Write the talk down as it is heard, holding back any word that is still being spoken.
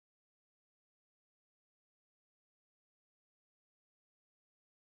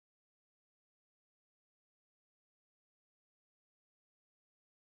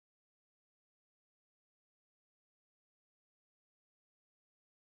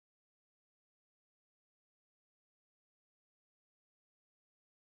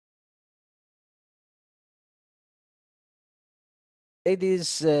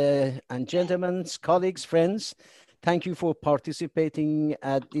Ladies and gentlemen, colleagues, friends, thank you for participating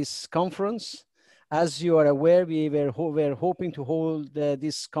at this conference. As you are aware, we were hoping to hold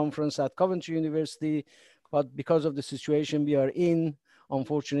this conference at Coventry University, but because of the situation we are in,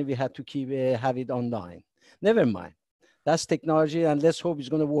 unfortunately, we had to have it online. Never mind. That's technology, and let's hope it's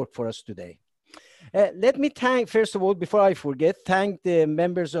going to work for us today. Let me thank, first of all, before I forget, thank the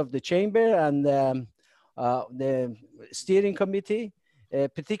members of the chamber and the steering committee,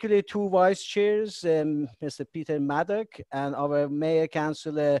 particularly two vice chairs, Mr. Peter Maddock and our mayor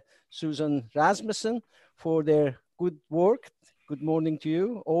councillor Susan Rasmussen, for their good work. Good morning to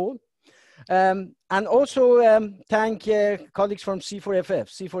you all. And also thank colleagues from C4FF.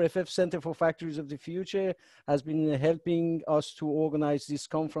 C4FF Center for Factories of the Future has been helping us to organize this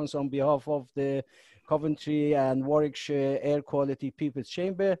conference on behalf of the Coventry and Warwickshire Air Quality People's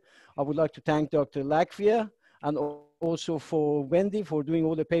Chamber. I would like to thank Dr. Lakvia and also for Wendy for doing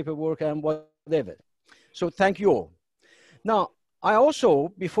all the paperwork and whatever. So thank you all. Now, I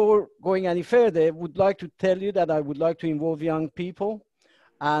also, before going any further, would like to tell you that I would like to involve young people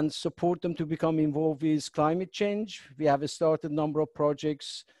and support them to become involved with climate change. We have started a number of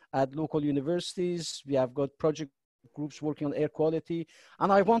projects at local universities. We have got project groups working on air quality.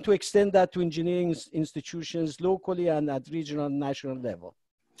 And I want to extend that to engineering institutions locally and at regional and national level.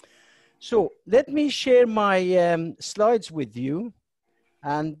 So let me share my slides with you,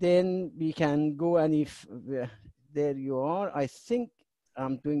 and then we can go. And if there you are, I think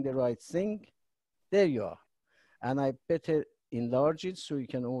I'm doing the right thing. There you are. And I better enlarge it so you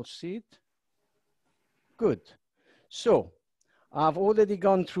can all see it. Good. So I've already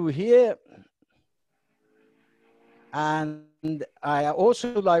gone through here. And I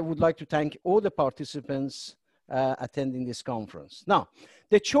also would like to thank all the participants attending this conference. Now,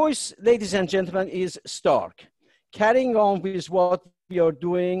 the choice, ladies and gentlemen, is stark. Carrying on with what we are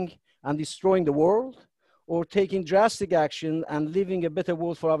doing and destroying the world, or taking drastic action and leaving a better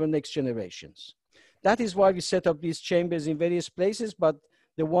world for our next generations. That is why we set up these chambers in various places, but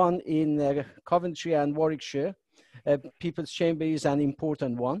the one in Coventry and Warwickshire, People's Chamber, is an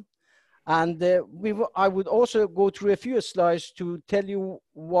important one. And I would also go through a few slides to tell you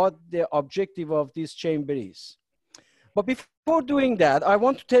what the objective of this chamber is. But before doing that, I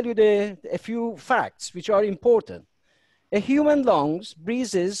want to tell you a few facts which are important. A human lungs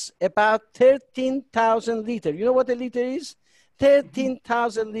breathes about 13,000 liters. You know what a liter is?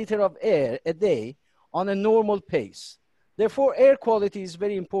 13,000 liters of air a day on a normal pace. Therefore, air quality is a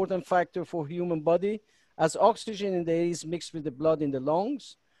very important factor for human body, as oxygen in the air is mixed with the blood in the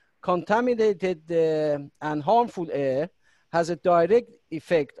lungs. Contaminated and harmful air has a direct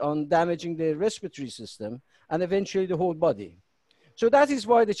effect on damaging the respiratory system and eventually the whole body. So that is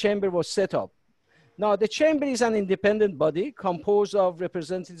why the chamber was set up. Now, the chamber is an independent body composed of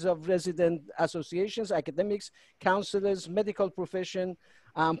representatives of resident associations, academics, counselors, medical profession,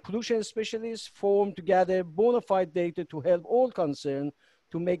 and pollution specialists formed to gather bona fide data to help all concerned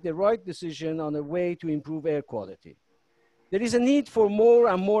to make the right decision on a way to improve air quality. There is a need for more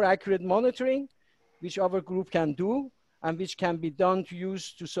and more accurate monitoring, which our group can do, and which can be done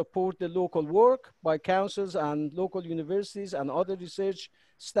to support the local work by councils and local universities and other research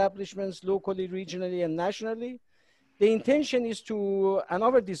establishments locally, regionally, and nationally. The intention is and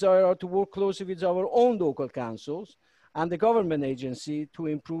our desire are to work closely with our own local councils and the government agency to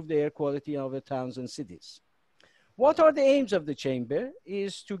improve the air quality of our towns and cities. What are the aims of the chamber?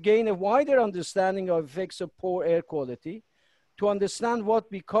 Is to gain a wider understanding of effects of poor air quality, to understand what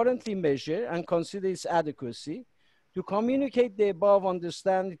we currently measure and consider its adequacy, to communicate the above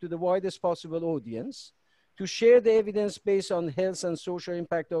understanding to the widest possible audience, to share the evidence based on health and social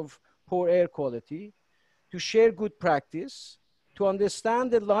impact of poor air quality, to share good practice, to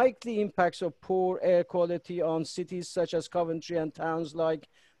understand the likely impacts of poor air quality on cities such as Coventry and towns like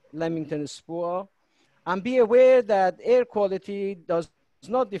Leamington and Spoa, and be aware that air quality does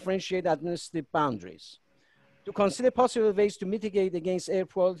not differentiate administrative boundaries, to consider possible ways to mitigate against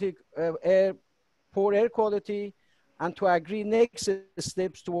poor air quality, and to agree next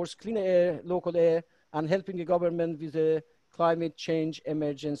steps towards cleaner air, local air, and helping the government with the climate change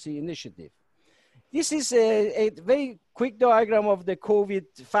emergency initiative. This is a very quick diagram of the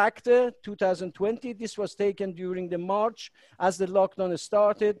COVID factor 2020. This was taken during the March as the lockdown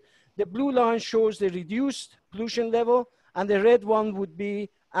started. The blue line shows the reduced pollution level, and the red one would be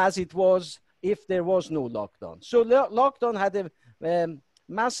as it was if there was no lockdown. So lockdown had a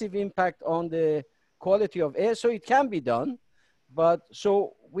massive impact on the quality of air, so it can be done. But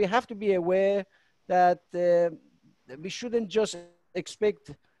so we have to be aware that we shouldn't just expect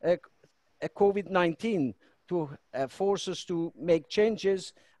a COVID-19 to force us to make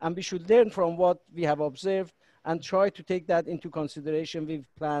changes, and we should learn from what we have observed and try to take that into consideration with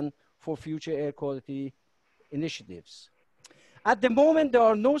plan for future air quality initiatives. At the moment, there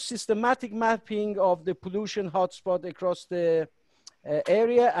are no systematic mapping of the pollution hotspot across the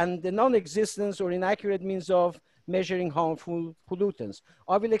area, and the non-existence or inaccurate means of measuring harmful pollutants.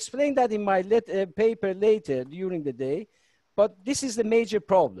 I will explain that in my paper later during the day, but this is the major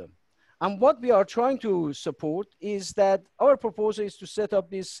problem. And what we are trying to support is that our proposal is to set up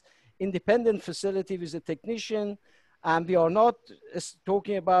this independent facility with a technician, and we are not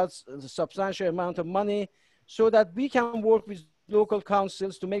talking about a substantial amount of money, so that we can work with local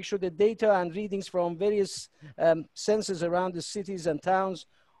councils to make sure the data and readings from various sensors around the cities and towns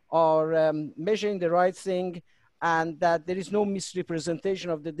are measuring the right thing, and that there is no misrepresentation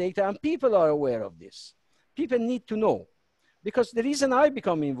of the data, and people are aware of this. People need to know, because the reason I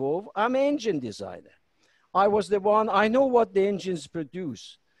become involved, I'm an engine designer. I was the one, I know what the engines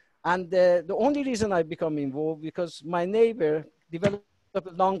produce. And the only reason I become involved, because my neighbor developed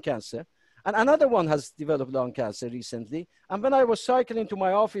lung cancer, and another one has developed lung cancer recently. And when I was cycling to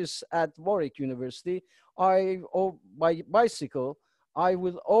my office at Warwick University, by bicycle, I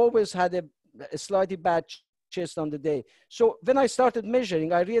will always had a slightly bad chest on the day. So when I started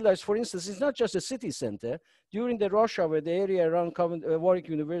measuring, I realized, for instance, it's not just a city center. During the rush hour, the area around Warwick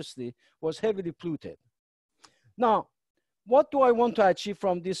University was heavily polluted. Now, what do I want to achieve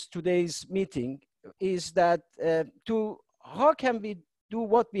from this today's meeting is that how can we do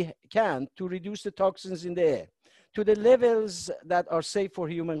what we can to reduce the toxins in the air to the levels that are safe for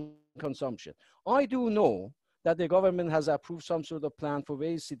human consumption. I do know that the government has approved some sort of plan for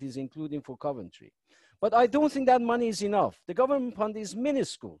various cities, including for Coventry. But I don't think that money is enough. The government fund is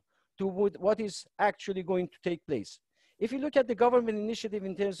minuscule to what is actually going to take place. If you look at the government initiative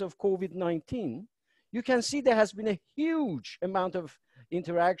in terms of COVID-19, you can see there has been a huge amount of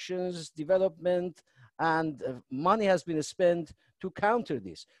interactions, development, and money has been spent to counter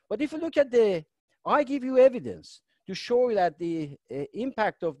this. But if you look at I give you evidence to show that the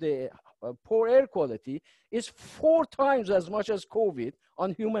impact of the poor air quality is 4 times as much as COVID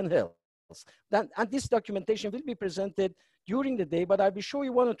on human health. And this documentation will be presented during the day, but I'll be showing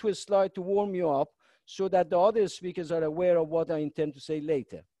you 1 or 2 slides to warm you up so that the other speakers are aware of what I intend to say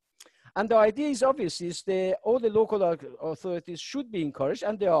later. And the idea is obviously all the local authorities should be encouraged,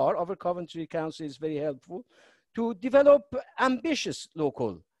 and they are. Our Coventry Council is very helpful to develop ambitious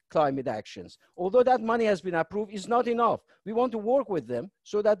local climate actions. Although that money has been approved, it's not enough. We want to work with them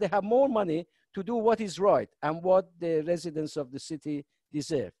so that they have more money to do what is right and what the residents of the city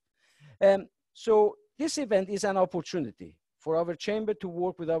deserve. So this event is an opportunity for our chamber to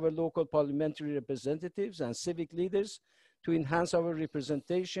work with our local parliamentary representatives and civic leaders to enhance our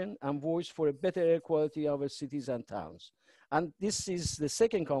representation and voice for a better air quality of our cities and towns. And this is the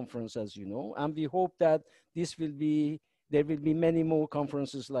second conference, as you know, and we hope that there will be many more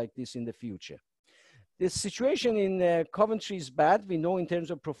conferences like this in the future. The situation in Coventry is bad. We know in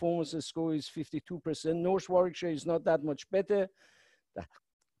terms of performance, the score is 52%. North Warwickshire is not that much better.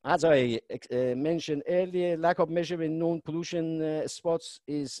 As I mentioned earlier, lack of measurement in known pollution spots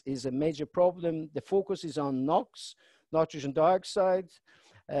is a major problem. The focus is on NOx, nitrogen dioxide.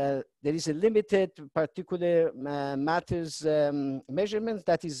 There is a limited particulate matters measurement.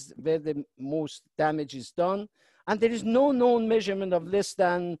 That is where the most damage is done. And there is no known measurement of less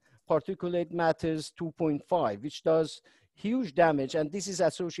than particulate matters 2.5, which does huge damage. And this is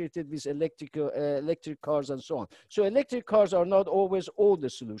associated with electric cars and so on. So electric cars are not always all the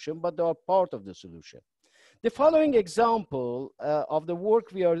solution, but they are part of the solution. The following example of the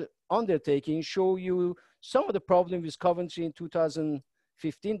work we are undertaking show you some of the problems with Coventry in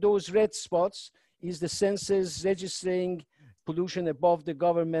 2015. Those red spots is the sensors registering pollution above the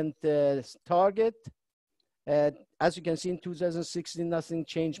government target. As you can see, in 2016, nothing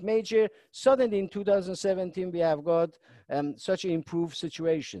changed major. Suddenly in 2017, we have got such an improved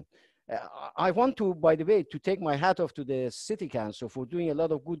situation. I want to, by the way, to take my hat off to the City Council for doing a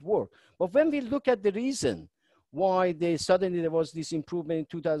lot of good work. But when we look at the reason why suddenly there was this improvement in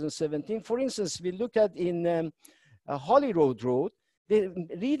 2017, for instance, we look at in Holly Road, the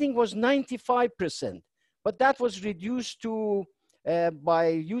reading was 95%, but that was reduced to by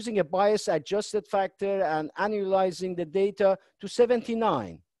using a bias adjusted factor and annualizing the data to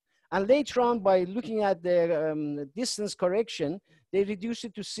 79. And later on, by looking at the distance correction, they reduced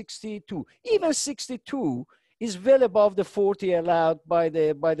it to 62. Even 62 is well above the 40 allowed by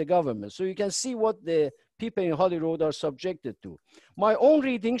the government. So you can see what the people in Holly Road are subjected to. My own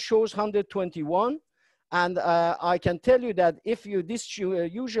reading shows 121, And I can tell you that if you,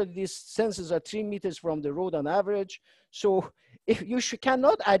 usually these sensors are 3 meters from the road on average. So if you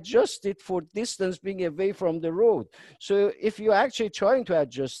cannot adjust it for distance being away from the road. So if you're actually trying to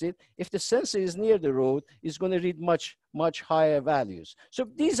adjust it, if the sensor is near the road, it's going to read much, much higher values. So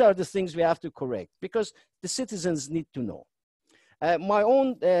these are the things we have to correct because the citizens need to know. My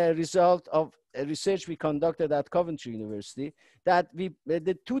own result of research we conducted at Coventry University, that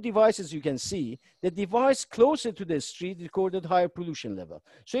the 2 devices you can see, the device closer to the street recorded higher pollution level.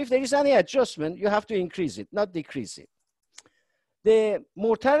 So if there is any adjustment, you have to increase it, not decrease it. The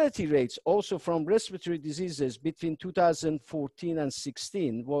mortality rates also from respiratory diseases between 2014 and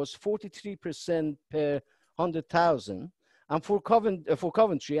 16 was 43% per 100,000. And for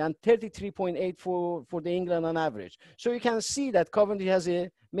Coventry, and 33.8 for the England on average. So you can see that Coventry has a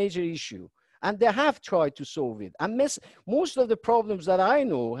major issue. And they have tried to solve it. And most of the problems that I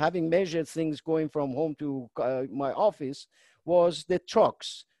know, having measured things going from home to my office, was the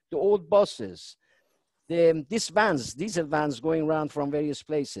trucks, the old buses, these vans, diesel vans going around from various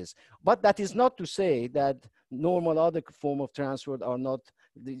places. But that is not to say that normal other form of transport are not,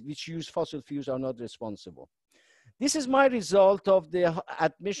 which use fossil fuels are not responsible. This is my result of the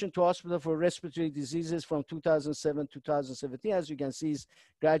admission to hospital for respiratory diseases from 2007 to 2017. As you can see, is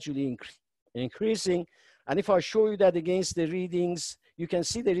gradually increasing. And if I show you that against the readings, you can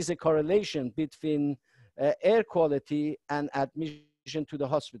see there is a correlation between air quality and admission to the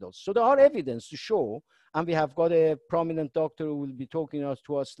hospitals. So there are evidence to show, and we have got a prominent doctor who will be talking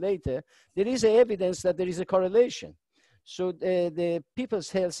to us later, there is evidence that there is a correlation. So the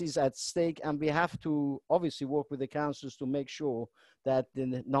people's health is at stake, and we have to obviously work with the councils to make sure that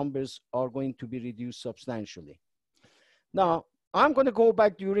the numbers are going to be reduced substantially. Now, I'm going to go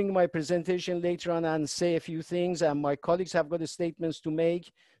back during my presentation later on and say a few things, and my colleagues have got statements to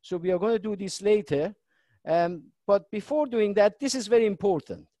make. So we are going to do this later. But before doing that, this is very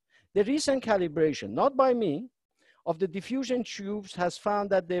important. The recent calibration, not by me, of the diffusion tubes has found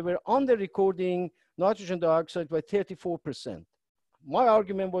that they were under-recording nitrogen dioxide by 34%. My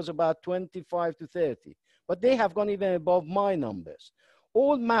argument was about 25 to 30, but they have gone even above my numbers.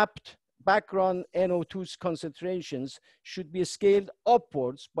 All mapped background NO2 concentrations should be scaled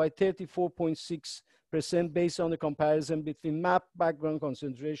upwards by 34.6% based on the comparison between mapped background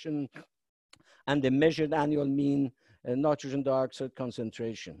concentration and the measured annual mean nitrogen dioxide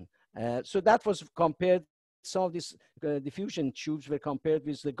concentration. So that was compared, some of these diffusion tubes were compared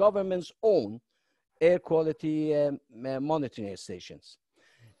with the government's own air quality monitoring stations.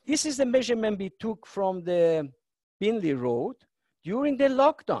 This is the measurement we took from the Binley Road during the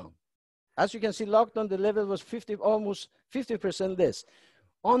lockdown. As you can see, lockdown, the level was almost 50% less.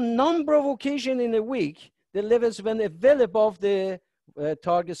 On number of occasions in a week, the levels went well above the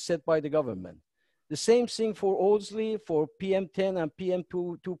targets set by the government. The same thing for Owsley, for PM10 and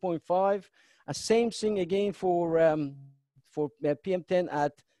PM2.5. Same thing again for PM10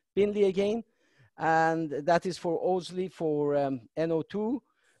 at Binley again. And that is for Owsley for NO2.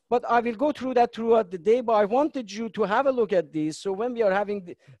 But I will go through that throughout the day, but I wanted you to have a look at this. So when we are having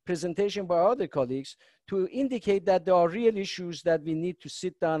the presentation by other colleagues, to indicate that there are real issues that we need to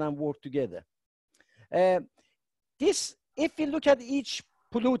sit down and work together. If we look at each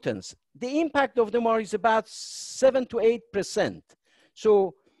pollutants, the impact of them is about 7 to 8%.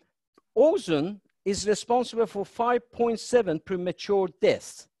 So ozone is responsible for 5.7 premature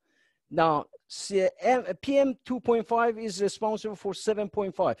deaths. Now, PM2.5 is responsible for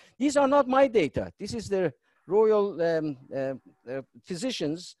 7.5. These are not my data. This is the Royal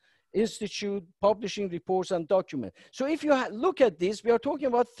Physicians Institute publishing reports and documents. So if you look at this, we are talking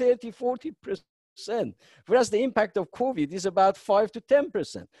about 30, 40%, whereas the impact of COVID is about 5 to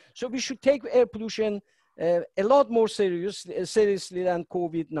 10%. So we should take air pollution a lot more seriously than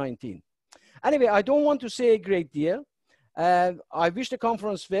COVID-19. Anyway, I don't want to say a great deal. I wish the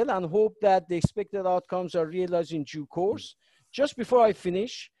conference well and hope that the expected outcomes are realized in due course. Just before I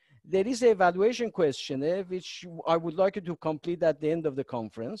finish, there is an evaluation questionnaire which I would like you to complete at the end of the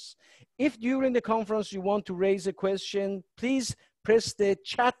conference. If during the conference you want to raise a question, please press the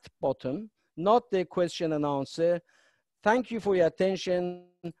chat button, not the question and answer. Thank you for your attention.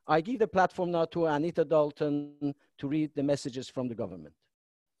 I give the platform now to Anita Dalton to read the messages from the government.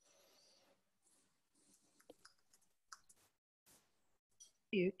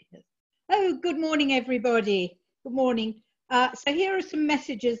 Oh, good morning, everybody. Good morning. So here are some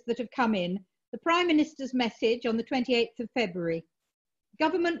messages that have come in. The Prime Minister's message on the 28th of February.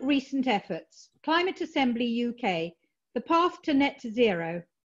 Government recent efforts. Climate Assembly UK. The path to net zero.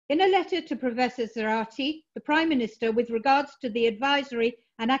 In a letter to Professor Zarati, the Prime Minister, with regards to the advisory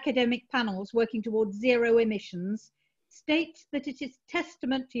and academic panels working towards zero emissions, states that it is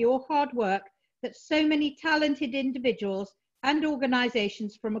testament to your hard work that so many talented individuals and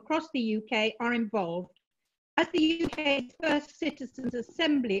organisations from across the UK are involved. As the UK's first Citizens'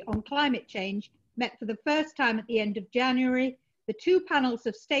 Assembly on climate change met for the first time at the end of January, the two panels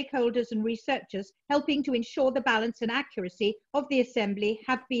of stakeholders and researchers helping to ensure the balance and accuracy of the Assembly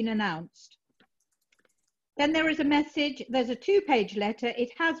have been announced. Then there is a message, there's a two-page letter.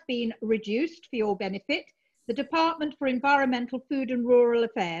 It has been reduced for your benefit. The Department for Environmental, Food and Rural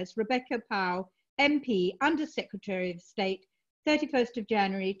Affairs, Rebecca Powell, MP, Under Secretary of State, 31st of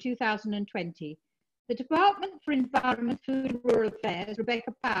January 2020. The Department for Environment, Food and Rural Affairs,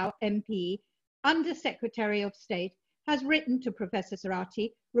 Rebecca Powell, MP, Under Secretary of State, has written to Professor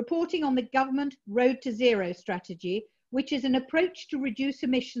Zarati, reporting on the government Road to Zero strategy, which is an approach to reduce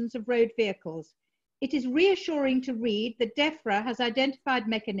emissions of road vehicles. It is reassuring to read that DEFRA has identified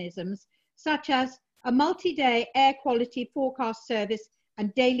mechanisms such as a multi-day air quality forecast service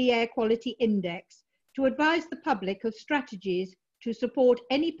and daily air quality index to advise the public of strategies to support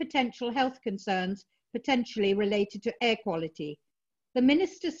any potential health concerns potentially related to air quality. The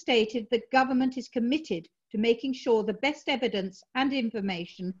Minister stated that government is committed to making sure the best evidence and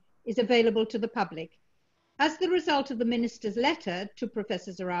information is available to the public. As the result of the Minister's letter to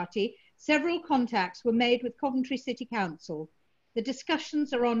Professor Zarati, several contacts were made with Coventry City Council. The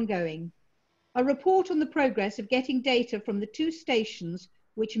discussions are ongoing. A report on the progress of getting data from the two stations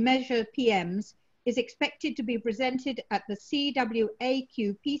which measure PMs is expected to be presented at the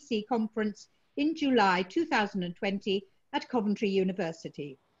CWAQPC conference in July 2020 at Coventry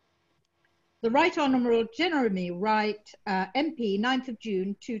University. The Right Honourable Jeremy Wright, MP, 9th of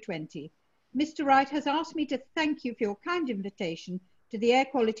June 2020. Mr. Wright has asked me to thank you for your kind invitation to the Air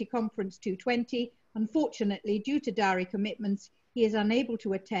Quality Conference 220. Unfortunately, due to diary commitments, he is unable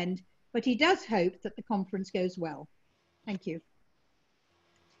to attend, but he does hope that the conference goes well. Thank you.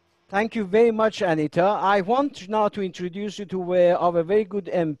 Thank you very much, Anita. I want now to introduce you to our very good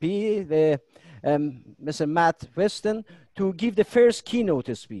MP, Mr. Matt Weston, to give the first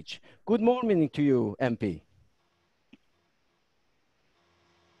keynote speech. Good morning to you, MP.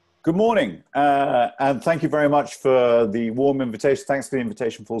 Good morning, and thank you very much for the warm invitation. Thanks for the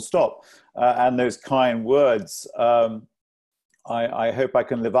invitation, full stop, and those kind words. I hope I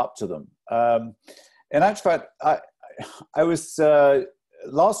can live up to them. In actual fact, I was,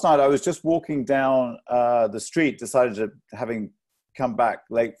 last night I was just walking down the street, decided to, having come back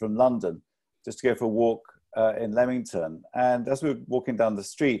late from London, just to go for a walk in Leamington. And as we were walking down the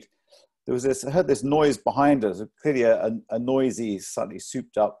street, there was this, I heard this noise behind us, clearly a noisy, slightly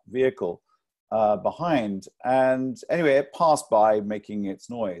souped up vehicle behind. And anyway, it passed by making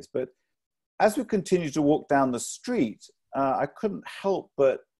its noise. But as we continued to walk down the street, I couldn't help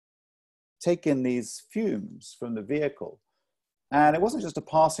but take in these fumes from the vehicle. And it wasn't just a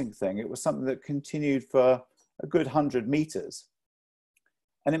passing thing, it was something that continued for a good 100 meters.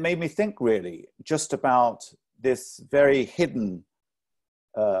 And it made me think really just about this very hidden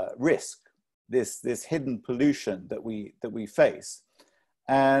risk, this hidden pollution that we face.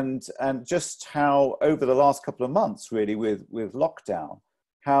 And just how over the last couple of months really with lockdown,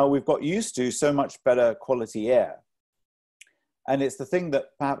 how we've got used to so much better quality air. And it's the thing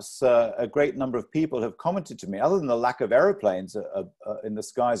that perhaps a great number of people have commented to me, other than the lack of aeroplanes in the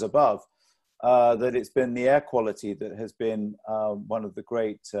skies above, that it's been the air quality that has been one of the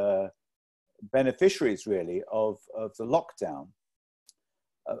great beneficiaries really of the lockdown.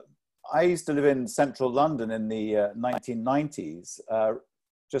 I used to live in central London in the 1990s,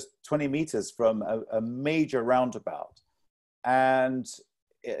 just 20 meters from a major roundabout. And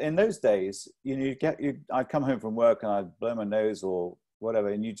in those days, I'd come home from work and I'd blow my nose or whatever,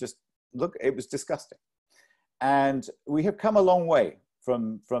 and you just look, it was disgusting. And we have come a long way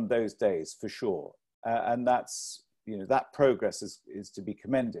from those days for sure. And that's, that progress is to be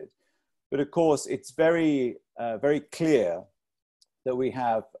commended. But of course, it's very, very clear that we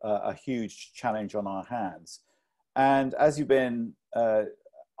have a huge challenge on our hands. And as you've been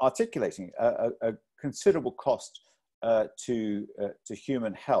articulating, a considerable cost to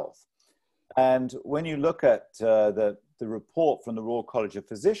human health. And when you look at the report from the Royal College of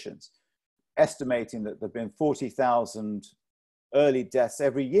Physicians, estimating that there have been 40,000 early deaths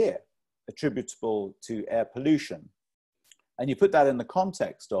every year attributable to air pollution, and you put that in the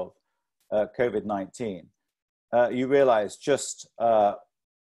context of COVID-19, you realize just how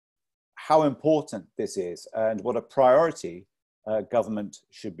important this is and what a priority government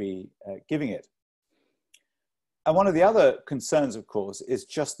should be giving it. And one of the other concerns, of course, is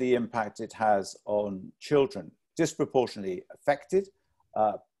just the impact it has on children, disproportionately affected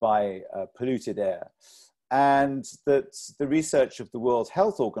by polluted air. And that the research of the World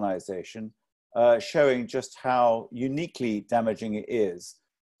Health Organization showing just how uniquely damaging it is,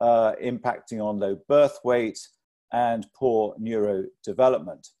 impacting on low birth weight and poor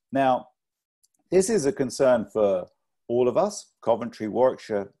neurodevelopment. Now, this is a concern for all of us, Coventry,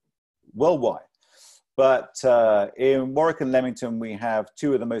 Warwickshire, worldwide. But in Warwick and Leamington, we have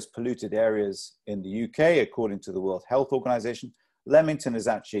two of the most polluted areas in the UK, according to the World Health Organization. Leamington is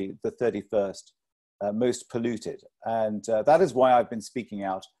actually the 31st most polluted. And that is why I've been speaking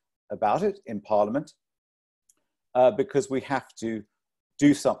out about it in Parliament, because we have to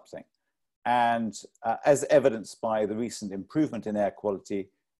do something. And as evidenced by the recent improvement in air quality,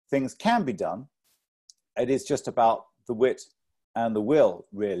 things can be done. It is just about the wit and the will,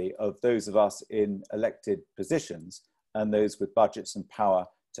 really, of those of us in elected positions and those with budgets and power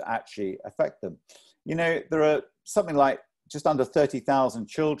to actually affect them. You know, there are something like just under 30,000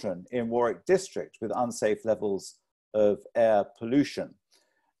 children in Warwick district with unsafe levels of air pollution.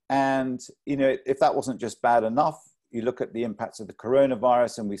 And, you know, if that wasn't just bad enough, you look at the impacts of the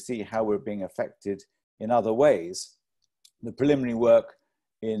coronavirus and we see how we're being affected in other ways. The preliminary work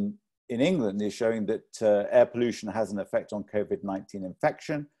in England is showing that air pollution has an effect on COVID-19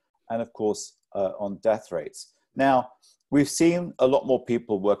 infection and, of course, on death rates. Now, we've seen a lot more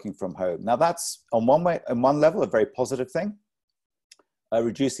people working from home. Now, that's on one level, a very positive thing,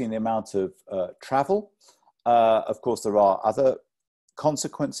 reducing the amount of travel. Of course, there are other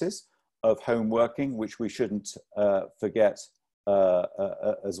consequences of home working, which we shouldn't forget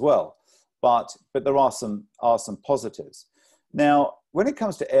as well. But there are some positives. Now, when it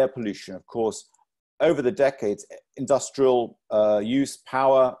comes to air pollution, of course, over the decades, industrial use,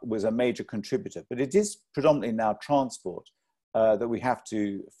 power was a major contributor, but it is predominantly now transport that we have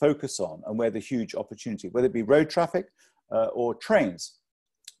to focus on and where the huge opportunity, whether it be road traffic or trains.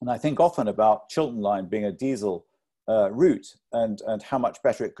 And I think often about Chiltern Line being a diesel route and how much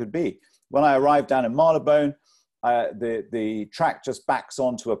better it could be. When I arrived down in Marylebone, the track just backs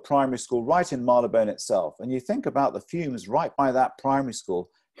onto a primary school right in Marylebone itself. And you think about the fumes right by that primary school,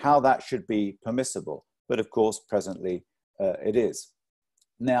 how that should be permissible. But of course, presently it is.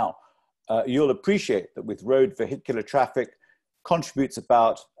 Now, you'll appreciate that with road vehicular traffic contributes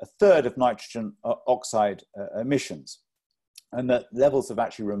about a third of nitrogen oxide emissions. And that levels have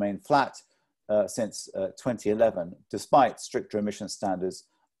actually remained flat since 2011, despite stricter emission standards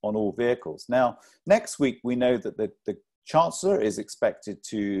on all vehicles. Now, next week, we know that the Chancellor is expected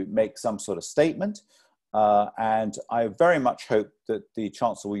to make some sort of statement. And I very much hope that the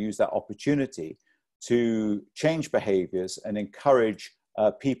Chancellor will use that opportunity to change behaviours and encourage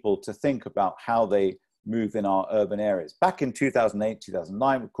people to think about how they move in our urban areas. Back in 2008,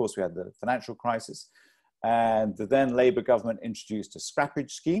 2009, of course, we had the financial crisis. And the then Labour government introduced a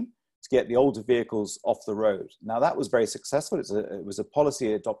scrappage scheme to get the older vehicles off the road. Now that was very successful. It was a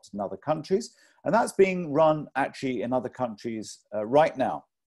policy adopted in other countries, and that's being run actually in other countries right now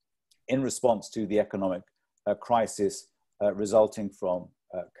in response to the economic crisis resulting from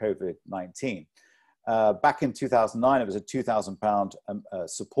COVID-19. Back in 2009, it was a £2,000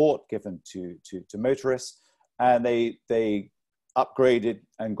 support given to motorists, and they upgraded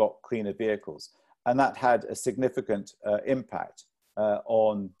and got cleaner vehicles. And that had a significant impact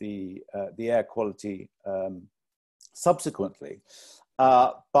on the air quality subsequently.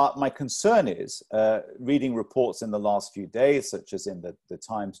 But my concern is, reading reports in the last few days, such as in the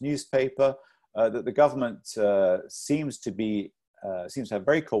Times newspaper, that the government seems to have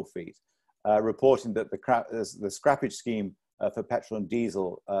very cold feet, reporting that the scrappage scheme for petrol and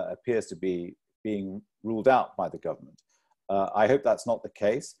diesel appears to be being ruled out by the government. I hope that's not the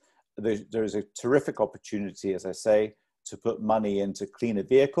case. There is a terrific opportunity, as I say, to put money into cleaner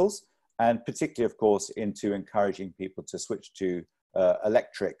vehicles, and particularly, of course, into encouraging people to switch to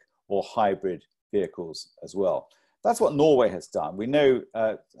electric or hybrid vehicles as well. That's what Norway has done. We know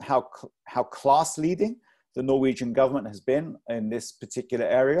how class-leading the Norwegian government has been in this particular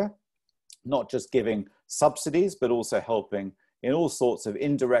area, not just giving subsidies, but also helping in all sorts of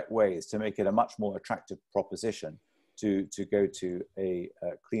indirect ways to make it a much more attractive proposition to go to a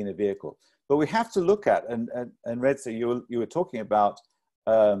cleaner vehicle. But we have to look at, and Redza, you were talking about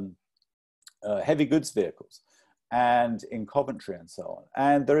heavy goods vehicles and in Coventry and so on.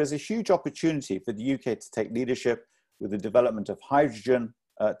 And there is a huge opportunity for the UK to take leadership with the development of hydrogen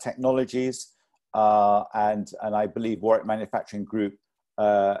technologies. And I believe Warwick Manufacturing Group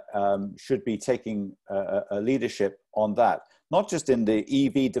should be taking a leadership on that, not just in the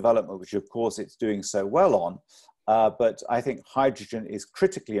EV development, which of course it's doing so well on, but I think hydrogen is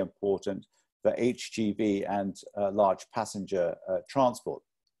critically important for HGV and large passenger transport.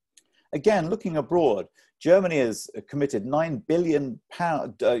 Again, looking abroad, Germany has committed €9 billion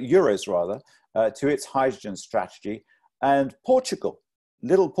to its hydrogen strategy, and Portugal,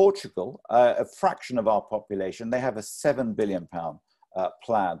 little Portugal, a fraction of our population, they have a £7 billion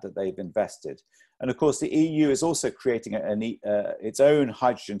plan that they've invested. And of course, the EU is also creating its own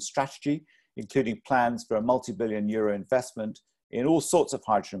hydrogen strategy, including plans for a multi-billion euro investment in all sorts of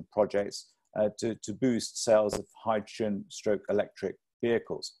hydrogen projects to boost sales of hydrogen/electric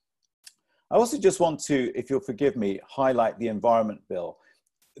vehicles. I also just want to, if you'll forgive me, highlight the Environment Bill.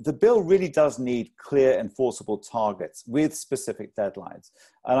 The bill really does need clear enforceable targets with specific deadlines.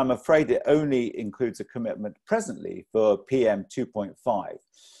 And I'm afraid it only includes a commitment presently for PM 2.5.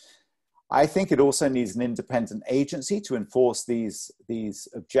 I think it also needs an independent agency to enforce these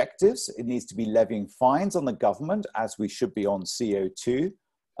objectives. It needs to be levying fines on the government, as we should be on CO2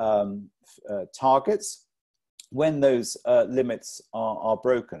 targets, when those limits are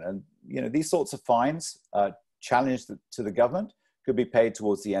broken. And these sorts of fines challenged to the government could be paid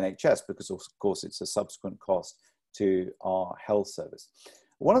towards the NHS, because of course it's a subsequent cost to our health service.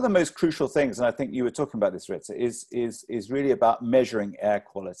 One of the most crucial things, and I think you were talking about this, Ritza, is really about measuring air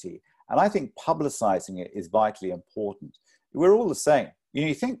quality. And I think publicizing it is vitally important. We're all the same.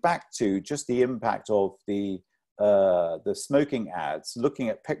 You think back to just the impact of the smoking ads, looking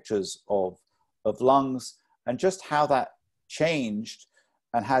at pictures of lungs, and just how that changed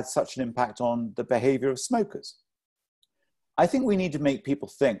and had such an impact on the behavior of smokers. I think we need to make people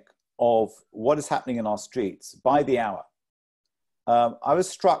think of what is happening in our streets by the hour. I was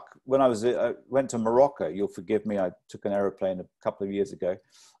struck when I went to Morocco. You'll forgive me, I took an aeroplane a couple of years ago,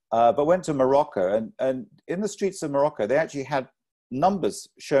 but went to Morocco, and in the streets of Morocco, they actually had numbers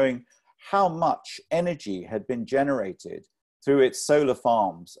showing how much energy had been generated through its solar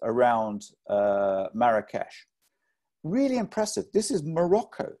farms around Marrakesh. Really impressive. This is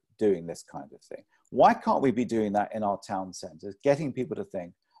Morocco doing this kind of thing. Why can't we be doing that in our town centres, getting people to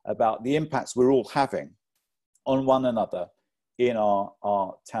think about the impacts we're all having on one another in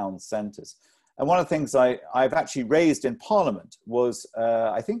our town centres? And one of the things I've actually raised in Parliament was,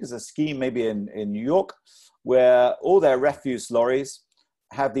 I think there's a scheme maybe in New York, where all their refuse lorries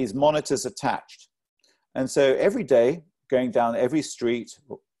have these monitors attached. And so every day, going down every street,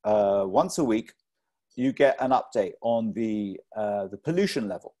 once a week, you get an update on the pollution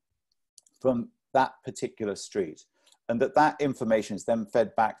level from that particular street. And that information is then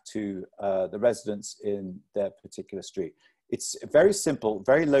fed back to the residents in their particular street. It's a very simple,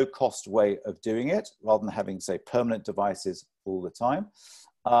 very low cost way of doing it, rather than having, say, permanent devices all the time.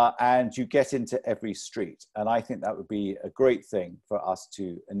 And you get into every street. And I think that would be a great thing for us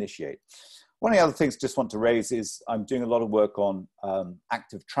to initiate. One of the other things I just want to raise is I'm doing a lot of work on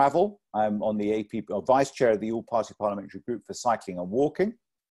active travel. I'm on the vice chair of the All-Party Parliamentary Group for Cycling and Walking.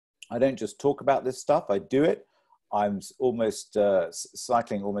 I don't just talk about this stuff, I do it. I'm almost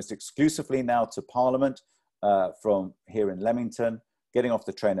cycling almost exclusively now to Parliament from here in Leamington, getting off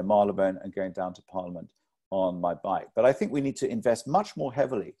the train in Marylebone and going down to Parliament on my bike. But I think we need to invest much more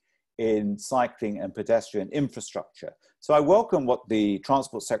heavily in cycling and pedestrian infrastructure. So I welcome what the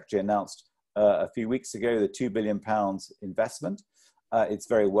Transport Secretary announced a few weeks ago, the £2 billion investment. It's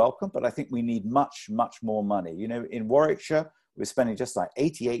very welcome, but I think we need much, much more money. In Warwickshire, we're spending just like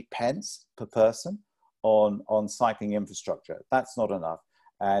 88 pence per person on cycling infrastructure. That's not enough.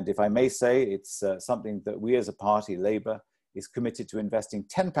 And if I may say, it's something that we as a party, Labour, is committed to investing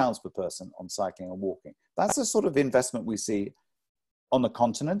 £10 per person on cycling and walking. That's the sort of investment we see on the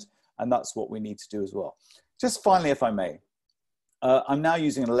continent, and that's what we need to do as well. Just finally, if I may, I'm now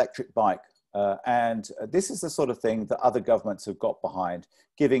using an electric bike, and this is the sort of thing that other governments have got behind,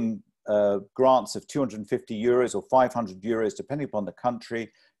 giving grants of €250 or €500, depending upon the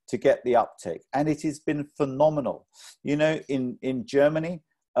country, to get the uptake. And it has been phenomenal. In Germany,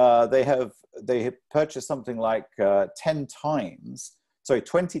 they have purchased something like 20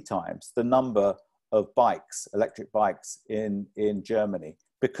 times the number of bikes, electric bikes in Germany,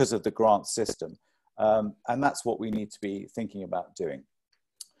 because of the grant system. And that's what we need to be thinking about doing.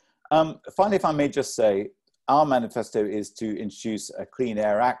 Finally, if I may just say, our manifesto is to introduce a Clean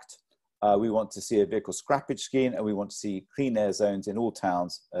Air Act. We want to see a vehicle scrappage scheme, and we want to see clean air zones in all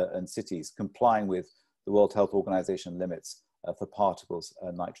towns and cities, complying with the World Health Organization limits for particles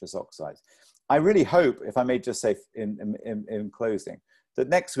and nitrous oxides. I really hope, if I may just say in closing, that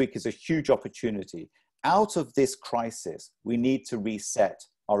next week is a huge opportunity. Out of this crisis, we need to reset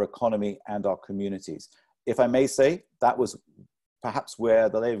our economy and our communities. If I may say, that was perhaps where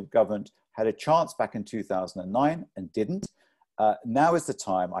the Labour government had a chance back in 2009 and didn't. Now is the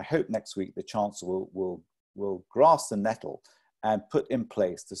time. I hope next week the Chancellor will grasp the nettle and put in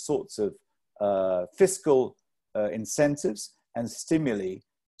place the sorts of fiscal incentives and stimuli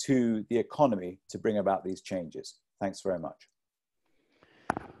to the economy to bring about these changes. Thanks very much.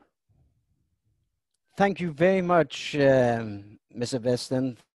 Thank you very much, Mr.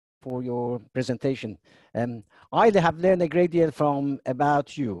 Weston, for your presentation. I have learned a great deal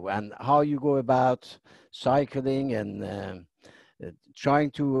about you and how you go about cycling and trying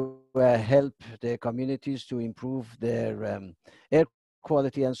to help the communities to improve their air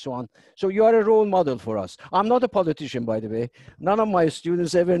quality and so on. So you are a role model for us. I'm not a politician, by the way. None of my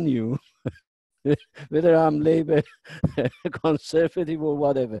students ever knew whether I'm Labour, Conservative or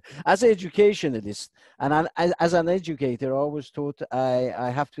whatever. As an educationalist and as an educator, I always thought I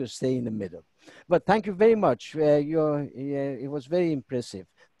have to stay in the middle. But thank you very much. It was very impressive.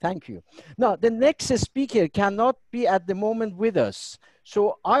 Thank you. Now, the next speaker cannot be at the moment with us.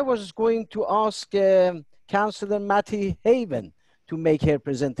 So I was going to ask Councillor Matty Haven to make her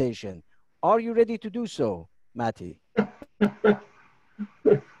presentation. Are you ready to do so, Matty?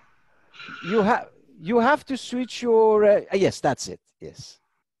 You have to switch your, yes, that's it, yes.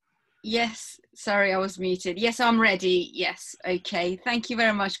 Yes, sorry, I was muted. Yes, I'm ready. Yes, okay. Thank you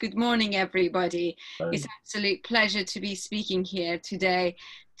very much. Good morning, everybody. It's an absolute pleasure to be speaking here today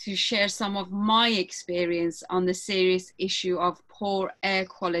to share some of my experience on the serious issue of poor air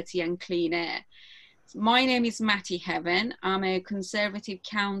quality and clean air. My name is Matty Heaven. I'm a Conservative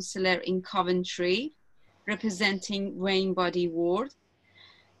councillor in Coventry, representing Waynebody Ward.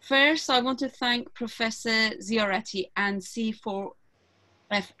 First, I want to thank Professor Ziaretti and C4FF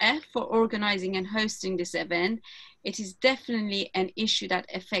for organising and hosting this event. It is definitely an issue that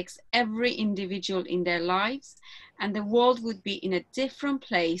affects every individual in their lives, and the world would be in a different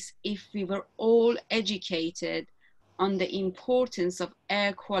place if we were all educated on the importance of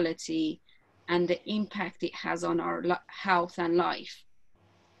air quality and the impact it has on our health and life.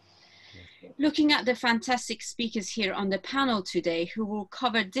 Looking at the fantastic speakers here on the panel today who will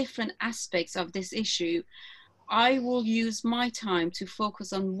cover different aspects of this issue, I will use my time to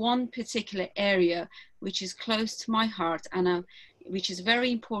focus on one particular area which is close to my heart and which is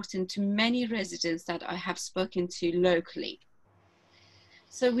very important to many residents that I have spoken to locally.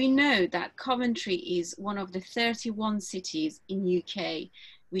 So we know that Coventry is one of the 31 cities in UK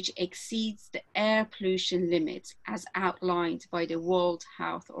which exceeds the air pollution limits as outlined by the World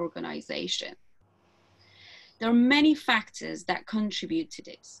Health Organization. There are many factors that contribute to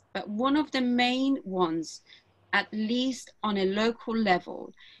this, but one of the main ones, at least on a local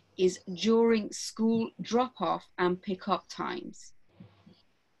level, is during school drop-off and pick-up times.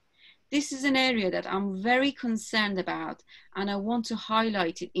 This is an area that I'm very concerned about, and I want to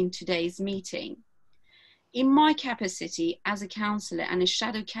highlight it in today's meeting. In my capacity as a councillor and a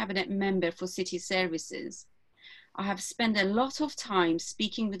shadow cabinet member for city services, I have spent a lot of time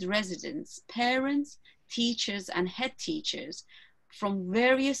speaking with residents, parents, teachers and head teachers from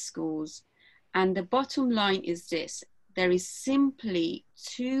various schools, and the bottom line is this: there is simply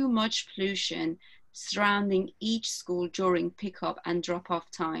too much pollution surrounding each school during pick-up and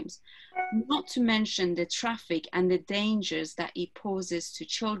drop-off times, not to mention the traffic and the dangers that it poses to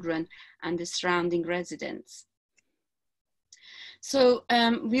children and the surrounding residents. So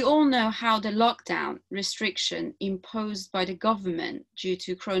we all know how the lockdown restriction imposed by the government due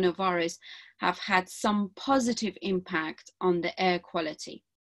to coronavirus have had some positive impact on the air quality.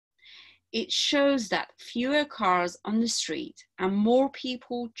 It shows that fewer cars on the street and more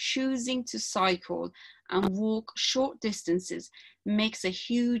people choosing to cycle and walk short distances makes a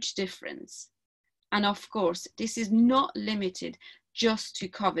huge difference. And of course, this is not limited just to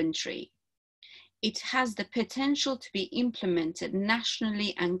Coventry. It has the potential to be implemented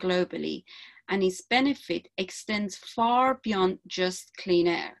nationally and globally, and its benefit extends far beyond just clean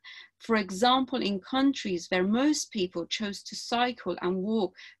air. For example, in countries where most people chose to cycle and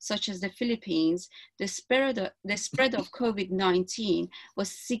walk, such as the Philippines, the spread of COVID-19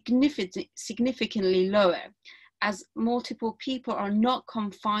 was significantly lower, as multiple people are not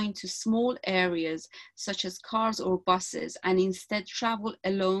confined to small areas such as cars or buses, and instead travel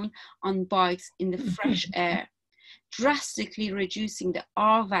alone on bikes in the fresh air, drastically reducing the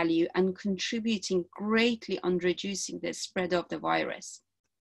R value and contributing greatly on reducing the spread of the virus.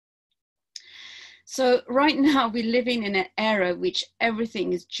 So right now we're living in an era which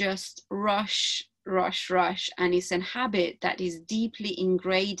everything is just rush, rush, rush, and it's a habit that is deeply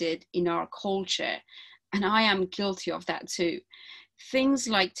ingrained in our culture. And I am guilty of that too. Things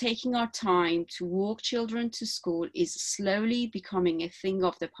like taking our time to walk children to school is slowly becoming a thing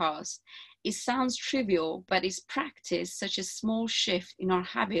of the past. It sounds trivial, but its practice, such a small shift in our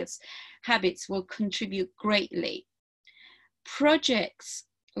habits will contribute greatly. Projects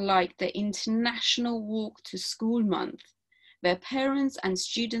like the International Walk to School Month, where parents and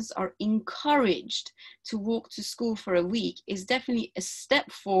students are encouraged to walk to school for a week, is definitely a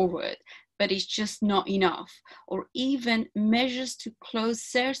step forward, but it's just not enough. Or even measures to close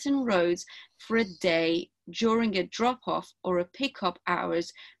certain roads for a day during a drop-off or a pick-up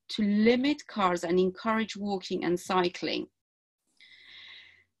hours to limit cars and encourage walking and cycling.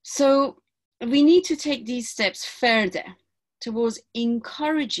 So we need to take these steps further towards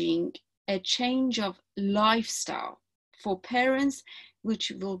encouraging a change of lifestyle for parents,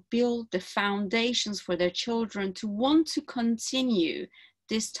 which will build the foundations for their children to want to continue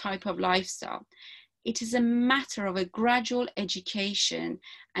this type of lifestyle. It is a matter of a gradual education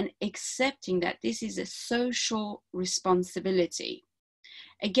and accepting that this is a social responsibility.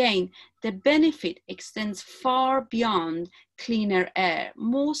 Again, the benefit extends far beyond cleaner air.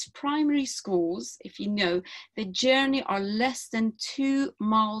 Most primary schools, if you know, the journey are less than 2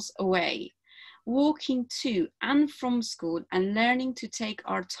 miles away. Walking to and from school and learning to take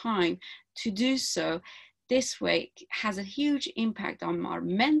our time to do so this way has a huge impact on our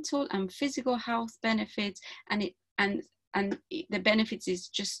mental and physical health benefits, and the benefits is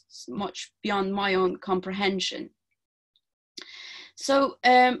just much beyond my own comprehension. So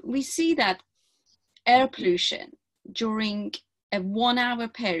we see that air pollution during a 1 hour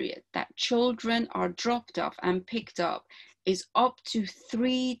period that children are dropped off and picked up is up to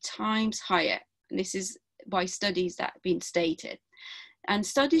 3 times higher. And this is by studies that have been stated. And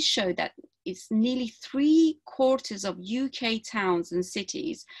studies show that it's nearly 3/4 of UK towns and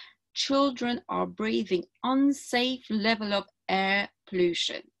cities, children are breathing unsafe level of air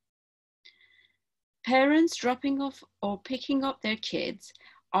pollution. Parents dropping off or picking up their kids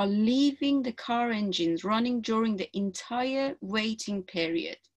are leaving the car engines running during the entire waiting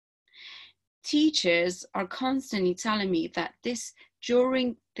period. Teachers are constantly telling me that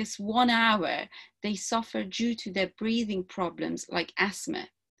during this 1 hour, they suffer due to their breathing problems like asthma.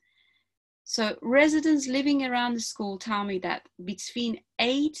 So residents living around the school tell me that between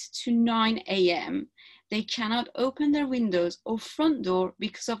 8 to 9 a.m., they cannot open their windows or front door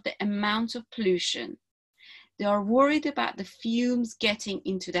because of the amount of pollution. They are worried about the fumes getting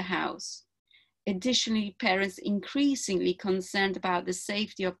into the house. Additionally, parents increasingly concerned about the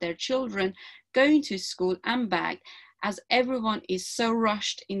safety of their children going to school and back, as everyone is so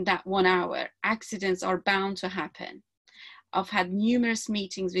rushed in that 1 hour, accidents are bound to happen. I've had numerous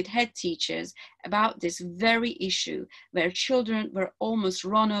meetings with head teachers about this very issue, where children were almost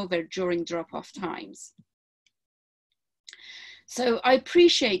run over during drop-off times. So I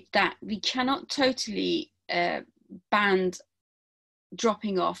appreciate that we cannot totally ban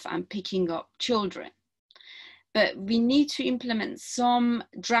dropping off and picking up children, but we need to implement some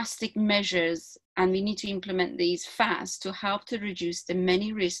drastic measures, and we need to implement these fast to help to reduce the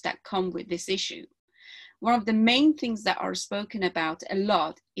many risks that come with this issue. One of the main things that are spoken about a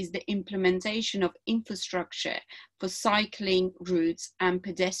lot is the implementation of infrastructure for cycling routes and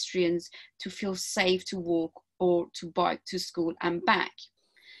pedestrians to feel safe to walk or to bike to school and back.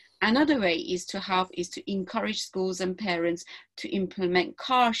 Another way is to encourage schools and parents to implement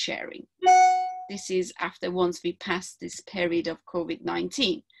car sharing. This is after once we pass this period of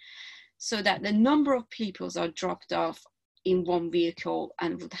COVID-19, so that the number of people are dropped off in one vehicle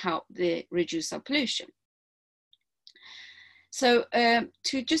and would help reduce our pollution. So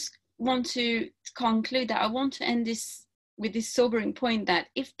to just want to conclude that, I want to end this with this sobering point that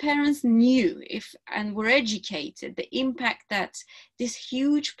if parents knew and were educated the impact that this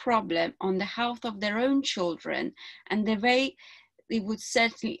huge problem on the health of their own children, and the way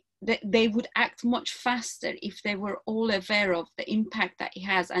they would act much faster if they were all aware of the impact that it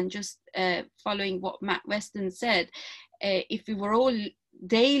has. And just following what Matt Weston said, if we were all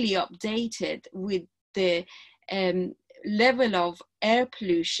daily updated with the level of air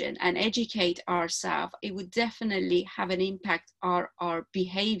pollution and educate ourselves, it would definitely have an impact on our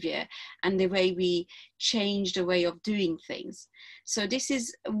behavior and the way we change the way of doing things. So this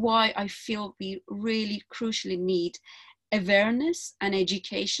is why I feel we really crucially need awareness and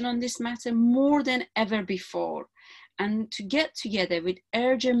education on this matter more than ever before, and to get together with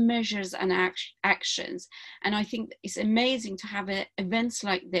urgent measures and actions. And I think it's amazing to have events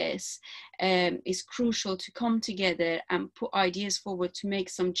like this. It's crucial to come together and put ideas forward to make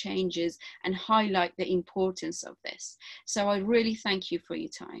some changes and highlight the importance of this. So I really thank you for your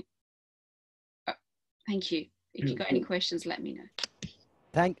time. Thank you. If you've got any questions, let me know.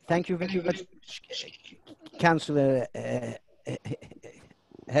 Thank you very much, Councillor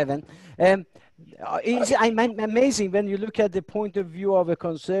heaven. I'm amazing when you look at the point of view of a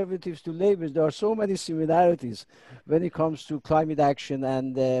conservatives to Labour. There are so many similarities when it comes to climate action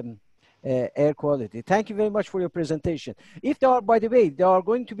and air quality. Thank you very much for your presentation. If there are, by the way, there are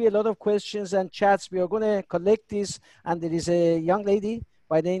going to be a lot of questions and chats. We are going to collect this, and there is a young lady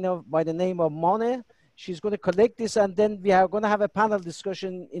by the name of Mone. She's going to collect this, and then we are going to have a panel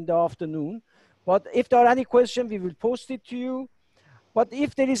discussion in the afternoon. But if there are any questions, we will post it to you. But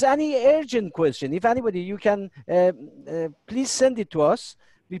if there is any urgent question, if anybody, you can please send it to us.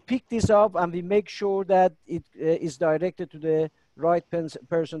 We pick this up and we make sure that it is directed to the right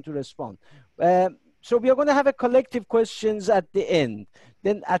person to respond. So we are going to have a collective questions at the end.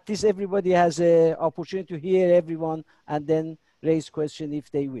 Then at least everybody has an opportunity to hear everyone and then raise question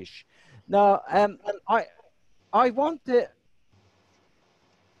if they wish. Now, I want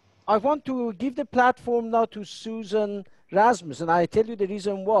to give the platform now to Susan Rasmussen. I tell you the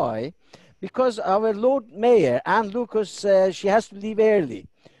reason why. Because our Lord Mayor, Anne Lucas, she has to leave early.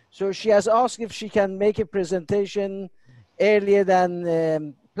 So she has asked if she can make a presentation earlier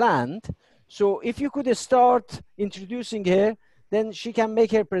than planned. So if you could start introducing her, then she can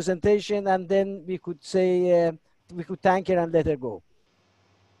make her presentation and then we could say, we could thank her and let her go.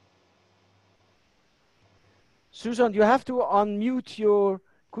 Susan, you have to unmute your,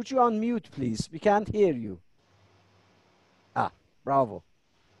 could you unmute please? We can't hear you. Ah, bravo.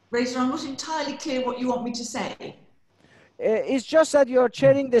 Razor, I'm not entirely clear what you want me to say. It's just that you're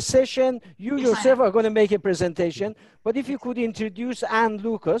chairing the session. You yourself are going to make a presentation. But if you could introduce Anne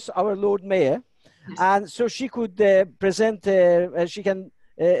Lucas, our Lord Mayor, yes. And so she could present, she can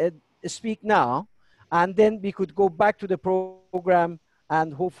speak now, and then we could go back to the program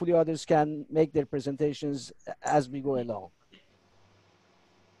and hopefully others can make their presentations as we go along.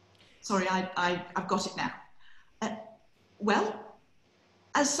 Sorry, I've got it now. Well,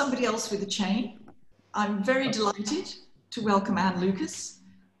 as somebody else with a chain, I'm very delighted to welcome Anne Lucas.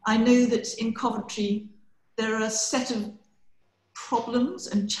 I know that in Coventry, there are a set of problems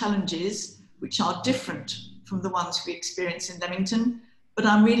and challenges which are different from the ones we experience in Leamington, but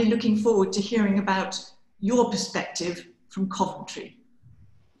I'm really looking forward to hearing about your perspective from Coventry.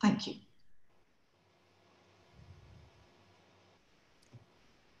 Thank you.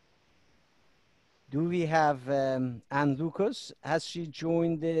 Do we have Anne Lucas? Has she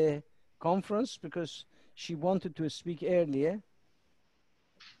joined the conference? Because she wanted to speak earlier.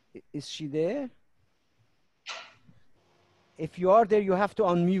 Is she there? If you are there, you have to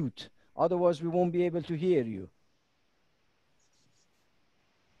unmute. Otherwise, we won't be able to hear you.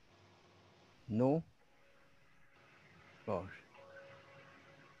 No? Gosh.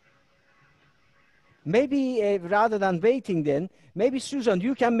 Maybe rather than waiting then, maybe Susan,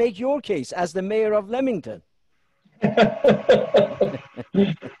 you can make your case as the mayor of Leamington.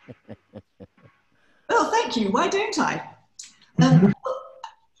 Well, thank you. Why don't I?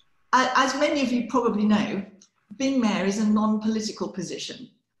 As many of you probably know, being mayor is a non-political position.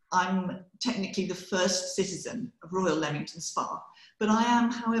 I'm technically the first citizen of Royal Leamington Spa, but I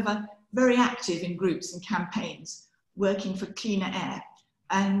am, however, very active in groups and campaigns working for cleaner air.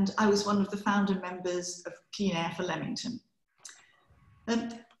 And I was one of the founder members of Clean Air for Leamington.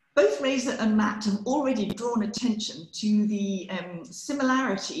 Both Razor and Matt have already drawn attention to the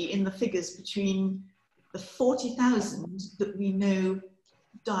similarity in the figures between the 40,000 that we know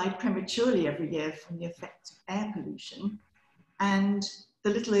died prematurely every year from the effects of air pollution and the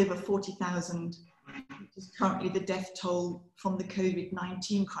little over 40,000 which is currently the death toll from the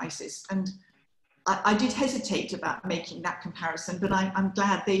COVID-19 crisis. And I did hesitate about making that comparison, but I'm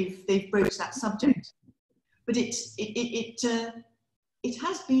glad they've broached that subject. But it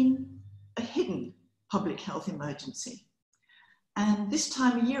has been a hidden public health emergency. And this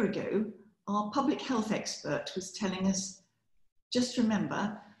time a year ago, our public health expert was telling us, just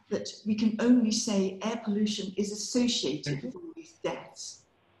remember that we can only say air pollution is associated with all these deaths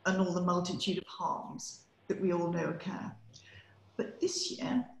and all the multitude of harms that we all know occur. But this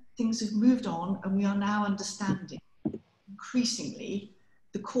year, things have moved on and we are now understanding increasingly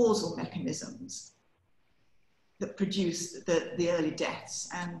the causal mechanisms that produce the early deaths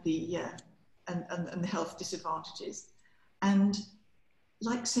and the health disadvantages. And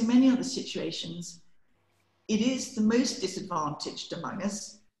like so many other situations, it is the most disadvantaged among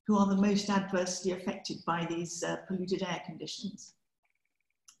us who are the most adversely affected by these polluted air conditions.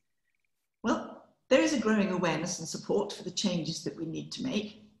 Well, there is a growing awareness and support for the changes that we need to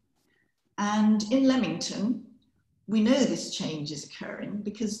make. And in Leamington, we know this change is occurring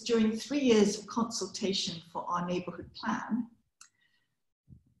because during 3 years of consultation for our neighbourhood plan,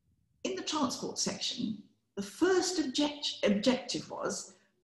 in the transport section, the first objective was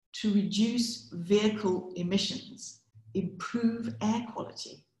to reduce vehicle emissions, improve air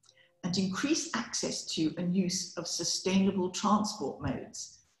quality, and increase access to and use of sustainable transport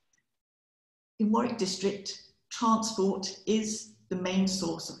modes. In Warwick District, transport is the main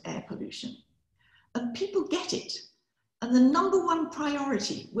source of air pollution. And people get it. And the number one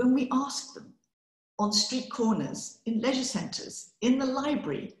priority when we ask them on street corners, in leisure centres, in the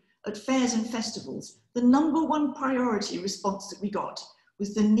library, at fairs and festivals, the number one priority response that we got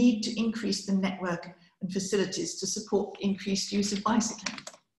was the need to increase the network and facilities to support increased use of bicycling.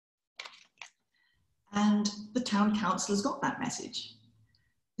 And the town council has got that message.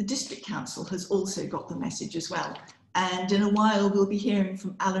 The district council has also got the message as well. And in a while, we'll be hearing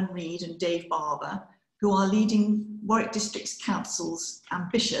from Alan Reid and Dave Barber, who are leading Warwick District Council's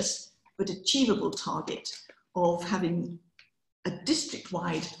ambitious but achievable target of having a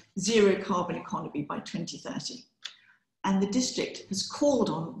district-wide zero carbon economy by 2030. And the district has called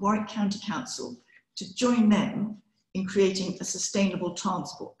on Warwick County Council to join them in creating a sustainable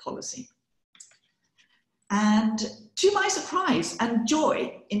transport policy. And to my surprise and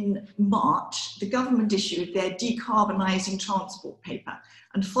joy, in March, the government issued their decarbonising transport paper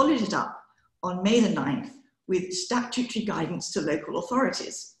and followed it up on May the 9th with statutory guidance to local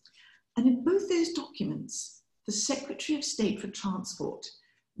authorities. And in both those documents, the Secretary of State for Transport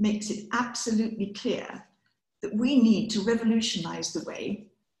makes it absolutely clear that we need to revolutionise the way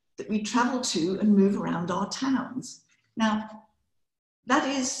that we travel to and move around our towns. Now, that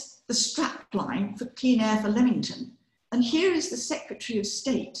is the strapline for Clean Air for Leamington. And here is the Secretary of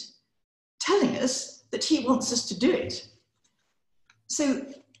State telling us that he wants us to do it. So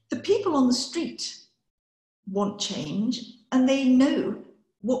the people on the street want change and they know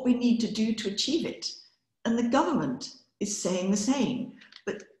what we need to do to achieve it. And the government is saying the same.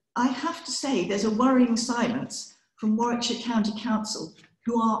 But I have to say there's a worrying silence from Warwickshire County Council,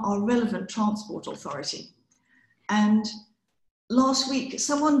 who are our relevant transport authority. And last week,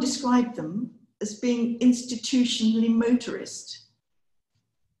 someone described them as being institutionally motorist.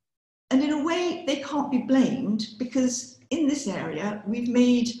 And in a way, they can't be blamed because in this area, we've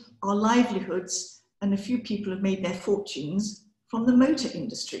made our livelihoods and a few people have made their fortunes from the motor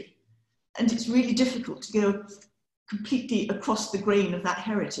industry. And it's really difficult to go completely across the grain of that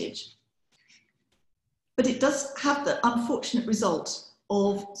heritage. But it does have the unfortunate result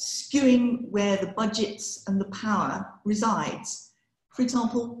of skewing where the budgets and the power resides. For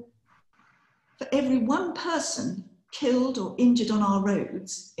example, for every one person killed or injured on our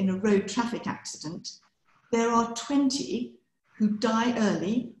roads in a road traffic accident, there are 20 who die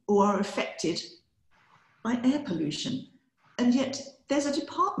early or are affected by air pollution. And yet there's a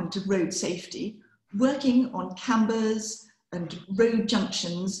Department of Road Safety working on cambers and road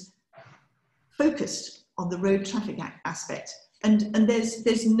junctions focused on the road traffic aspect. And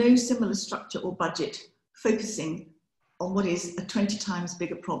there's no similar structure or budget focusing on what is a 20 times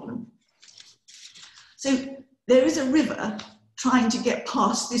bigger problem. So there is a river trying to get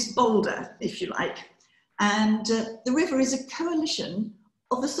past this boulder, if you like. And the river is a coalition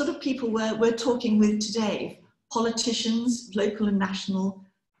of the sort of people we're talking with today: politicians, local and national,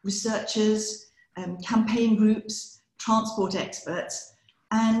 researchers, campaign groups, transport experts.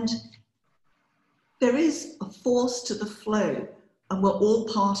 And there is a force to the flow, and we're all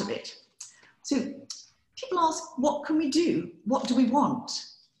part of it. So people ask, what can we do? What do we want?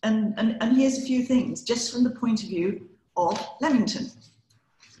 And here's a few things, just from the point of view of Leamington.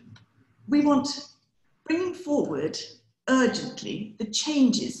 We want bringing forward urgently the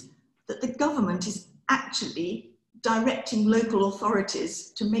changes that the government is actually directing local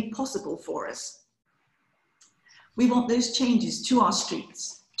authorities to make possible for us. We want those changes to our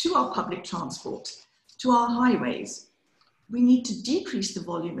streets, to our public transport, to our highways. We need to decrease the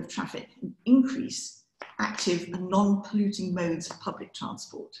volume of traffic and increase active and non-polluting modes of public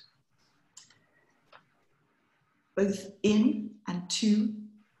transport, both in and to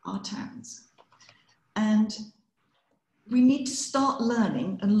our towns. And we need to start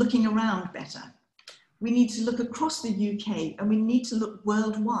learning and looking around better. We need to look across the UK and we need to look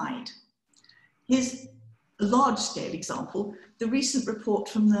worldwide. Here's a large-scale example. The recent report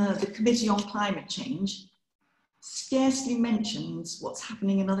from the Committee on Climate Change scarcely mentions what's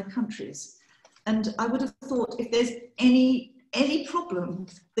happening in other countries. And I would have thought if there's any problem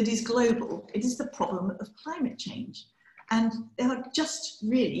that is global, it is the problem of climate change. And they are just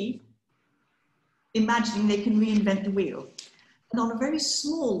really imagining they can reinvent the wheel. And on a very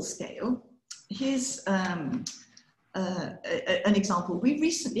small scale, here's an example. We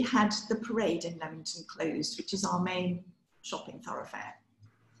recently had the parade in Leamington closed, which is our main shopping thoroughfare.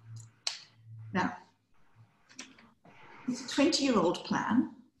 Now, it's a 20-year-old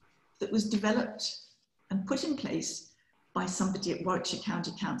plan. that was developed and put in place by somebody at Warwickshire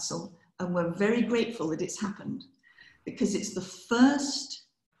County Council, and we're very grateful that it's happened, because it's the first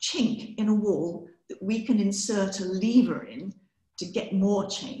chink in a wall that we can insert a lever in to get more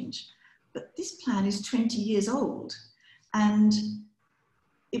change. But this plan is 20 years old, and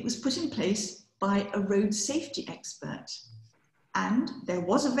it was put in place by a road safety expert. And there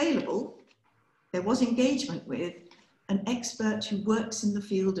was engagement with an expert who works in the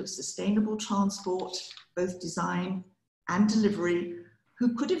field of sustainable transport, both design and delivery,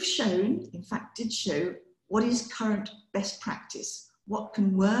 who could have shown, in fact did show, what is current best practice, what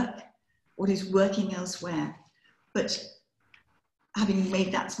can work, what is working elsewhere. But having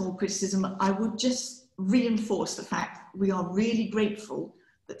made that small criticism, I would just reinforce the fact we are really grateful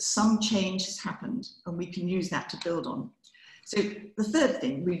that some change has happened and we can use that to build on. So the third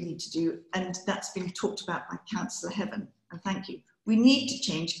thing we need to do, and that's been talked about by Councillor Heaven, and thank you, we need to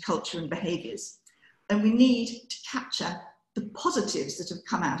change culture and behaviours, and we need to capture the positives that have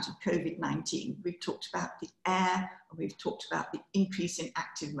come out of COVID-19. We've talked about the air, and we've talked about the increase in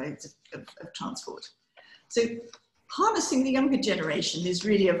active modes of transport. So harnessing the younger generation is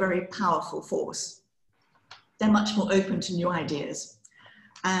really a very powerful force. They're much more open to new ideas.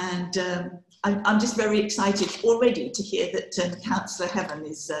 And I'm just very excited already to hear that Councillor Heaven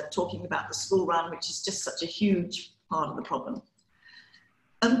is talking about the school run, which is just such a huge part of the problem.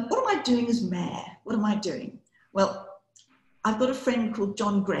 What am I doing as mayor? What am I doing? Well, I've got a friend called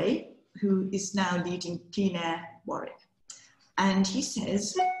John Gray, who is now leading Clean Air Warwick. And he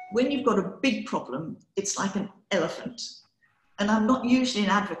says, when you've got a big problem, it's like an elephant. And I'm not usually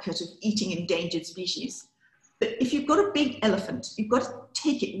an advocate of eating endangered species, but if you've got a big elephant, you've got to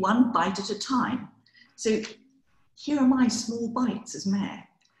take it one bite at a time. So here are my small bites as mayor.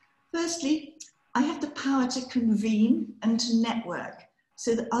 Firstly, I have the power to convene and to network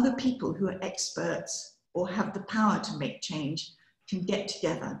so that other people who are experts or have the power to make change can get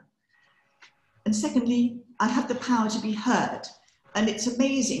together. And secondly, I have the power to be heard. And it's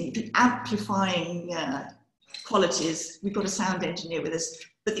amazing, the amplifying qualities, we've got a sound engineer with us,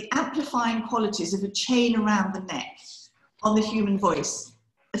 but the amplifying qualities of a chain around the neck on the human voice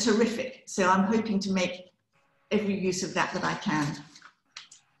are terrific. So I'm hoping to make every use of that I can.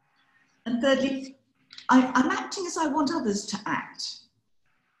 And thirdly, I'm acting as I want others to act.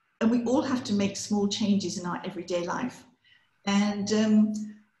 And we all have to make small changes in our everyday life. And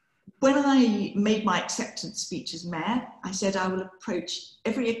when I made my acceptance speech as mayor, I said I will approach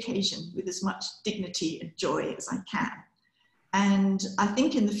every occasion with as much dignity and joy as I can. And I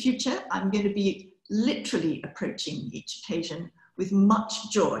think in the future, I'm going to be literally approaching each occasion with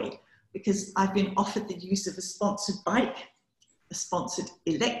much joy, because I've been offered the use of a sponsored bike, a sponsored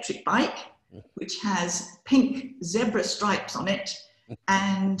electric bike, which has pink zebra stripes on it.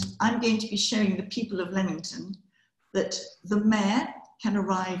 And I'm going to be showing the people of Leamington that the mayor can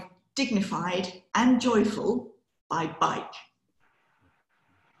arrive dignified and joyful by bike.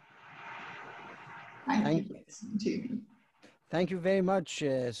 Thank you for listening to me. Thank you very much,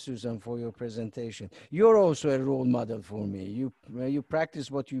 Susan, for your presentation. You're also a role model for me. You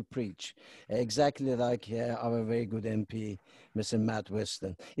practice what you preach, exactly like our very good MP, Mr. Matt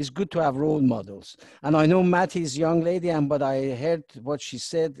Weston. It's good to have role models. And I know Matt is a young lady, but I heard what she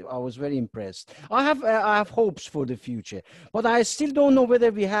said. I was very impressed. I have hopes for the future, but I still don't know whether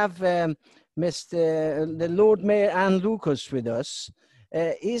we have the Lord Mayor Anne Lucas with us.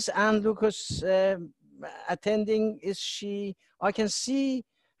 Is Anne Lucas attending? Is she? I can see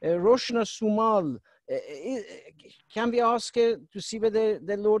Roshna Sumal. Can we ask her to see whether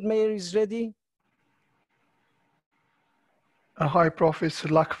the Lord Mayor is ready? Hi, Professor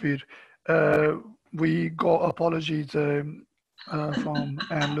Lakvir. We got apologies from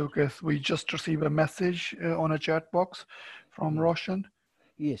Anne Lucas. We just received a message on a chat box from Roshan.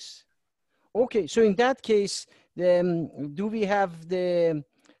 Yes. Okay, so in that case, do we have the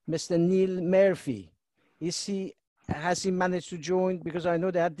Mr. Neil Murphy? Has he managed to join? Because I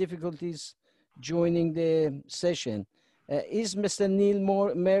know they had difficulties joining the session. Is Mr. Neil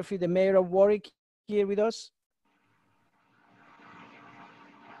Murphy, the Mayor of Warwick, here with us?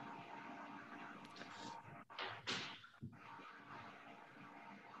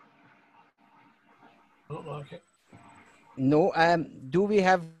 Look like it. No. Do we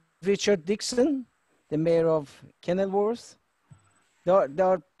have Richard Dixon, the Mayor of Kenilworth? There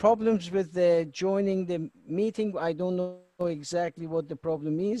are problems with joining the meeting. I don't know exactly what the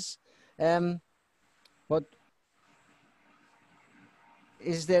problem is, but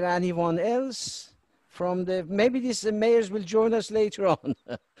is there anyone else from maybe these mayors will join us later on.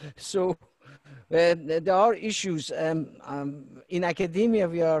 So There are issues in academia.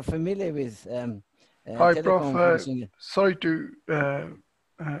 We are familiar with Hi, Prof. teleconferencing. Sorry to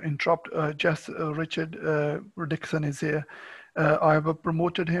interrupt. Just Richard Dixon is here. I have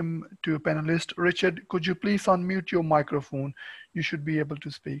promoted him to a panelist. Richard, could you please unmute your microphone? You should be able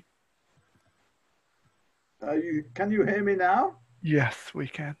to speak. Can you hear me now? Yes, we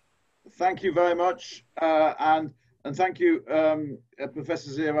can. Thank you very much. And thank you,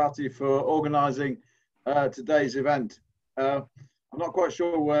 Professor Zerati, for organising today's event. I'm not quite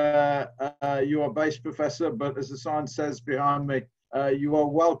sure where you are based, Professor, but as the sign says behind me, you are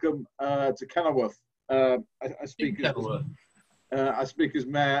welcome to Kenilworth. I speak as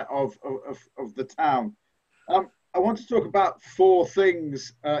Mayor of the town. I want to talk about four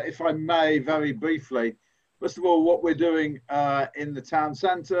things, if I may, very briefly. First of all, what we're doing in the town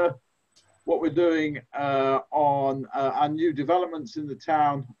centre, what we're doing on our new developments in the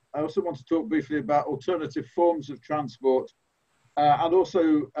town. I also want to talk briefly about alternative forms of transport and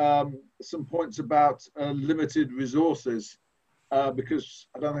also some points about limited resources, because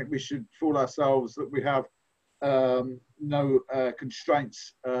I don't think we should fool ourselves that we have no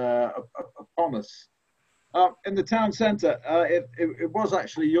constraints upon us. In the town centre, it was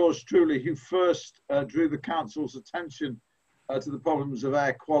actually yours truly who first drew the council's attention to the problems of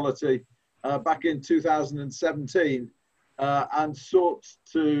air quality back in 2017 and sought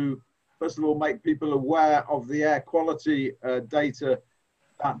to, first of all, make people aware of the air quality data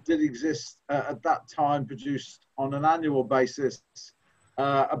that did exist at that time, produced on an annual basis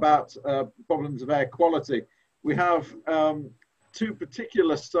about problems of air quality. We have two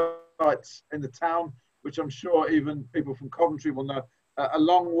particular sites in the town, which I'm sure even people from Coventry will know.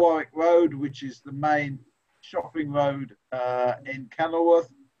 Along Warwick Road, which is the main shopping road in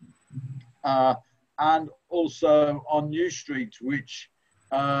Kenilworth, and also on New Street, which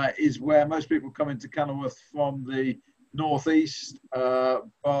is where most people come into Kenilworth from the northeast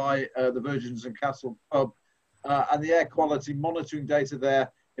by the Virgins and Castle pub. And the air quality monitoring data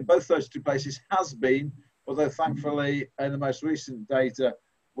there in both those two places has been, although thankfully in the most recent data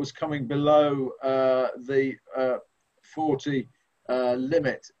was coming below the 40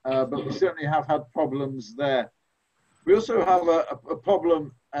 limit, but we certainly have had problems there. We also have a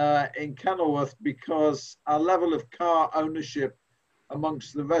problem in Kenilworth because our level of car ownership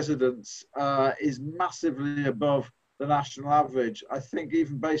amongst the residents is massively above the national average. I think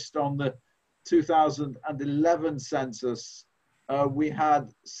even based on the 2011 census, we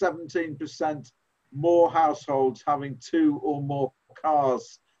had 17% more households having two or more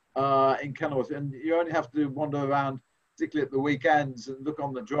cars in Kenilworth. And you only have to wander around, particularly at the weekends, and look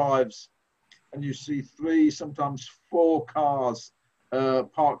on the drives, and you see 3, sometimes 4 cars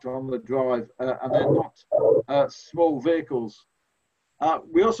parked on the drive, and they're not small vehicles.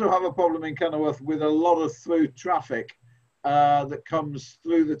 We also have a problem in Kenilworth with a lot of through traffic that comes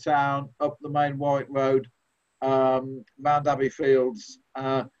through the town, up the main Warwick Road, round Abbey Fields,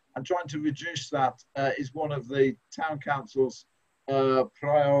 and trying to reduce that is one of the town council's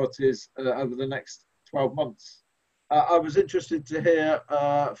priorities over the next 12 months. I was interested to hear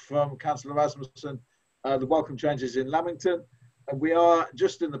from Councillor Rasmussen the welcome changes in Leamington, and we are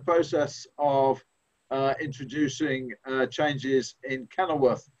just in the process of introducing changes in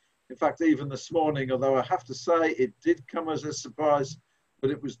Kenilworth. In fact, even this morning, although I have to say it did come as a surprise,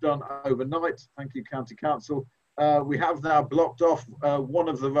 but it was done overnight. Thank you, County Council. We have now blocked off one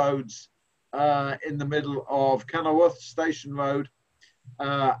of the roads in the middle of Kenilworth, Station Road,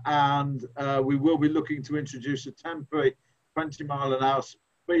 and we will be looking to introduce a temporary 20-mile-an-hour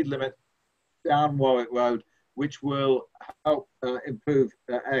speed limit down Warwick Road, which will help improve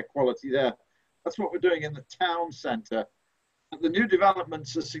air quality there. That's what we're doing in the town centre. The new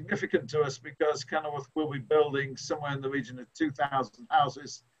developments are significant to us because Kenilworth will be building somewhere in the region of 2,000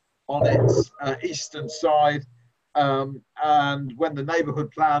 houses on its eastern side. And when the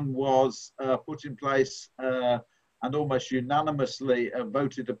neighbourhood plan was put in place and almost unanimously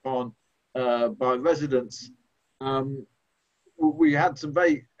voted upon by residents, we had some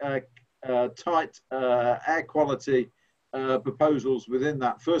very tight air quality proposals within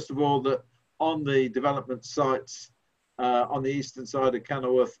that. First of all, that on the development sites on the eastern side of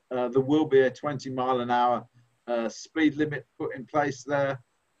Kenilworth, there will be a 20-mile-an-hour speed limit put in place there.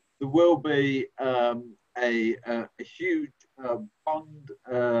 There will be a huge pond,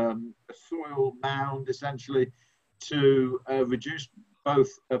 a soil mound, essentially, to reduce both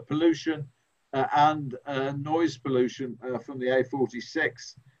pollution and noise pollution from the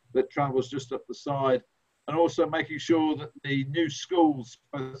A46 that travels just up the side, and also making sure that the new schools,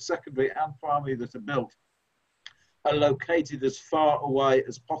 both secondary and primary, that are built are located as far away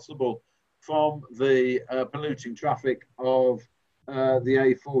as possible from the polluting traffic of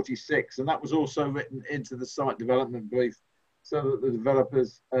the A46. And that was also written into the site development brief so that the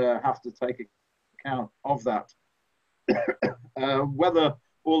developers have to take account of that. Whether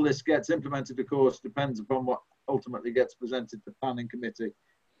all this gets implemented, of course, depends upon what ultimately gets presented to planning committee.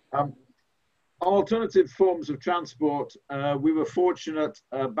 Alternative forms of transport, we were fortunate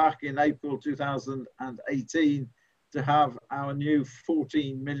back in April 2018 to have our new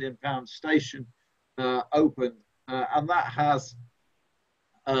 £14 million station opened, and that has,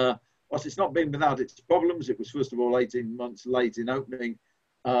 whilst it's not been without its problems, it was first of all 18 months late in opening,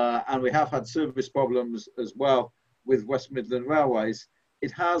 and we have had service problems as well with West Midland Railways.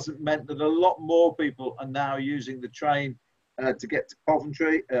 It has meant that a lot more people are now using the train to get to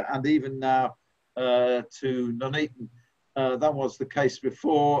Coventry, and even now to Nuneaton. That was the case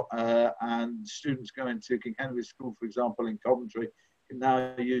before, and students going to King Henry School, for example, in Coventry, can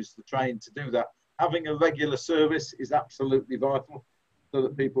now use the train to do that. Having a regular service is absolutely vital so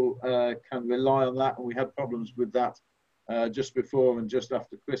that people can rely on that, and we had problems with that just before and just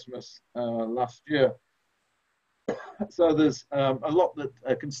after Christmas last year. So there's a lot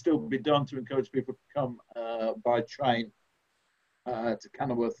that can still be done to encourage people to come by train to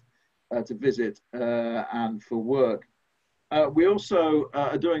Kenilworth to visit and for work. We also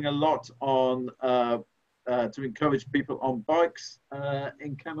are doing a lot on to encourage people on bikes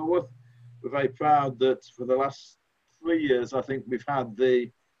in Kenilworth. We're very proud that for the last 3 years, I think we've had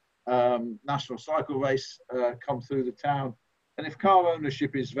the national cycle race come through the town. And if car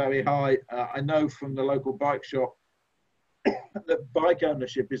ownership is very high, I know from the local bike shop that bike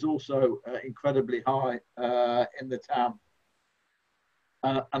ownership is also incredibly high in the town.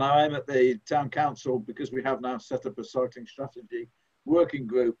 And I am at the town council, because we have now set up a cycling strategy working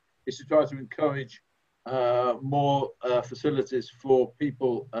group, is to try to encourage more facilities for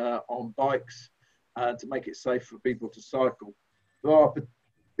people on bikes to make it safe for people to cycle. There are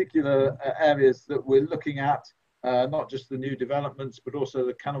particular areas that we're looking at, not just the new developments, but also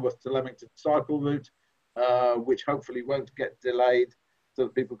the Kenilworth to Leamington cycle route, which hopefully won't get delayed, so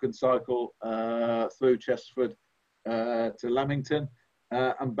that people can cycle through Chesterford to Leamington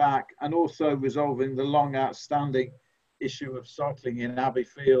and back, and also resolving the long outstanding issue of cycling in Abbey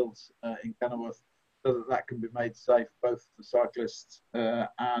Fields in Kenilworth, so that that can be made safe both for cyclists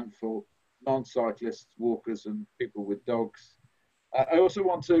and for non-cyclists, walkers and people with dogs. I also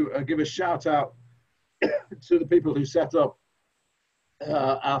want to give a shout out to the people who set up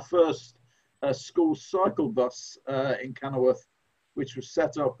our first school cycle bus in Kenilworth, which was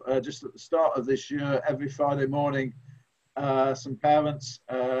set up just at the start of this year. Every Friday morning, some parents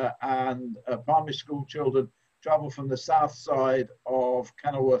and primary school children travel from the south side of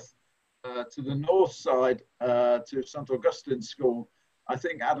Kenilworth to the north side to St Augustine School. I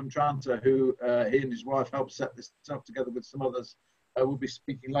think Adam Tranter, who he and his wife helped set this up together with some others, will be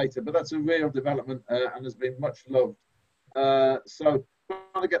speaking later. But that's a real development and has been much loved. So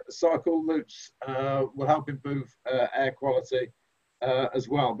trying to get the cycle routes will help improve air quality as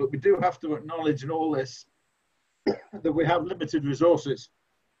well. But we do have to acknowledge in all this that we have limited resources.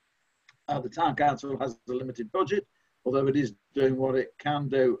 The town council has a limited budget, although it is doing what it can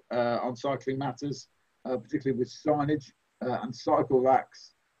do on cycling matters, particularly with signage and cycle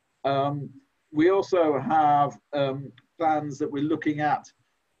racks. We also have plans that we're looking at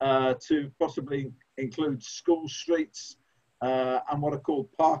to possibly include school streets and what are called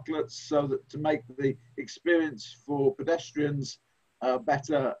parklets, so that to make the experience for pedestrians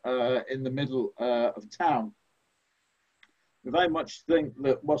better in the middle of town. We very much think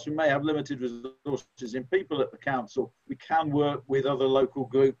that whilst we may have limited resources in people at the council, we can work with other local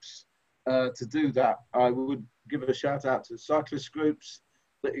groups to do that. I would give a shout out to cyclist groups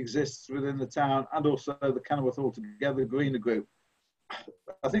that exists within the town, and also the Kenilworth Altogether Greener group.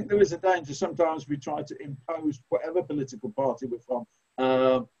 I think there is a danger sometimes we try to impose, whatever political party we're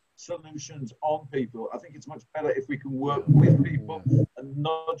from, solutions on people. I think it's much better if we can work with people and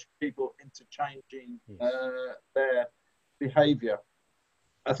nudge people into changing their behaviour.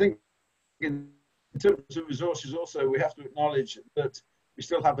 I think in terms of resources also, we have to acknowledge that we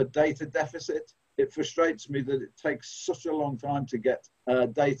still have a data deficit. It frustrates me that it takes such a long time to get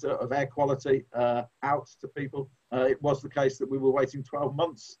data of air quality out to people. It was the case that we were waiting 12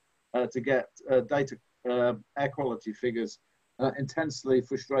 months to get data air quality figures. Intensely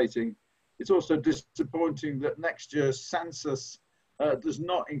frustrating. It's also disappointing that next year's census does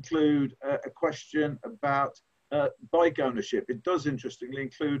not include a question about bike ownership. It does interestingly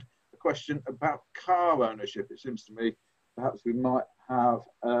include a question about car ownership. It seems to me perhaps we might have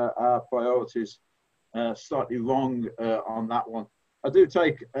our priorities slightly wrong on that one. I do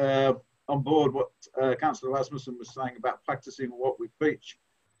take on board what Councillor Rasmussen was saying about practicing what we preach.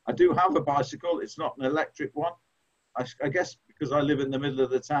 I do have a bicycle. It's not an electric one. I guess because I live in the middle of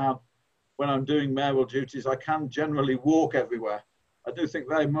the town, when I'm doing mayoral duties, I can generally walk everywhere. I do think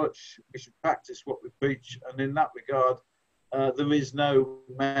very much we should practice what we preach, and in that regard, there is no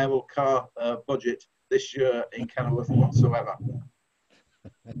mayoral car budget this year in Kenilworth whatsoever.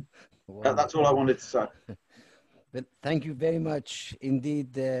 That's all I wanted to say. But thank you very much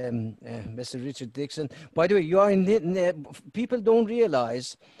indeed, Mr. Richard Dixon. By the way, you are people don't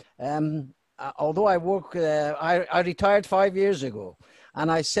realize, although I work, I retired 5 years ago,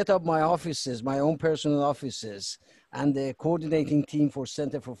 and I set up my offices, my own personal offices, and the coordinating team for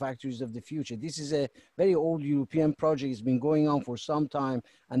Center for Factories of the Future. This is a very old European project. It's been going on for some time,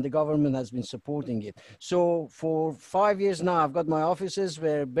 and the government has been supporting it. So for 5 years now, I've got my offices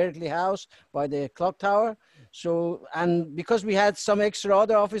where Berkeley House by the clock tower. So, and because we had some extra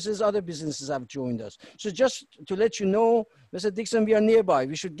other offices, other businesses have joined us. So just to let you know, Mr. Dixon, we are nearby.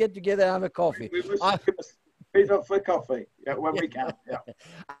 We should get together and have a coffee. We must meet up for coffee when we can. Yeah.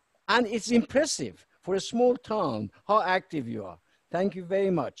 And it's impressive for a small town how active you are. Thank you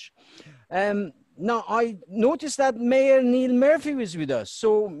very much. Now, I noticed that Mayor Neil Murphy was with us,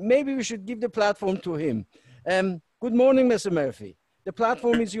 so maybe we should give the platform to him. Good morning, Mr. Murphy. The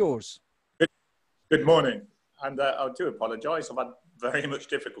platform is yours. Good morning. And I do apologise. I've had very much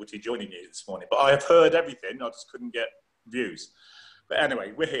difficulty joining you this morning, but I have heard everything. I just couldn't get views. But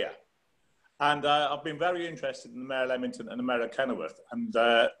anyway, we're here. And I've been very interested in the Mayor of Leamington and the Mayor of Kenilworth. And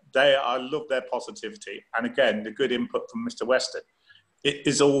I love their positivity. And again, the good input from Mr. Weston. It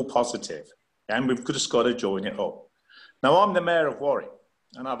is all positive. And we've just got to join it up. Now, I'm the Mayor of Warwick,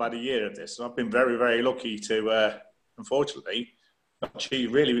 and I've had a year of this. And I've been very, very lucky to, unfortunately, not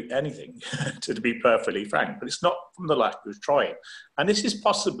achieve really anything, to be perfectly frank. But it's not from the lack of trying. And this is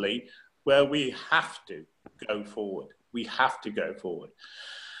possibly where we have to go forward. We have to go forward.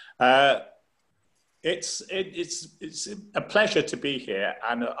 It's a pleasure to be here,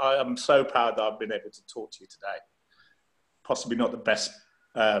 and I am so proud that I've been able to talk to you today. Possibly not the best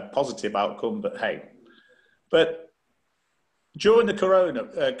positive outcome, but hey. But during the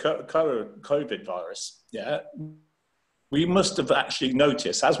COVID virus, we must have actually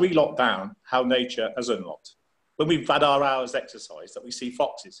noticed, as we locked down, how nature has unlocked. When we've had our hours exercise, that we see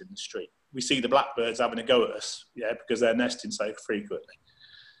foxes in the street. We see the blackbirds having a go at us, because they're nesting so frequently.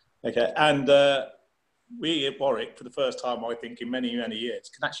 Okay, and we at Warwick, for the first time, I think, in many, many years,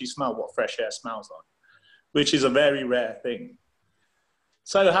 can actually smell what fresh air smells like, which is a very rare thing.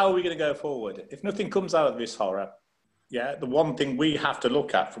 So how are we going to go forward? If nothing comes out of this horror, the one thing we have to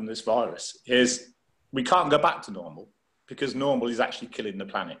look at from this virus is we can't go back to normal, because normal is actually killing the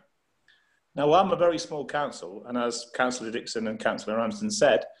planet. Now, I'm a very small council, and as Councillor Dixon and Councillor Ramsden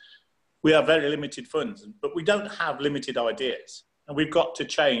said, we have very limited funds, but we don't have limited ideas, and we've got to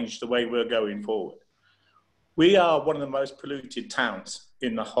change the way we're going forward. We are one of the most polluted towns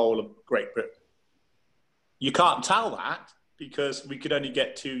in the whole of Great Britain. You can't tell that because we could only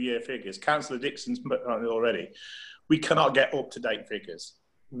get 2-year figures. Councillor Dixon's already. We cannot get up-to-date figures.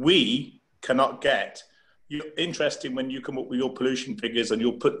 We cannot get... You're interesting when you come up with your pollution figures and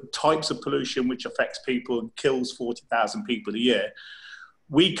you'll put types of pollution which affects people and kills 40,000 people a year.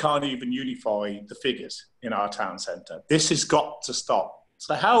 We can't even unify the figures in our town centre. This has got to stop.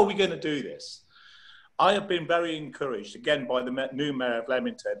 So how are we going to do this? I have been very encouraged, again, by the new Mayor of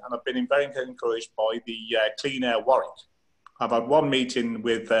Leamington, and I've been very encouraged by the Clean Air Warwick. I've had one meeting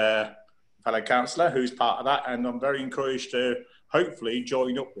with a fellow councillor who's part of that, and I'm very encouraged to hopefully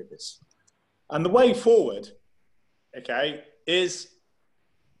join up with this. And the way forward, is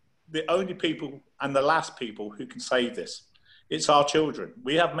the only people and the last people who can save this. It's our children.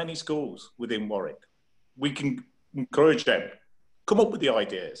 We have many schools within Warwick. We can encourage them, come up with the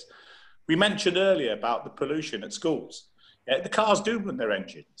ideas. We mentioned earlier about the pollution at schools. The cars do run their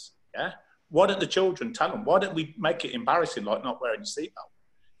engines. Why don't the children tell them? Why don't we make it embarrassing, like not wearing a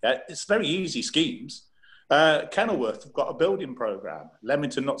seatbelt? It's very easy schemes. Kenilworth have got a building programme.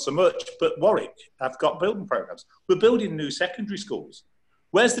 Leamington not so much, but Warwick have got building programmes. We're building new secondary schools.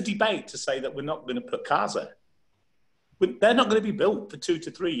 Where's the debate to say that we're not going to put cars there? They're not going to be built for 2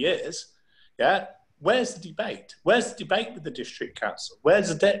 to 3 years. Where's the debate? Where's the debate with the district council? Where's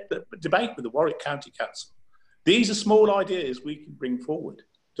the debate with the Warwick County Council? These are small ideas we can bring forward.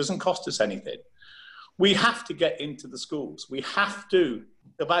 It doesn't cost us anything. We have to get into the schools. We have to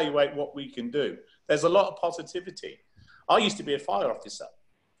evaluate what we can do. There's a lot of positivity. I used to be a fire officer,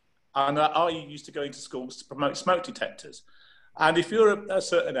 and I used to go into schools to promote smoke detectors. And if you're a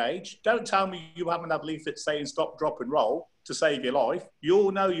certain age, don't tell me you haven't had leaflets saying stop, drop and roll. to save your life. You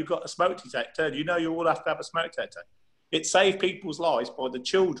all know you've got a smoke detector. You know you all have to have a smoke detector. It saved people's lives by the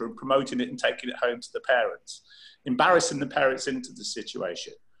children promoting it and taking it home to the parents, embarrassing the parents into the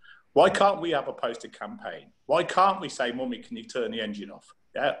situation. Why can't we have a poster campaign? Why can't we say, Mummy, can you turn the engine off?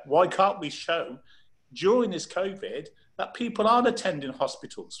 Yeah. Why can't we show during this COVID that people aren't attending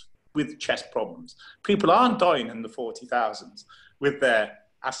hospitals with chest problems? People aren't dying in the 40,000s with their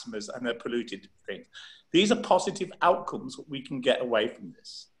asthmas and their polluted things. These are positive outcomes that we can get away from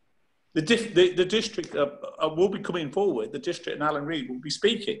this. The district will be coming forward. The district and Alan Reid will be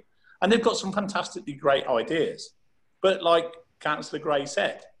speaking. And they've got some fantastically great ideas. But like Councillor Gray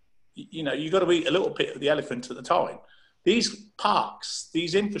said, you know, you've got to eat a little bit of the elephant at the time. These parks,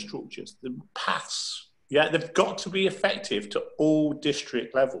 these infrastructures, the paths, yeah, they've got to be effective to all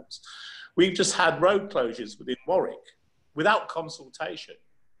district levels. We've just had road closures within Warwick without consultation.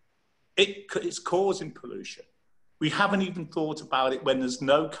 It's causing pollution. We haven't even thought about it when there's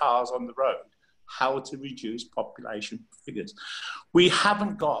no cars on the road, how to reduce population figures. We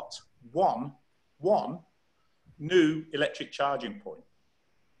haven't got one new electric charging point.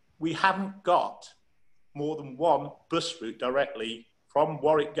 We haven't got more than one bus route directly from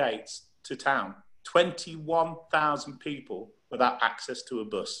Warwick Gates to town. 21,000 people without access to a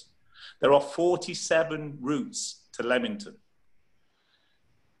bus. There are 47 routes to Leamington.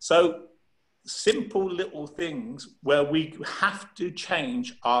 So simple little things where we have to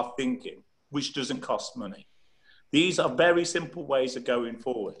change our thinking, which doesn't cost money. These are very simple ways of going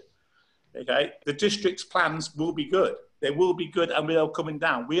forward. Okay, the district's plans will be good. They will be good and we are coming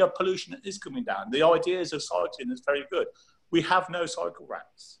down. We are pollution that is coming down. The ideas of cycling is very good. We have no cycle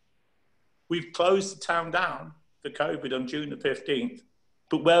racks. We've closed the town down for COVID on June the 15th,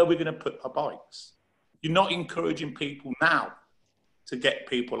 but where are we going to put our bikes? You're not encouraging people now to get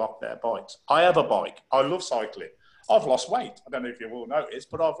people off their bikes. I have a bike. I love cycling. I've lost weight. I don't know if you've all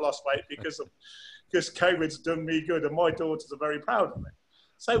noticed, but I've lost weight because COVID's done me good and my daughters are very proud of me.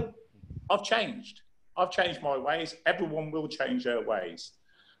 So I've changed. I've changed my ways. Everyone will change their ways.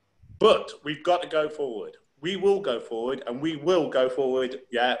 But we've got to go forward. We will go forward and we will go forward,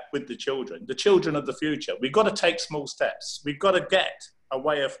 yeah, with the children of the future. We've got to take small steps. We've got to get a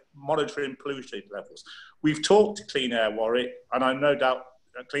way of monitoring pollution levels. We've talked to Clean Air Warwick, and I no doubt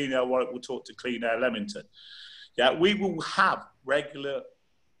Clean Air Warwick will talk to Clean Air Leamington. Yeah, we will have regular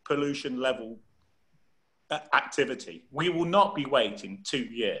pollution level activity. We will not be waiting 2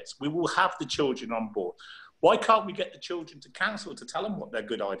 years. We will have the children on board. Why can't we get the children to council to tell them what their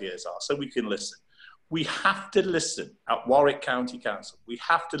good ideas are so we can listen? We have to listen at Warwick County Council. We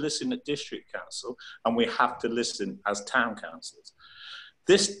have to listen at District Council, and we have to listen as town councillors.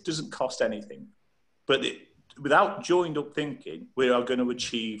 This doesn't cost anything, but without joined up thinking, we are going to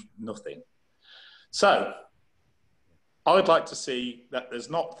achieve nothing. So I'd like to see that there's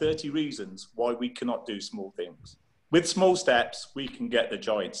not 30 reasons why we cannot do small things. With small steps, we can get the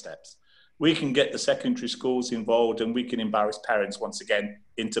giant steps. We can get the secondary schools involved and we can embarrass parents once again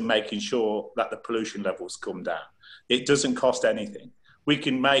into making sure that the pollution levels come down. It doesn't cost anything. We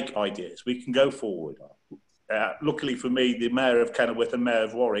can make ideas. We can go forward. Luckily for me, the Mayor of Kenilworth and Mayor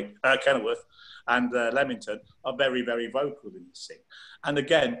of Warwick, Kenilworth and Leamington are very, very vocal in this thing. And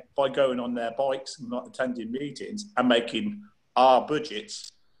again, by going on their bikes and not attending meetings and making our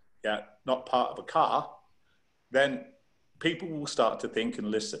budgets not part of a car, then people will start to think and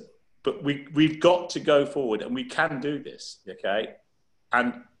listen. But we've got to go forward and we can do this, okay?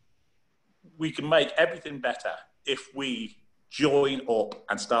 And we can make everything better if we join up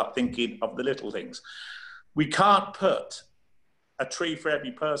and start thinking of the little things. We can't put a tree for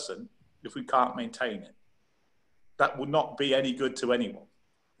every person if we can't maintain it. That will not be any good to anyone.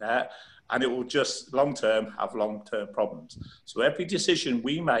 And it will just long-term have long-term problems. So every decision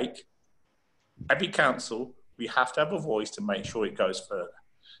we make, every council, we have to have a voice to make sure it goes further.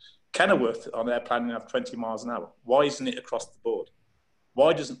 Kenilworth on their planning have 20 miles an hour. Why isn't it across the board?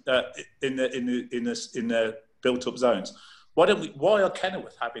 Why doesn't in the built-up zones? Why are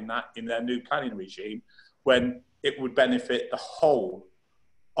Kenilworth having that in their new planning regime when it would benefit the whole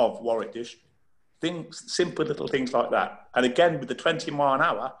of Warwick District? Things, simple little things like that. And again, with the 20 mile an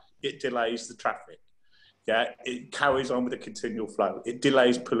hour, it delays the traffic. Yeah, it carries on with a continual flow. It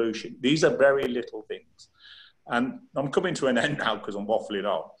delays pollution. These are very little things. And I'm coming to an end now because I'm waffling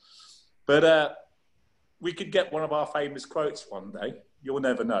on. But we could get one of our famous quotes one day. You'll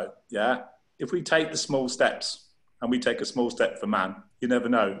never know, yeah? If we take the small steps and we take a small step for man, you never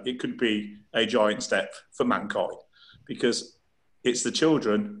know. It could be a giant step for mankind because it's the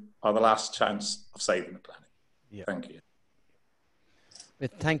children are the last chance of saving the planet. Yeah. Thank you.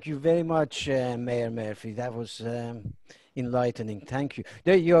 But thank you very much, Mayor Murphy. That was enlightening. Thank you.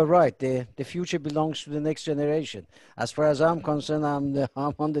 There, you're right. The future belongs to the next generation. As far as I'm concerned,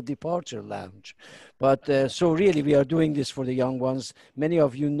 I'm on the departure lounge. But so really, we are doing this for the young ones. Many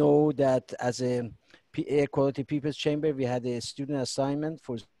of you know that as a Air Quality People's Chamber, we had a student assignment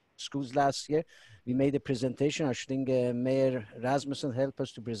for schools last year. We made a presentation. I think Mayor Rasmussen helped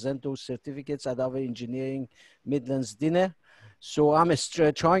us to present those certificates at our Engineering Midlands dinner. So I'm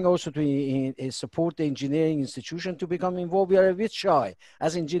trying also to support the engineering institution to become involved. We are a bit shy.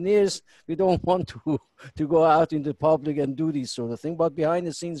 As engineers, we don't want to go out in the public and do this sort of thing. But behind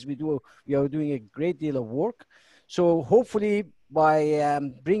the scenes, we are doing a great deal of work. So hopefully by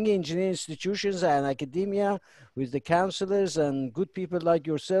bringing engineering institutions and academia with the counselors and good people like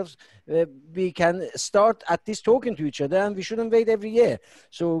yourselves, we can start at least talking to each other, and we shouldn't wait every year.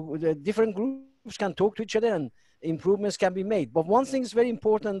 So the different groups can talk to each other and improvements can be made. But one thing is very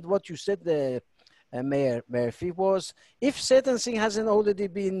important, what you said, Mayor Murphy, was if certain thing hasn't already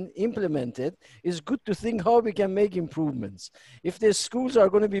been implemented, it's good to think how we can make improvements. If the schools are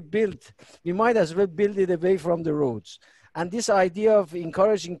going to be built, we might as well build it away from the roads. And this idea of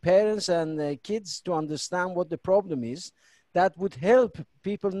encouraging parents and kids to understand what the problem is, that would help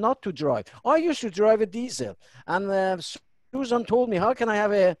people not to drive. I used to drive a diesel, and Susan told me, how can I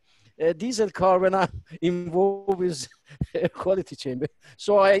have a diesel car when I'm involved with Air Quality Chamber?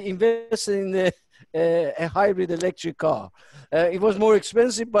 So I invested in a hybrid electric car. It was more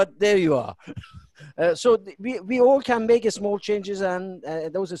expensive, but there you are. So we all can make small changes, and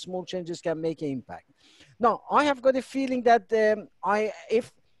those small changes can make an impact. Now, I have got a feeling that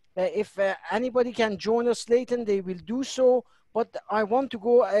if anybody can join us later, they will do so. But I want to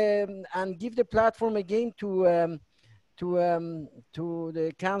go and give the platform again to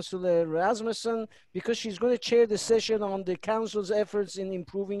the Councillor Rasmussen, because she's going to chair the session on the Council's efforts in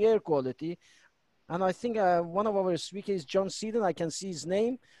improving air quality. And I think one of our speakers is John Seaton. I can see his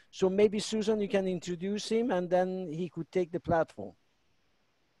name. So maybe, Susan, you can introduce him, and then he could take the platform.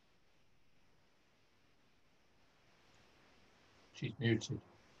 She's muted.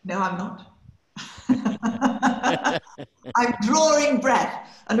 No, I'm not. I'm drawing breath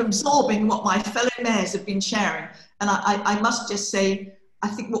and absorbing what my fellow mayors have been sharing. And I must just say, I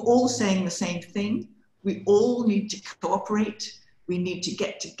think we're all saying the same thing. We all need to cooperate. We need to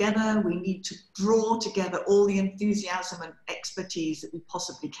get together. We need to draw together all the enthusiasm and expertise that we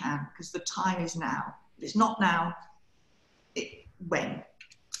possibly can, because the time is now. If it's not now, when?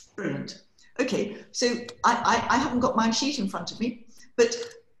 Brilliant. Okay, so I haven't got my sheet in front of me, but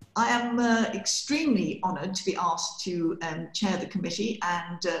I am extremely honoured to be asked to chair the committee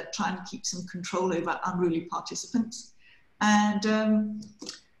and try and keep some control over unruly participants. And am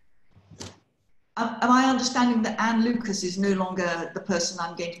I understanding that Anne Lucas is no longer the person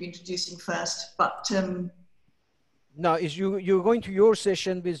I'm going to be introducing first, but... No, you're going to your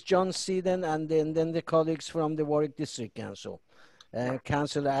session with John Seaton and then the colleagues from the Warwick District Council.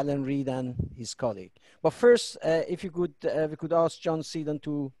 Councillor Alan Reid and his colleague. But first, if you could, we could ask John Seaton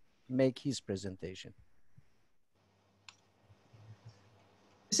to make his presentation.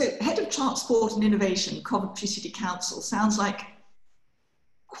 So, Head of Transport and Innovation, Coventry City Council, sounds like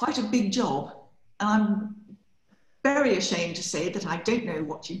quite a big job. And I'm very ashamed to say that I don't know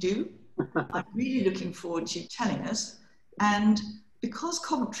what you do. I'm really looking forward to you telling us. And because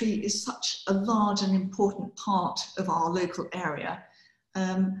Coventry is such a large and important part of our local area,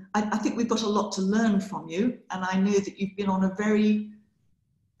 I think we've got a lot to learn from you. And I know that you've been on a very,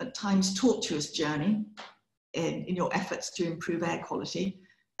 at times, tortuous journey in your efforts to improve air quality.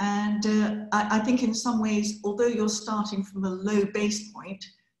 And I think in some ways, although you're starting from a low base point,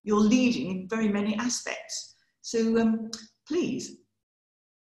 you're leading in very many aspects. So please,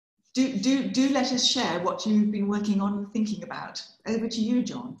 do let us share what you've been working on and thinking about. Over to you,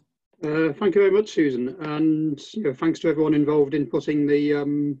 John. Thank you very much, Susan, and thanks to everyone involved in putting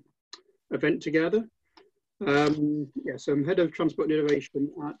the event together. Yes, I'm Head of Transport and Innovation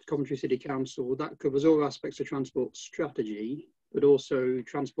at Coventry City Council. That covers all aspects of transport strategy, but also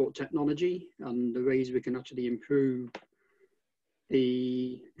transport technology and the ways we can actually improve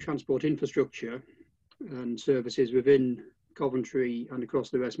the transport infrastructure and services within Coventry and across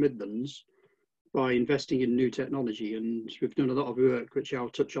the West Midlands by investing in new technology. And we've done a lot of work, which I'll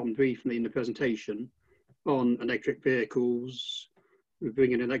touch on briefly in the presentation, on electric vehicles. We're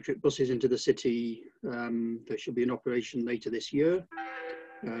bringing electric buses into the city. There should be an operation later this year.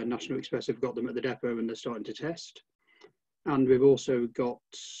 National Express have got them at the depot and they're starting to test. And we've also got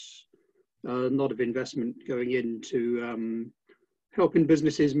a lot of investment going into helping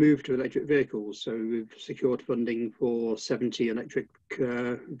businesses move to electric vehicles. So we've secured funding for 70 electric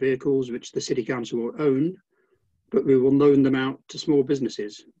vehicles, which the City Council will own, but we will loan them out to small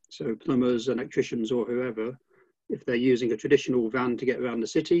businesses. So plumbers, electricians or whoever, if they're using a traditional van to get around the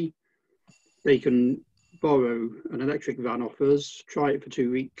city, they can borrow an electric van off us, try it for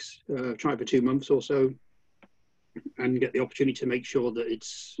 2 weeks, try it for 2 months or so, and get the opportunity to make sure that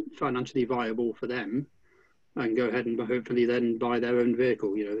it's financially viable for them, and go ahead and hopefully then buy their own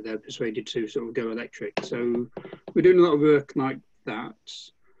vehicle. You know, they're persuaded to sort of go electric. So we're doing a lot of work like that.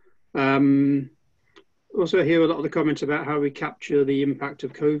 Also hear a lot of the comments about how we capture the impact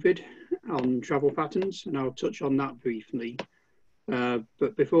of COVID on travel patterns, and I'll touch on that briefly.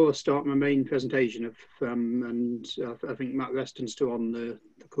 But before I start my main presentation, I think Matt Reston's still on the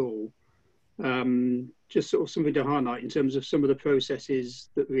call, just sort of something to highlight in terms of some of the processes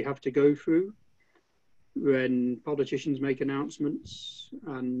that we have to go through when politicians make announcements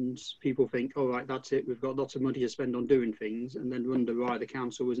and people think, all right, that's it, we've got lots of money to spend on doing things, and then wonder why the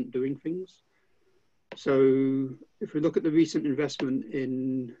council isn't doing things. So if we look at the recent investment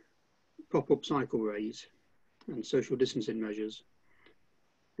in pop-up cycleways and social distancing measures,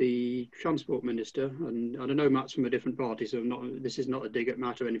 the Transport Minister, and I don't know, Matt's from a different party, so this is not a dig at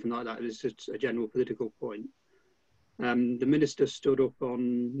Matt or anything like that, it's just a general political point. The Minister stood up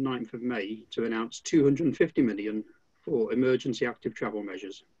on 9th of May to announce 250 million for emergency active travel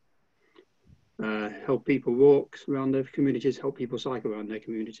measures. Help people walk around their communities, help people cycle around their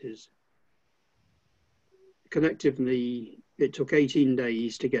communities. Collectively, it took 18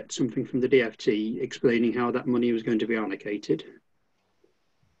 days to get something from the DfT explaining how that money was going to be allocated.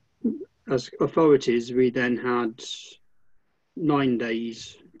 As authorities, we then had 9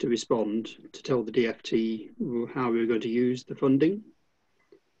 days to respond to tell the DfT how we were going to use the funding.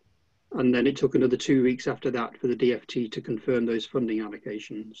 And then it took another 2 weeks after that for the DfT to confirm those funding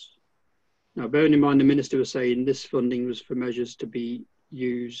allocations. Now, bearing in mind, the Minister was saying this funding was for measures to be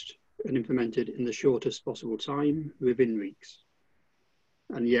used and implemented in the shortest possible time, within weeks.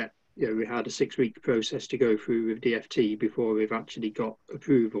 And yet, you know, we had a 6-week process to go through with DfT before we've actually got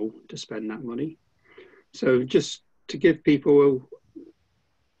approval to spend that money. So just to give people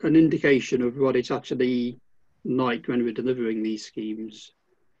an indication of what it's actually like when we're delivering these schemes,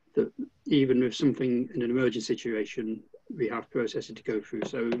 that even with something in an emergency situation, we have processes to go through.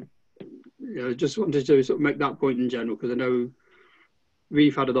 So, you know, just wanted to sort of make that point in general, because I know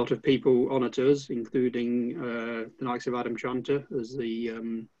we've had a lot of people on at us, including the likes of Adam Tranter as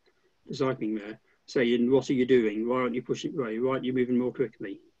the cycling mayor, saying, what are you doing? Why aren't you pushing, why aren't you moving more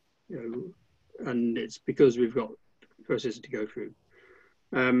quickly? You know, and it's because we've got processes to go through.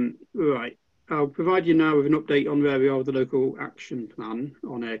 Right, I'll provide you now with an update on where we are with the local action plan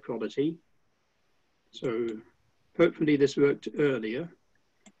on air quality. So hopefully this worked earlier,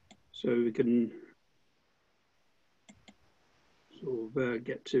 so we can sort of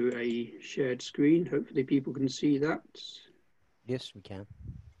get to a shared screen. Hopefully people can see that. Yes, we can.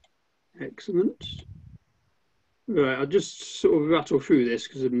 Excellent. Right, I'll just sort of rattle through this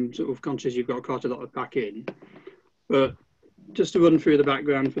because I'm sort of conscious you've got quite a lot to pack in. But just to run through the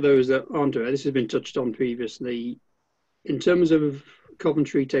background for those that aren't aware, this has been touched on previously. In terms of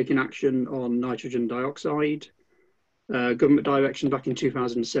Coventry taking action on nitrogen dioxide, government direction back in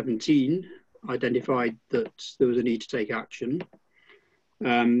 2017 identified that there was a need to take action.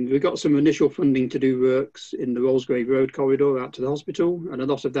 We got some initial funding to do works in the Rollsgrave Road corridor out to the hospital, and a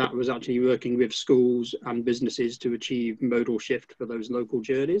lot of that was actually working with schools and businesses to achieve modal shift for those local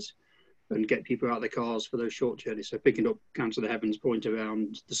journeys and get people out of their cars for those short journeys. So picking up Councillor Heaven's point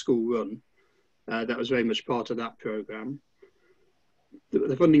around the school run, that was very much part of that programme.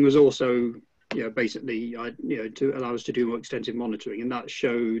 The funding was also, you know, basically, you know, to allow us to do more extensive monitoring, and that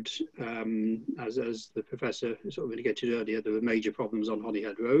showed, as the professor sort of indicated earlier, there were major problems on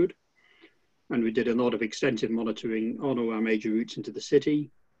Holyhead Road, and we did a lot of extensive monitoring on all our major routes into the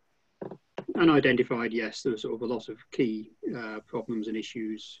city, and identified, yes, there were sort of a lot of key problems and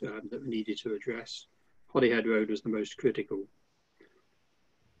issues that we needed to address. Holyhead Road was the most critical.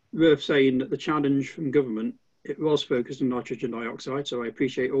 Worth saying that the challenge from government, it was focused on nitrogen dioxide, so I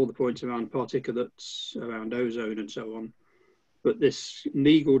appreciate all the points around particulates, around ozone and so on. But this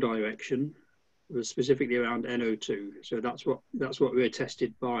legal direction was specifically around NO2. So that's what we're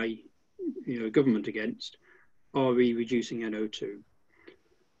tested by, you know, government against. Are we reducing NO2?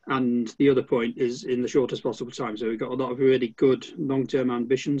 And the other point is in the shortest possible time. So we've got a lot of really good long-term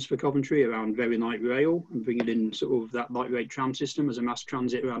ambitions for Coventry around very light rail and bringing in sort of that light rail tram system as a mass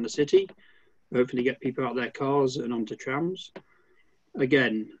transit around the city. Hopefully get people out of their cars and onto trams.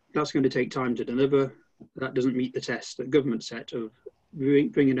 Again, that's going to take time to deliver. That doesn't meet the test that government set of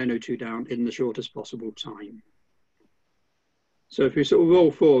bringing NO2 down in the shortest possible time. So if we sort of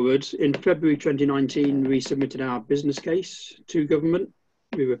roll forward, in February 2019, we submitted our business case to government.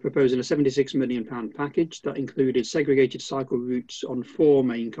 We were proposing a £76 million package that included segregated cycle routes on 4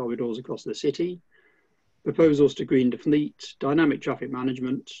 main corridors across the city, proposals to green the fleet, dynamic traffic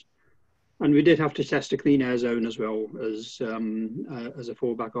management, and we did have to test a clean air zone as well as a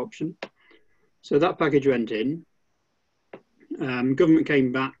fallback option. So that package went in. Government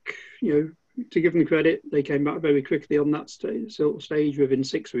came back, you know, to give them credit, they came back very quickly on that stage within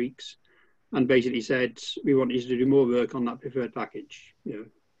 6 weeks and basically said, we want you to do more work on that preferred package. You know,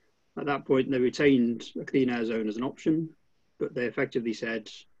 at that point, they retained a clean air zone as an option, but they effectively said,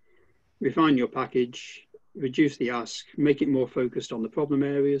 refine your package, reduce the ask, make it more focused on the problem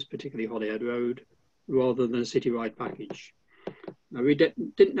areas, particularly Holyhead Road, rather than a citywide package. Now, we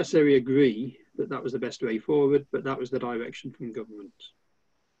didn't necessarily agree that that was the best way forward, but that was the direction from government.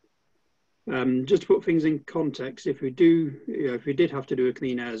 Just to put things in context, if we did have to do a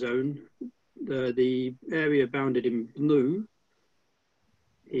clean air zone, the area bounded in blue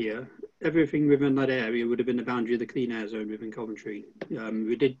here, everything within that area would have been the boundary of the clean air zone within Coventry.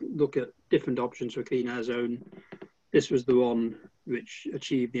 We did look at different options for a clean air zone. This was the one which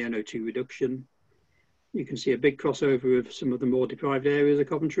achieved the NO2 reduction. You can see a big crossover with some of the more deprived areas of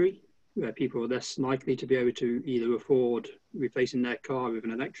Coventry, where people are less likely to be able to either afford replacing their car with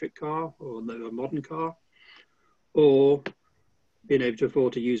an electric car or a modern car, or being able to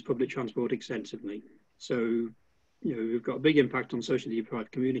afford to use public transport extensively. So, you know, we've got a big impact on socially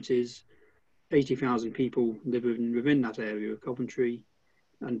deprived communities. 80,000 people live within that area of Coventry,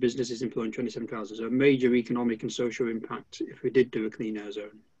 and businesses employing 27,000. So a major economic and social impact if we did do a clean air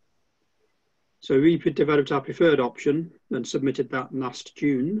zone. So we developed our preferred option and submitted that last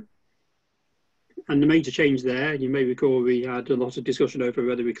June. And the major change there, you may recall, we had a lot of discussion over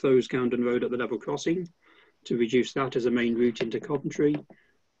whether we close Camden Road at the level crossing to reduce that as a main route into Coventry.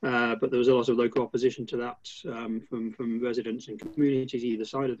 But there was a lot of local opposition to that from residents and communities either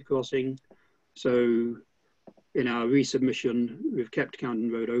side of the crossing. So in our resubmission, we've kept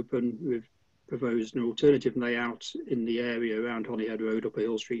Camden Road open. We've proposed an alternative layout in the area around Holyhead Road, up a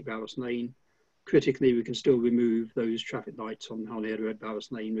Hill Street, Barras Lane. Critically, we can still remove those traffic lights on Holyhead Road,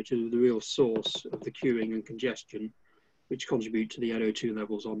 Barras Lane, which is the real source of the queuing and congestion, which contribute to the NO2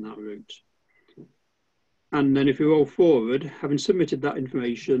 levels on that route. And then if we roll forward, having submitted that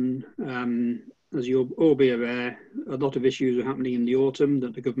information, as you'll all be aware, a lot of issues were happening in the autumn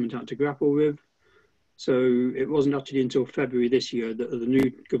that the government had to grapple with. So it wasn't actually until February this year that the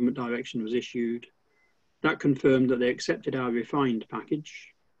new government direction was issued. That confirmed that they accepted our refined package.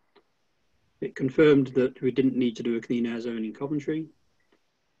 It confirmed that we didn't need to do a clean air zone in Coventry,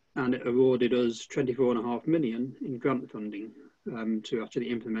 and it awarded us £24.5 million in grant funding to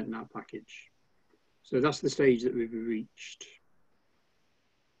actually implement that package. So that's the stage that we've reached.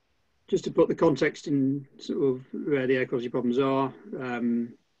 Just to put the context in sort of where the air quality problems are,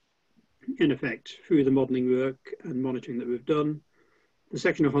 in effect, through the modelling work and monitoring that we've done, the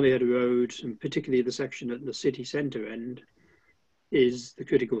section of Holyhead Road, and particularly the section at the city centre end, is the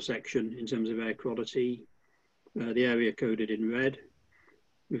critical section in terms of air quality, the area coded in red.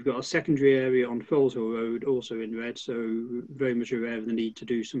 We've got a secondary area on Foleshill Road also in red, so very much aware of the need to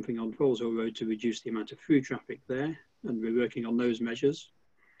do something on Foleshill Road to reduce the amount of through traffic there, and we're working on those measures.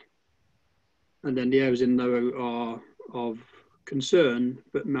 And then the areas in yellow are of concern,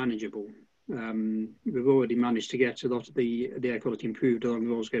 but manageable. We've already managed to get a lot of the air quality improved along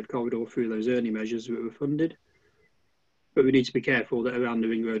the Walsgrave corridor through those early measures that were funded. But we need to be careful that around the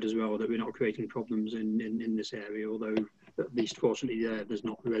ring road as well, that we're not creating problems in this area, although at least fortunately there's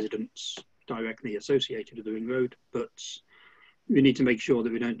not residents directly associated with the ring road. But we need to make sure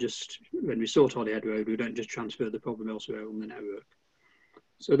that we don't just, when we sort Holyhead Road, we don't just transfer the problem elsewhere on the network.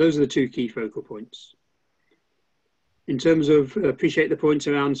 So those are the two key focal points. In terms of, appreciate the points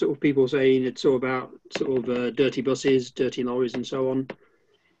around sort of people saying it's all about sort of dirty buses, dirty lorries and so on.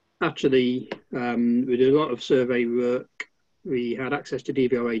 Actually, we did a lot of survey work. We had access to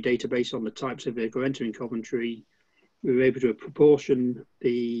DVOA database on the types of vehicle entering Coventry. We were able to proportion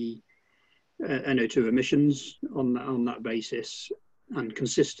the NO2 emissions on that basis, and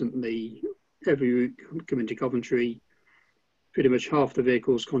consistently, every route coming to Coventry, pretty much half the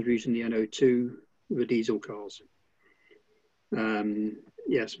vehicles contributing the NO2 were diesel cars.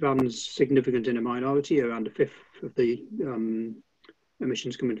 Yes, vans significant in a minority, around a fifth of the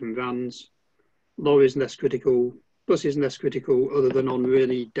emissions coming from vans. Lorries less critical, buses less critical, other than on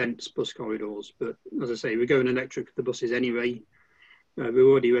really dense bus corridors. But as I say, we're going electric with the buses anyway. We're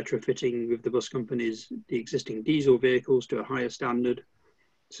already retrofitting with the bus companies the existing diesel vehicles to a higher standard.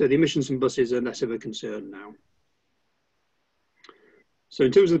 So the emissions from buses are less of a concern now. So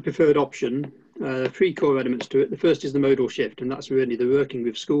in terms of the preferred option, 3 core elements to it. The first is the modal shift, and that's really the working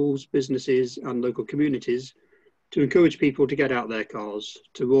with schools, businesses and local communities to encourage people to get out their cars,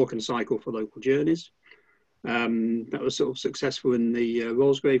 to walk and cycle for local journeys. That was sort of successful in the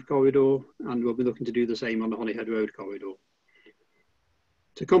Rollsgrave corridor, and we'll be looking to do the same on the Holyhead Road corridor.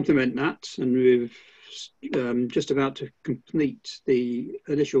 To complement that, and we're just about to complete the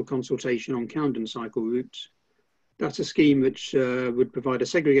initial consultation on Camden cycle route. That's a scheme which would provide a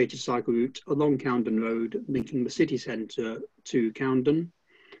segregated cycle route along Camden Road, linking the city centre to Camden.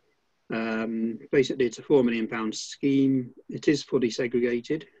 Basically, it's a £4 million scheme. It is fully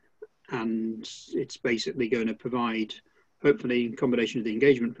segregated, and it's basically going to provide, hopefully in combination with the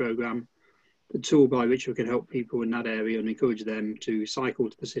engagement programme, the tool by which we can help people in that area and encourage them to cycle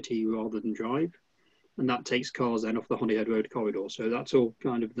to the city rather than drive. And that takes cars then off the Holyhead Road corridor. So that's all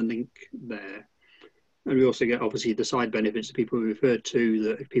kind of the link there. And we also get obviously the side benefits that people referred to,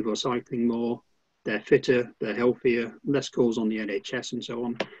 that if people are cycling more, they're fitter, they're healthier, less calls on the NHS and so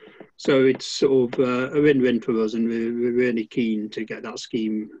on. So it's sort of a win-win for us, and we're really keen to get that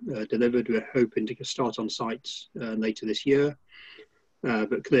scheme delivered. We're hoping to start on sites later this year,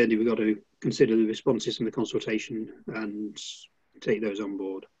 but clearly we've got to consider the responses from the consultation and take those on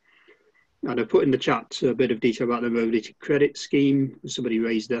board. And I've put in the chat a bit of detail about the mobility credit scheme. Somebody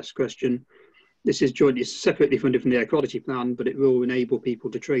raised this question. This is jointly separately funded from the air quality plan, but it will enable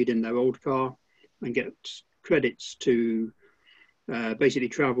people to trade in their old car and get credits to basically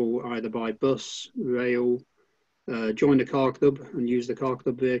travel either by bus, rail, join the car club and use the car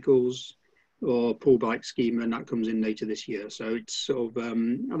club vehicles, or pool bike scheme, and that comes in later this year. So it's sort of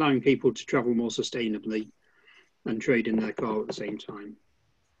allowing people to travel more sustainably and trade in their car at the same time.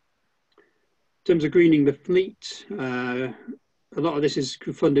 In terms of greening the fleet, a lot of this is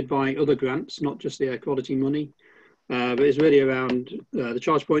funded by other grants, not just the air quality money, but it's really around the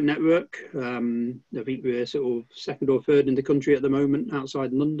charge point network. I think we're sort of second or third in the country at the moment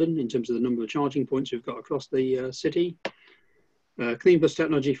outside London in terms of the number of charging points we've got across the city. Clean Bus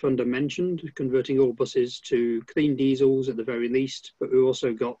Technology Fund I mentioned, converting all buses to clean diesels at the very least, but we've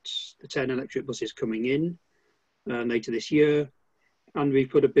also got the 10 electric buses coming in later this year. And we've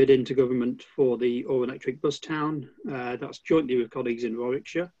put a bid into government for the all-electric bus town. That's jointly with colleagues in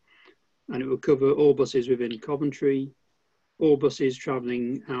Warwickshire. And it will cover all buses within Coventry, all buses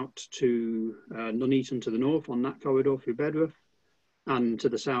travelling out to Nuneaton to the north on that corridor through Bedworth, and to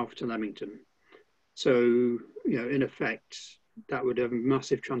the south to Leamington. So, you know, in effect, that would have a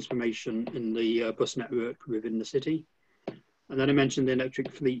massive transformation in the bus network within the city. And then I mentioned the electric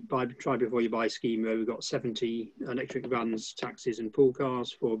fleet try before you buy scheme, where we've got 70 electric vans, taxis and pool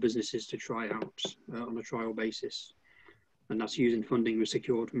cars for businesses to try out on a trial basis. And that's using funding we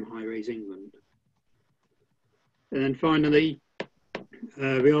secured from Highways England. And then finally,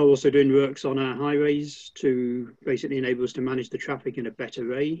 we are also doing works on our highways to basically enable us to manage the traffic in a better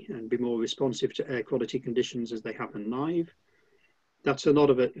way and be more responsive to air quality conditions as they happen live. That's a lot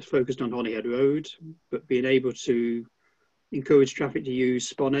of it focused on Holyhead Road, but being able to encourage traffic to use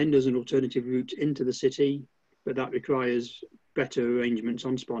Spon End as an alternative route into the city, but that requires better arrangements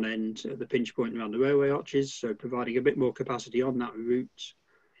on Spon End at the pinch point around the railway arches, so providing a bit more capacity on that route,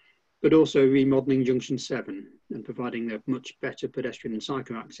 but also remodelling Junction 7 and providing a much better pedestrian and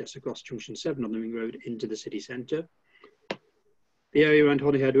cycle access across Junction 7 on the Ring Road into the city centre. The area around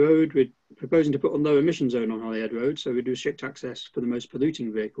Holyhead Road, we're proposing to put a low emission zone on Holyhead Road, so we do strict access for the most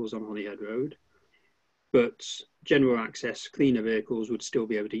polluting vehicles on Holyhead Road. But general access, cleaner vehicles would still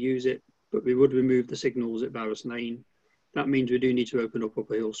be able to use it, but we would remove the signals at Barras Lane. That means we do need to open up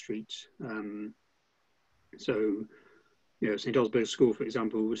Upper Hill Street. So, you know, St Osberg School, for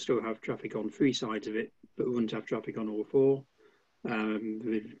example, would still have traffic on 3 sides of it, but we wouldn't have traffic on all 4.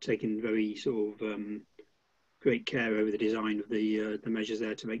 We've taken very sort of great care over the design of the measures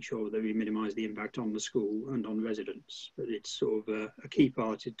there to make sure that we minimise the impact on the school and on residents. But it's sort of a key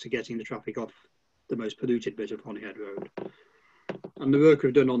part to getting the traffic off the most polluted bit of Holyhead Road. And the work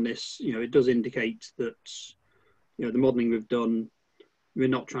we've done on this, you know, it does indicate that, you know, the modelling we've done, we're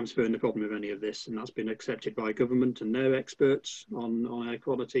not transferring the problem of any of this, and that's been accepted by government and their experts on air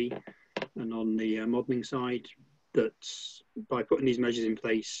quality and on the modelling side, that by putting these measures in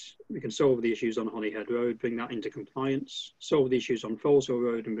place, we can solve the issues on Holyhead Road, bring that into compliance, solve the issues on Foleshill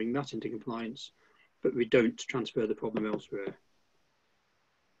Road and bring that into compliance, but we don't transfer the problem elsewhere.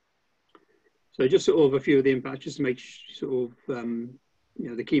 So just sort of a few of the impacts, just to make sort of, you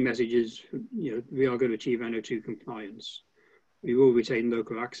know, the key message is, you know, we are going to achieve NO2 compliance. We will retain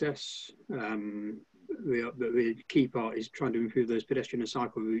local access. But the key part is trying to improve those pedestrian and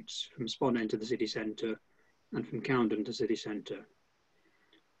cycle routes from Spon End to the city centre and from Camden to city centre.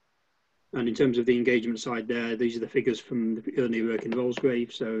 And in terms of the engagement side there, these are the figures from the early work in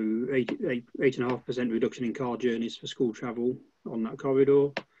Walsgrave. So 8.5% reduction in car journeys for school travel on that corridor.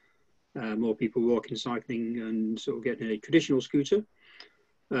 More people walking, cycling and sort of getting a traditional scooter.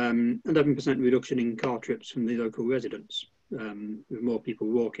 11% reduction in car trips from the local residents, with more people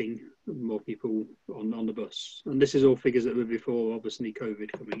walking, more people on the bus. And this is all figures that were before, obviously,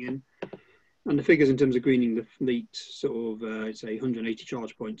 COVID coming in. And the figures in terms of greening the fleet, sort of, say 180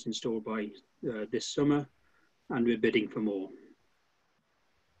 charge points installed by this summer, and we're bidding for more.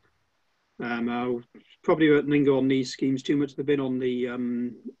 I'll probably won't linger on these schemes too much. They've been on the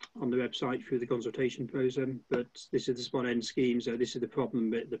website through the consultation process, but this is the spot end scheme. So this is the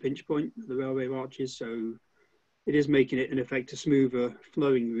problem bit, the pinch point, the railway arches. So it is making it in effect a smoother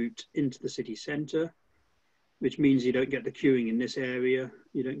flowing route into the city centre, which means you don't get the queuing in this area,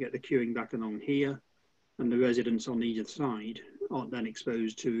 you don't get the queuing back along here, and the residents on either side aren't then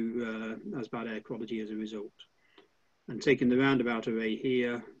exposed to as bad air quality as a result. And taking the roundabout array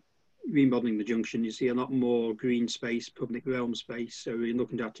here, remodelling the junction, you see a lot more green space, public realm space. So we're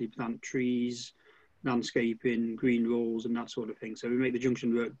looking to actually plant trees, landscaping, green walls and that sort of thing. So we make the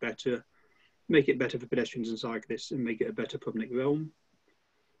junction work better, make it better for pedestrians and cyclists, and make it a better public realm.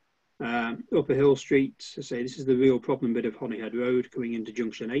 Upper Hill Street, I say this is the real problem bit of Holyhead Road coming into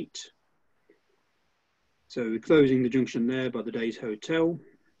junction 8. So we're closing the junction there by the Days Hotel.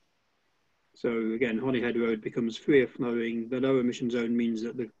 So again, Holyhead Road becomes freer flowing. The low emission zone means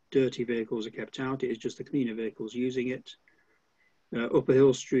that the dirty vehicles are kept out. It is just the cleaner vehicles using it. Upper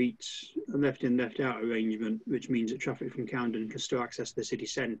Hill Street, a left in, left out arrangement, which means that traffic from Camden can still access the city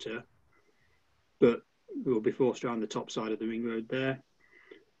centre, but will be forced around the top side of the ring road there.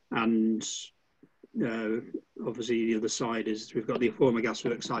 And obviously the other side is we've got the former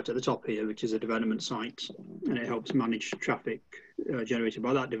gasworks site at the top here, which is a development site, and it helps manage traffic generated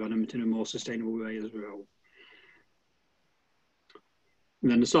by that development in a more sustainable way as well.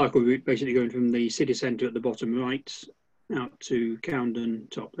 And then the cycle route basically going from the city centre at the bottom right out to Camden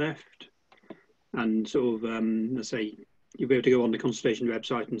top left, and sort of let's say you'll be able to go on the consultation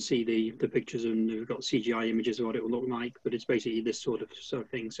website and see the pictures, and we've got CGI images of what it will look like, but it's basically this sort of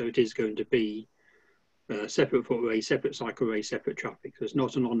thing. So it is going to be separate footway, separate cycleway, separate traffic. So it's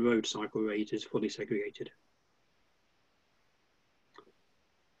not an on-road cycleway, it is fully segregated.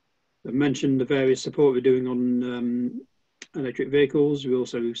 I've mentioned the various support we're doing on electric vehicles. We're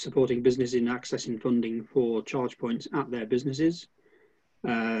also supporting businesses in accessing funding for charge points at their businesses,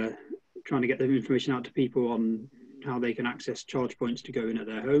 trying to get the information out to people on how they can access charge points to go in at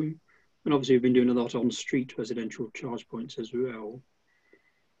their home. And obviously we've been doing a lot on street residential charge points as well.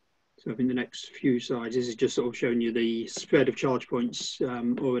 So I think the next few slides, this is just sort of showing you the spread of charge points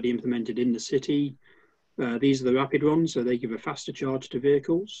already implemented in the city. These are the rapid ones, so they give a faster charge to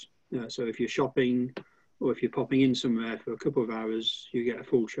vehicles. So if you're shopping or if you're popping in somewhere for a couple of hours, you get a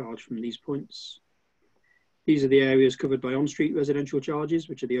full charge from these points. These are the areas covered by on-street residential charges,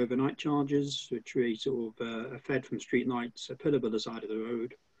 which are the overnight charges, which really sort of are fed from street lights, a pillar by the side of the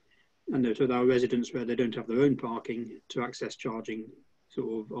road. And those are our residents where they don't have their own parking to access charging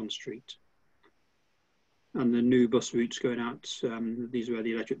sort of on street. And the new bus routes going out, these are where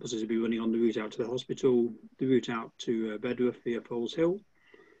the electric buses will be running on the route out to the hospital, the route out to Bedworth via Foles Hill.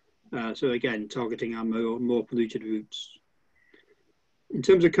 So again, targeting our more polluted routes. In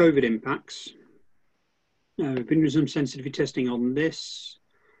terms of COVID impacts, we've been doing some sensitivity testing on this.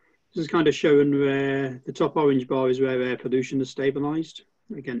 This is kind of showing where the top orange bar is where air pollution is stabilised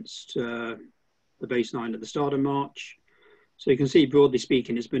against the baseline at the start of March. So you can see, broadly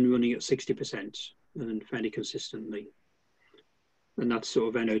speaking, it's been running at 60% and fairly consistently. And that's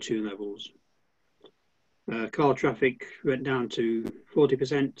sort of NO2 levels. Car traffic went down to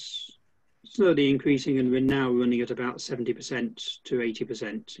 40%, slowly increasing, and we're now running at about 70% to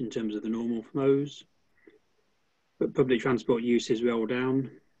 80% in terms of the normal flows. But public transport use is well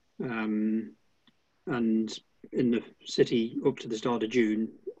down. And in the city up to the start of June,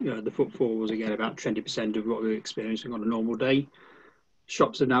 the footfall was again about 20% of what we were experiencing on a normal day.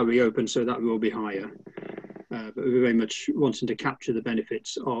 Shops are now reopened, so that will be higher. But we're very much wanting to capture the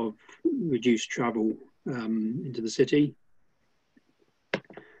benefits of reduced travel into the city.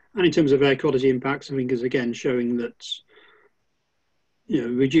 And in terms of air quality impacts, I think is again showing that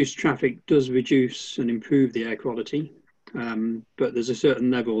reduced traffic does reduce and improve the air quality. But there's a certain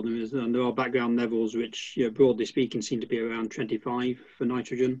level, and there are background levels which, broadly speaking, seem to be around 25 for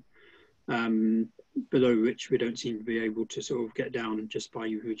nitrogen, below which we don't seem to be able to sort of get down just by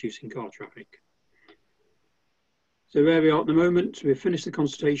reducing car traffic. So where we are at the moment, we've finished the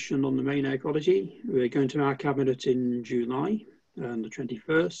consultation on the main air quality. We're going to our cabinet in July, on the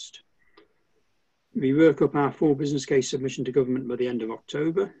 21st. We work up our full business case submission to government by the end of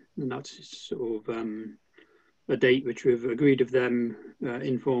October, and that's sort of a date which we've agreed with them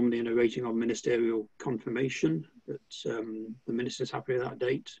informally in a rating of ministerial confirmation that the minister's happy with that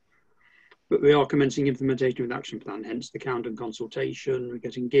date. But we are commencing implementation of the action plan, hence the Camden consultation. We're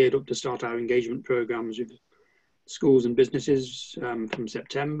getting geared up to start our engagement programs with schools and businesses from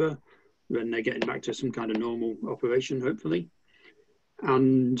September, when they're getting back to some kind of normal operation, hopefully.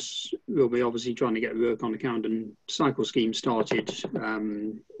 And we'll be obviously trying to get work on the Camden cycle scheme started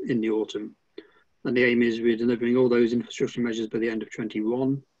in the autumn. And the aim is we're delivering all those infrastructure measures by the end of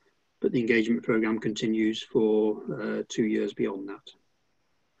 21, but the engagement programme continues for 2 years beyond that.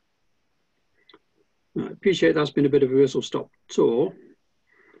 I appreciate that's been a bit of a whistle-stop tour.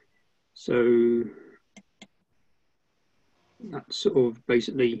 So that's sort of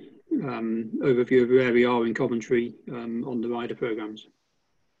basically overview of where we are in Coventry on the wider programmes.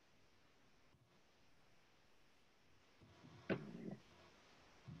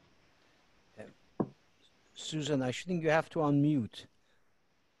 Susan, I think you have to unmute.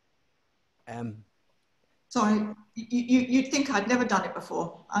 Sorry, you'd think I'd never done it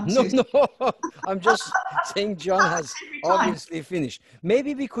before. No, I'm just saying John has obviously finished.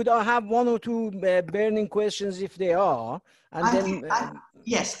 Maybe we could have one or two burning questions if they are. And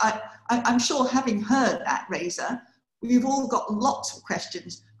yes, I'm sure having heard that, Razor, we've all got lots of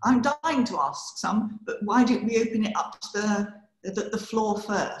questions. I'm dying to ask some, but why don't we open it up to the floor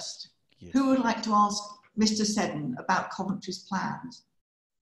first? Yes. Who would like to ask Mr. Seddon about Coventry's plans?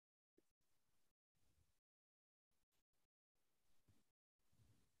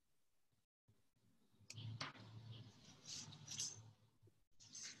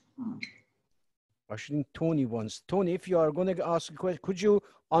 I think Tony wants. Tony, if you are going to ask a question, could you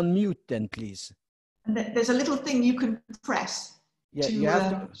unmute then, please? And there's a little thing you can press you have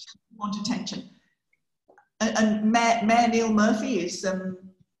to want attention. And Mayor Neil Murphy is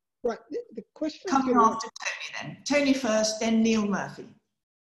right. The question coming after Tony then. Tony first, then Neil Murphy.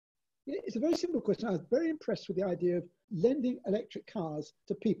 It's a very simple question. I was very impressed with the idea of lending electric cars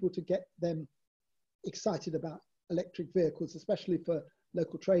to people to get them excited about electric vehicles, especially for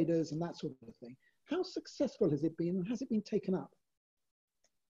local traders and that sort of thing. How successful has it been, and has it been taken up?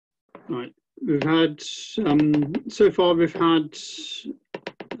 Right, we've had so far we've had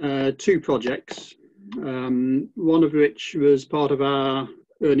 2 projects, one of which was part of our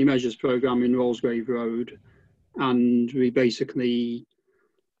early measures programme in Rollsgrave Road, and we basically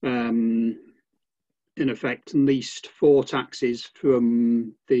in effect leased 4 taxis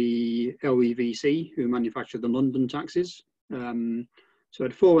from the LEVC, who manufacture the London taxis. So I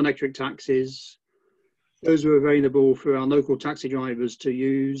had 4 electric taxis. Those were available for our local taxi drivers to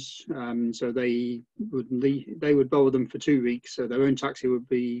use. So they would borrow them for 2 weeks. So their own taxi would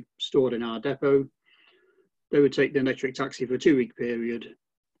be stored in our depot. They would take the electric taxi for a 2-week period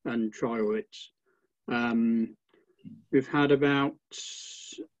and trial it. We've had about,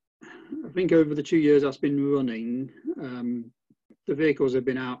 I think over the 2 years that's been running, the vehicles have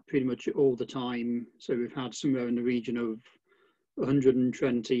been out pretty much all the time. So we've had somewhere in the region of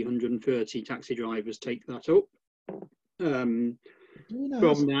 120, 130 taxi drivers take that up. From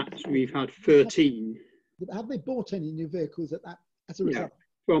that, we've had 13. Have they bought any new vehicles at that as a result?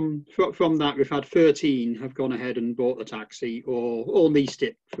 Yeah. From that, we've had 13 have gone ahead and bought the taxi or leased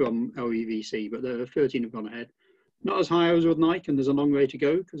it from LEVC, but there are 13 have gone ahead. Not as high as would like, and there's a long way to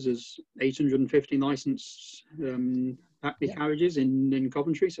go because there's 850 licensed taxi carriages in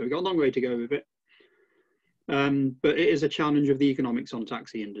Coventry, so we've got a long way to go with it. But it is a challenge of the economics on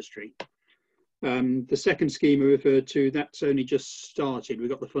taxi industry. The second scheme I referred to, that's only just started. We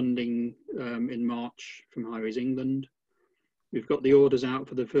got the funding in March from Highways England. We've got the orders out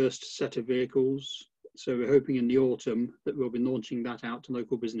for the first set of vehicles. So we're hoping in the autumn that we'll be launching that out to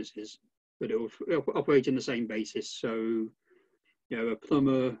local businesses, but it will operate in the same basis. So, you know, a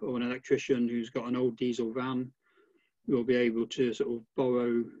plumber or an electrician who's got an old diesel van will be able to sort of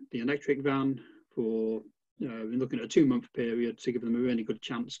borrow the electric van for, we're looking at a 2-month period to give them a really good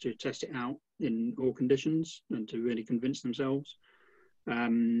chance to test it out in all conditions and to really convince themselves.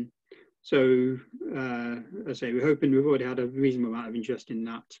 So, as I say, we're hoping, we've already had a reasonable amount of interest in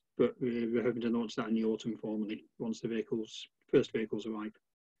that, but we're hoping to launch that in the autumn formally once the first vehicles arrive.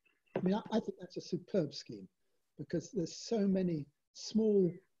 I mean, I think that's a superb scheme because there's so many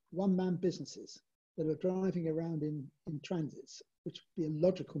small one-man businesses that are driving around in transits, which would be a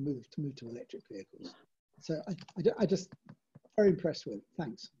logical move to electric vehicles. So I just very impressed with it.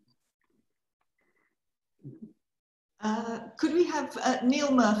 Thanks. Could we have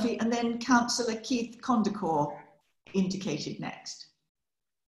Neil Murphy and then Councillor Keith Condacor indicated next?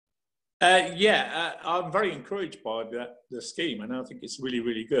 I'm very encouraged by the scheme, and I think it's really,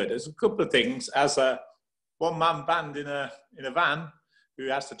 really good. There's a couple of things. As a one-man band in a van who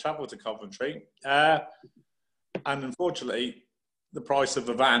has to travel to Coventry, and unfortunately, the price of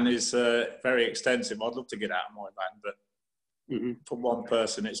a van is very extensive. I'd love to get out of my van, but for one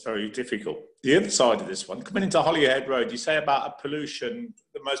person, it's very difficult. The other side of this one, coming into Holyhead Road, you say about a pollution,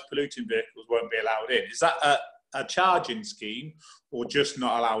 the most polluting vehicles won't be allowed in. Is that a charging scheme or just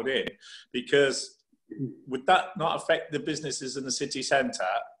not allowed in? Because would that not affect the businesses in the city centre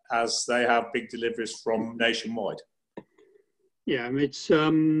as they have big deliveries from nationwide? Yeah, I mean,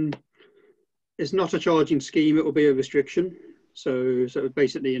 it's not a charging scheme, it will be a restriction. So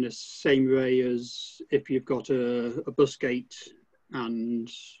basically in the same way as if you've got a bus gate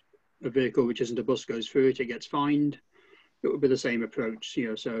and a vehicle which isn't a bus goes through it, it gets fined. It would be the same approach, you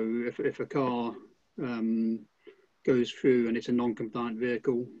know. So if a car goes through and it's a non-compliant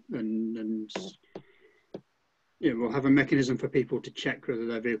vehicle, and you know, we'll have a mechanism for people to check whether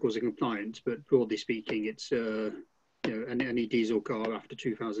their vehicles are compliant. But broadly speaking, it's you know, any diesel car after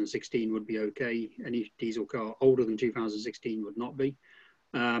 2016 would be okay. Any diesel car older than 2016 would not be.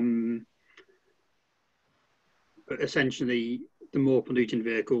 But essentially, the more polluting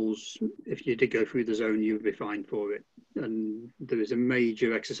vehicles, if you did go through the zone, you would be fined for it. And there is a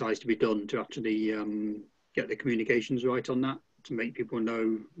major exercise to be done to actually get the communications right on that, to make people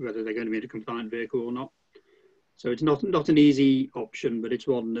know whether they're going to be in a compliant vehicle or not. So it's not an easy option, but it's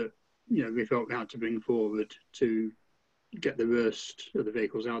one that, you know, we felt we had to bring forward to get the worst of the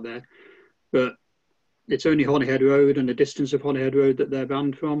vehicles out there. But it's only Holyhead Road and the distance of Holyhead Road that they're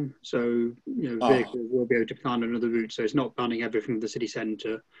banned from. So, you know, vehicles will be able to plan another route. So it's not banning everything from the city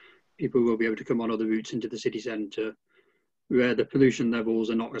centre. People will be able to come on other routes into the city centre where the pollution levels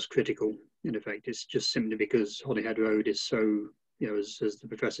are not as critical. In effect, it's just simply because Holyhead Road is so, you know, as the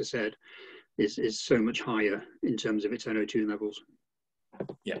professor said, is so much higher in terms of its NO2 levels.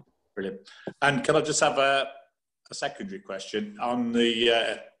 Yeah, brilliant. And can I just have a secondary question on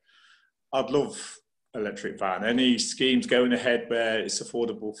the? I'd love electric van. Any schemes going ahead where it's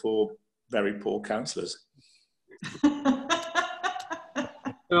affordable for very poor councillors?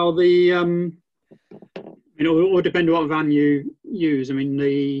 Well, you know, it will depend on what van you use. I mean,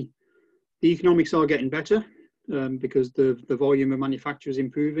 the economics are getting better because the volume of manufacture is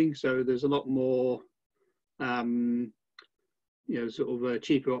improving. So there's a lot more, you know, sort of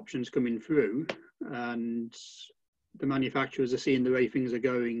cheaper options coming through, and the manufacturers are seeing the way things are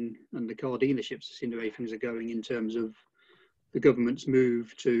going, and the car dealerships are seeing the way things are going in terms of the government's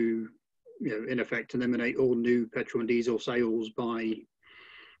move to, you know, in effect, eliminate all new petrol and diesel sales by, you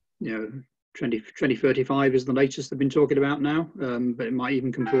know, 2035 is the latest they've been talking about now, but it might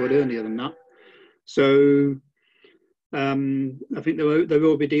even come forward earlier than that. So I think there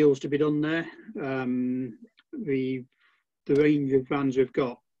will be deals to be done there. The range of vans we've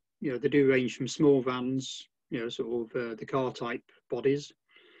got, you know, they do range from small vans, you know, sort of the car type bodies,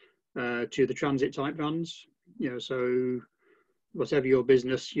 to the transit type vans. You know, so whatever your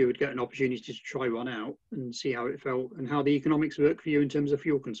business, you would get an opportunity to try one out and see how it felt and how the economics work for you in terms of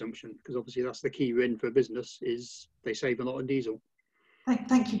fuel consumption, because obviously that's the key win for a business, is they save a lot on diesel.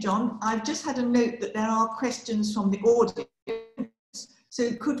 Thank you, John. I've just had a note that there are questions from the audience.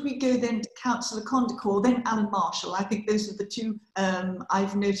 So could we go then to Councillor Condicor, then Alan Marshall? I think those are the two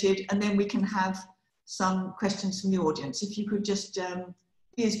I've noted, and then we can have some questions from the audience. If you could just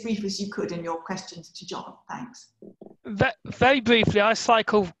be as brief as you could in your questions to John. Thanks. Very briefly, I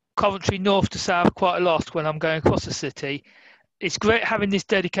cycle Coventry north to south quite a lot when I'm going across the city. It's great having this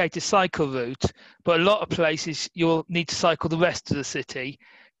dedicated cycle route, but a lot of places you'll need to cycle the rest of the city.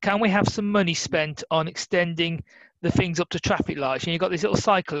 Can we have some money spent on extending the things up to traffic lights? And you've got these little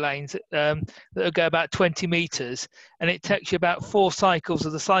cycle lanes that go about 20 metres, and it takes you about 4 cycles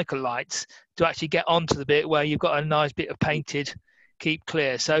of the cycle lights to actually get onto the bit where you've got a nice bit of painted keep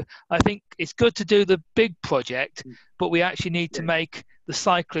clear. So I think it's good to do the big project, but we actually need to make the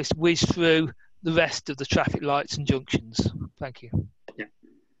cyclist whiz through the rest of the traffic lights and junctions. Thank you. Yeah.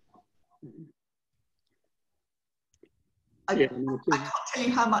 I can't tell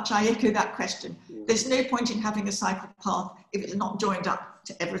you how much I echo that question. There's no point in having a cycle path if it's not joined up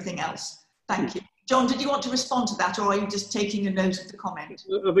to everything else. Thank you. John, did you want to respond to that, or are you just taking a note of the comment?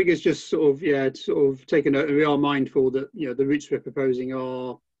 I think it's just sort of, yeah, it's sort of taking note, and we are mindful that, you know, the routes we're proposing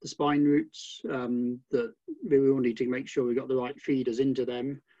are the spine routes, that we will need to make sure we've got the right feeders into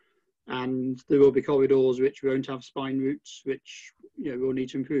them. And there will be corridors which won't have spine routes, which, you know, we'll need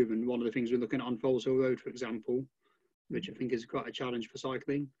to improve. And one of the things we're looking at on Foles Hill Road, for example, which I think is quite a challenge for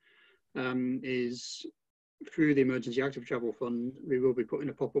cycling, is through the Emergency Active Travel Fund, we will be putting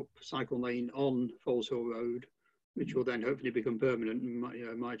a pop-up cycle lane on Falls Hill Road, which will then hopefully become permanent and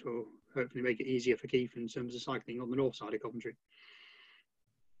might well hopefully make it easier for Keith in terms of cycling on the north side of Coventry.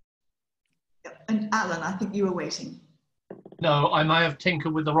 And Alan, I think you were waiting. No, I may have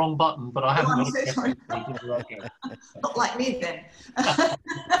tinkered with the wrong button, but I haven't got I'm so sorry. Okay. Not like me then.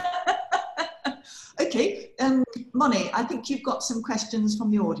 Okay, Moni, I think you've got some questions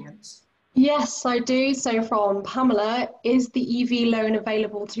from the audience. Yes, I do. So from Pamela, is the EV loan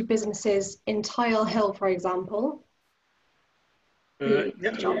available to businesses in Tile Hill, for example? Yeah,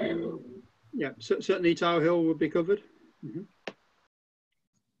 certainly Tower Hill would be covered.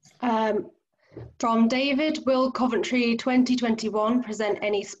 From David, will Coventry 2021 present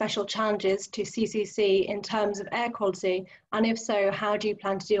any special challenges to CCC in terms of air quality? And if so, how do you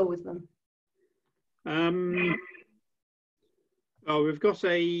plan to deal with them? Well, we've got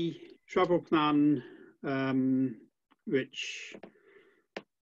a travel plan which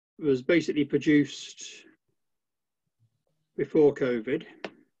was basically produced before COVID.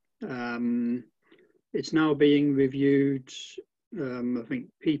 It's now being reviewed. I think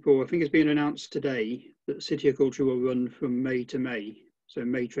it's been announced today that City of Culture will run from May to May, so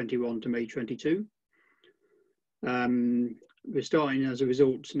May 21 to May 22. We're starting as a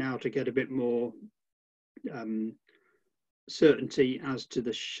result now to get a bit more certainty as to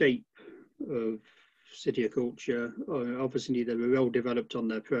the shape of City of Culture. Obviously, they were well developed on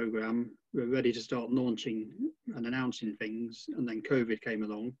their programme. We're ready to start launching and announcing things, and then COVID came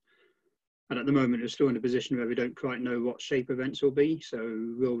along. And at the moment, we're still in a position where we don't quite know what shape events will be. So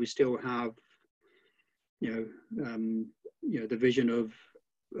will we still have, the vision of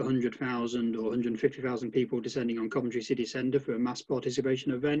 100,000 or 150,000 people descending on Coventry City Centre for a mass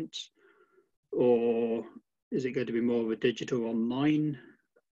participation event? Or is it going to be more of a digital online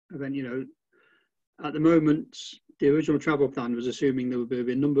event? At the moment, the original travel plan was assuming there would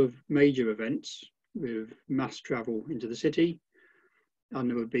be a number of major events with mass travel into the city, and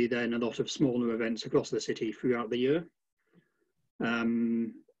there would be then a lot of smaller events across the city throughout the year.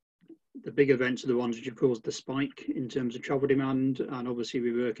 The big events are the ones which have caused the spike in terms of travel demand, and obviously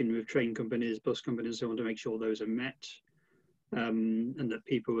we're working with train companies, bus companies, and so on to make sure those are met, and that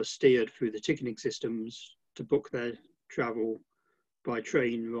people are steered through the ticketing systems to book their travel by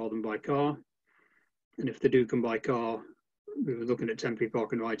train rather than by car. And if they do come by car, we were looking at temporary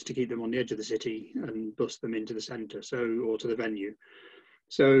park and rides to keep them on the edge of the city and bus them into the centre, or to the venue.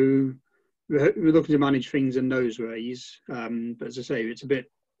 So we're looking to manage things in those ways. But as I say, it's a bit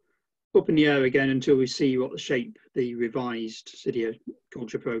up in the air again until we see what the shape the revised City of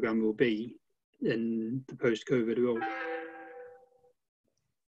Culture programme will be in the post-COVID world.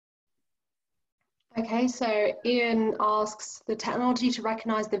 Okay, so Ian asks, the technology to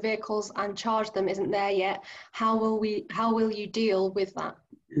recognise the vehicles and charge them isn't there yet. How will you deal with that?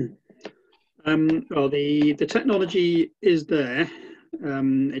 Well, the technology is there.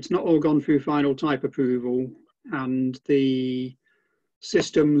 It's not all gone through final type approval, and the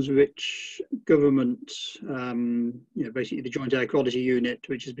systems which government, basically the Joint Air Quality Unit,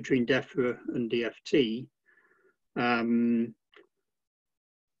 which is between DEFRA and DFT,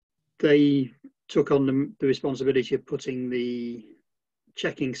 they took on the responsibility of putting the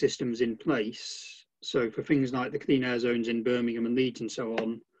checking systems in place. So for things like the clean air zones in Birmingham and Leeds and so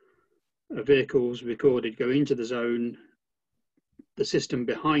on, vehicles recorded go into the zone. The system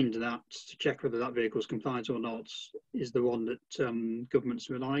behind that to check whether that vehicle is compliant or not is the one that government's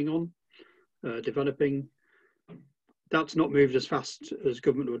relying on, developing. That's not moved as fast as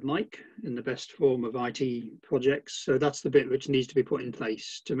government would like in the best form of IT projects. So that's the bit which needs to be put in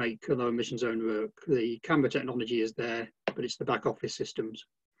place to make a low emission zone work. The camera technology is there, but it's the back office systems.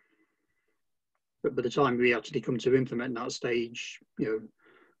 But by the time we actually come to implement that stage,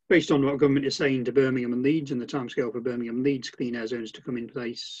 based on what government is saying to Birmingham and Leeds and the timescale for Birmingham and Leeds clean air zones to come in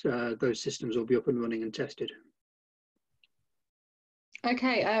place, those systems will be up and running and tested.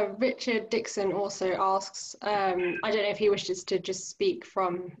 Okay, Richard Dixon also asks, I don't know if he wishes to just speak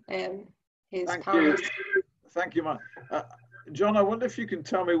from his panelist. Thank you, John, I wonder if you can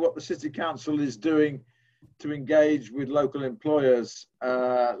tell me what the City Council is doing to engage with local employers,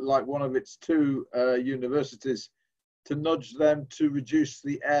 like one of its two universities, to nudge them to reduce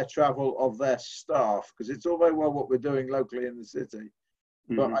the air travel of their staff, because it's all very well what we're doing locally in the city,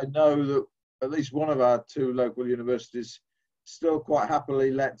 but I know that at least one of our two local universities still quite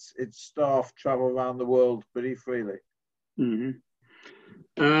happily lets its staff travel around the world pretty freely.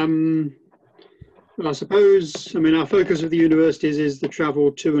 Well, I suppose, I mean, our focus of the universities is the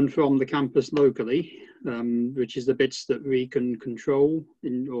travel to and from the campus locally, which is the bits that we can control,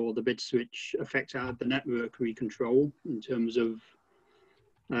 or the bits which affect the network we control in terms of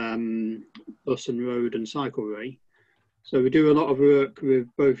bus and road and cycleway. So we do a lot of work with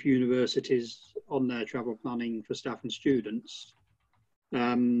both universities on their travel planning for staff and students.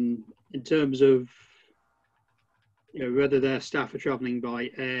 In terms of, you know, whether their staff are travelling by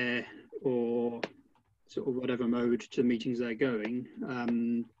air or sort of whatever mode to meetings they're going,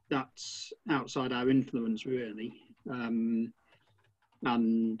 that's outside our influence really. And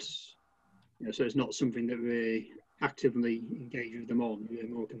you know, so it's not something that we actively engage with them on. We're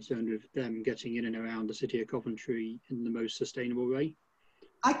more concerned with them getting in and around the city of Coventry in the most sustainable way.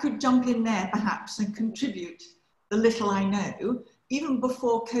 I could jump in there perhaps and contribute the little I know. Even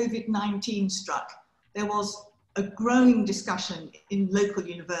before COVID-19 struck, there was a growing discussion in local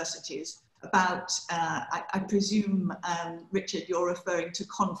universities about, I presume, Richard, you're referring to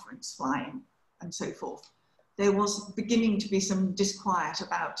conference flying and so forth. There was beginning to be some disquiet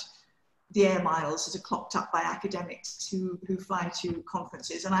about the air miles that are clocked up by academics who fly to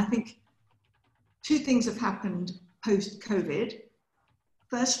conferences. And I think two things have happened post-COVID.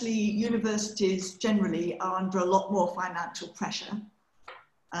 Firstly, universities generally are under a lot more financial pressure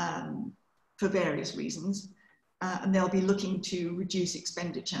for various reasons. And they'll be looking to reduce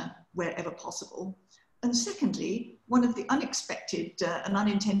expenditure wherever possible. And secondly, one of the unexpected and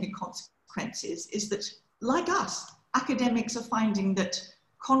unintended consequences is that, like us, academics are finding that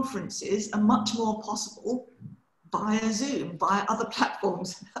conferences are much more possible via Zoom, via other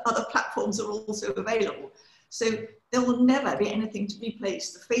platforms. Other platforms are also available. So there will never be anything to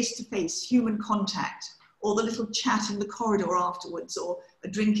replace the face-to-face human contact, or the little chat in the corridor afterwards, or a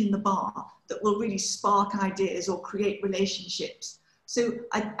drink in the bar that will really spark ideas or create relationships. So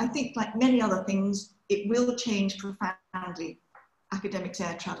I think, like many other things, it will change profoundly academics'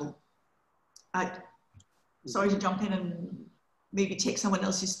 air travel. Sorry to jump in and maybe take someone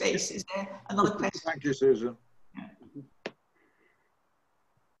else's space. Is there another question? Thank you, Susan.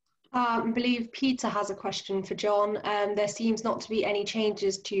 I believe Peter has a question for John. There seems not to be any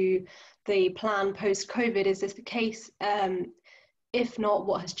changes to the plan post-COVID. Is this the case? If not,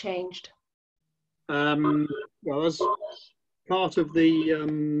 what has changed? Well, as part of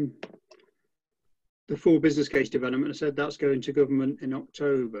the full business case development, I said that's going to government in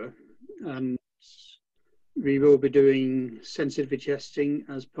October, and we will be doing sensitivity testing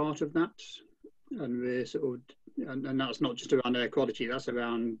as part of that. And we're sort of, and that's not just around air quality, that's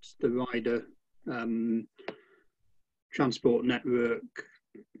around the wider transport network,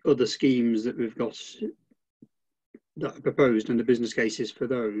 other schemes that we've got that are proposed, and the business cases for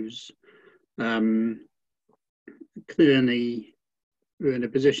those. Clearly, we're in a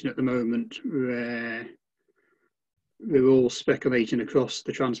position at the moment where we're all speculating across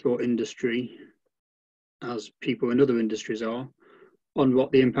the transport industry, as people in other industries are, on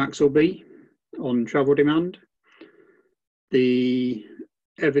what the impacts will be on travel demand. The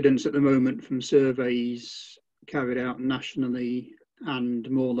evidence at the moment from surveys carried out nationally and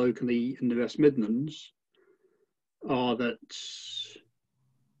more locally in the West Midlands are that,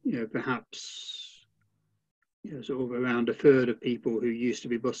 you know, perhaps, you know, sort of around a third of people who used to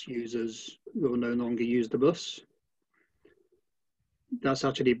be bus users will no longer use the bus. That's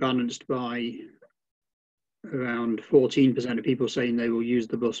actually balanced by around 14% of people saying they will use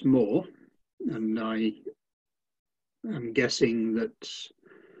the bus more. And I am guessing that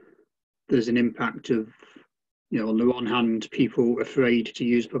there's an impact of, you know, on the one hand, people afraid to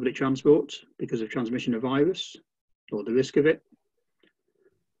use public transport because of transmission of virus or the risk of it,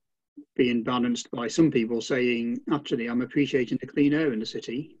 being balanced by some people saying, actually, I'm appreciating the clean air in the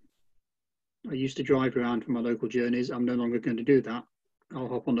city. I used to drive around for my local journeys. I'm no longer going to do that. I'll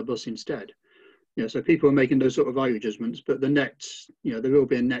hop on the bus instead. Yeah, so people are making those sort of value judgments, but the net, you know, there will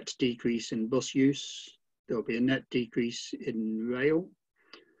be a net decrease in bus use. There'll be a net decrease in rail,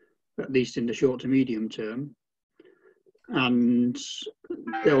 at least in the short to medium term. And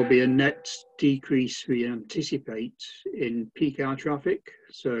there'll be a net decrease, we anticipate, in peak hour traffic.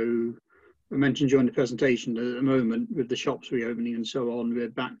 So I mentioned during the presentation that at the moment, with the shops reopening and so on, we're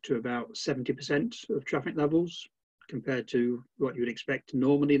back to about 70% of traffic levels compared to what you would expect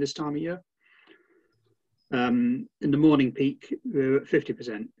normally this time of year. In the morning peak, we're at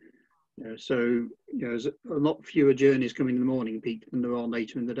 50%. So, you know, there's a lot fewer journeys coming in the morning peak than there are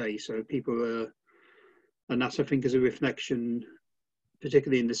later in the day. So people are, and that's, I think, is a reflection,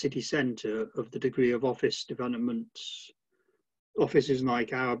 particularly in the city centre, of the degree of office development. Offices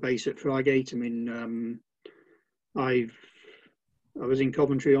like our base at Frygate. I mean, I've I was in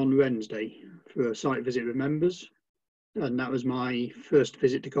Coventry on Wednesday for a site visit with members, and that was my first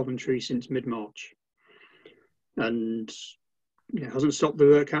visit to Coventry since mid-March. And it hasn't stopped the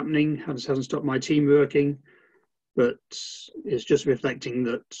work happening, hasn't stopped my team working, but it's just reflecting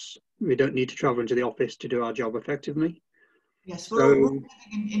that we don't need to travel into the office to do our job effectively. Yes, we're all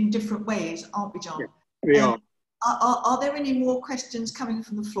living in different ways, aren't we, John? Yeah, we are. Are there any more questions coming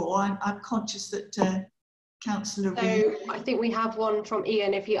from the floor? I'm conscious that Councillor So I think we have one from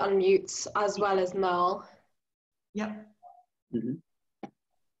Ian if he unmutes, as well as Merle. Yep.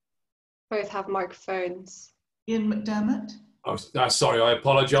 Both have microphones. Ian McDermott. Oh, sorry, I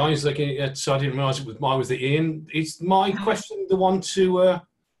apologise. I didn't realise it was mine. Was the Ian? Is my question the one to?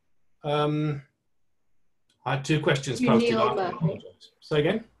 I had two questions posted. Neil Murphy. Say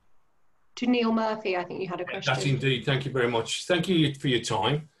again. To Neil Murphy, I think you had a question. That's indeed. Thank you very much. Thank you for your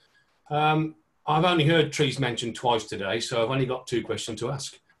time. I've only heard trees mentioned twice today, so I've only got two questions to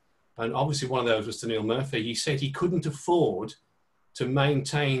ask. And obviously one of those was to Neil Murphy. He said he couldn't afford to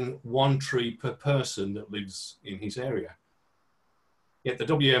maintain one tree per person that lives in his area. Yet the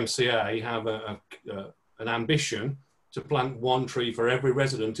WMCA have an ambition to plant one tree for every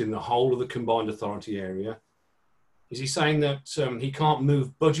resident in the whole of the combined authority area. Is he saying that he can't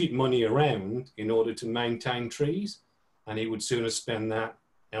move budget money around in order to maintain trees, and he would sooner spend that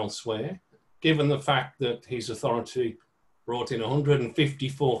elsewhere, given the fact that his authority brought in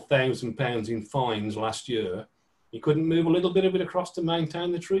 £154,000 in fines last year? He couldn't move a little bit of it across to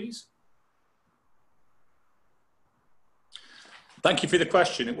maintain the trees? Thank you for the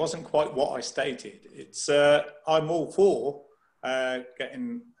question. It wasn't quite what I stated. It's I'm all for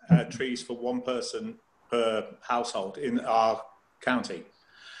getting trees for one person per household in our county.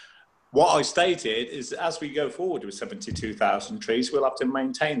 What I stated is as we go forward with 72,000 trees, we'll have to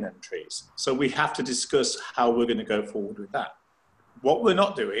maintain them trees. So we have to discuss how we're going to go forward with that. What we're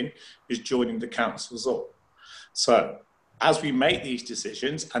not doing is joining the councils up. So as we make these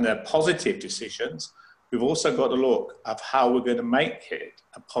decisions, and they're positive decisions, we've also got to look at how we're going to make it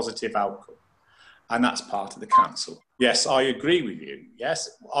a positive outcome. And that's part of the council. Yes, I agree with you. Yes,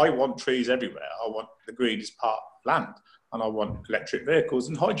 I want trees everywhere. I want the green as part of land, and I want electric vehicles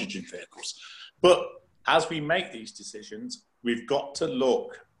and hydrogen vehicles. But as we make these decisions, we've got to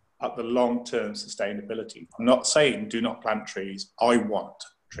look at the long-term sustainability. I'm not saying do not plant trees. I want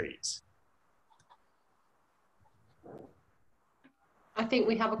trees. I think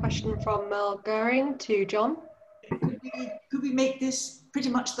we have a question from Merle Goering to John. Could we make this pretty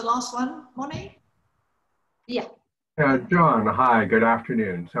much the last one, Moni? Yeah. John, hi, good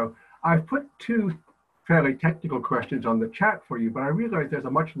afternoon. So I've put two fairly technical questions on the chat for you, but I realize there's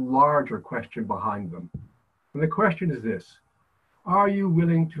a much larger question behind them. And the question is this: are you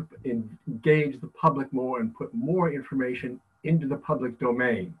willing to engage the public more and put more information into the public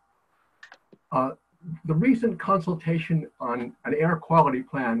domain? The recent consultation on an air quality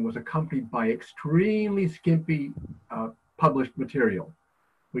plan was accompanied by extremely skimpy published material.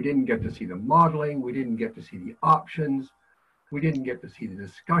 We didn't get to see the modeling, we didn't get to see the options, we didn't get to see the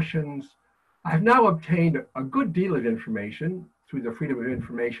discussions. I've now obtained a good deal of information through the Freedom of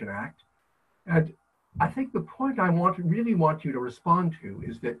Information Act, and I think the point I really want you to respond to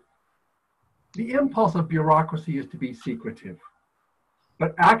is that the impulse of bureaucracy is to be secretive.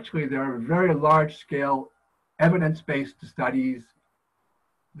 But actually, there are very large-scale evidence-based studies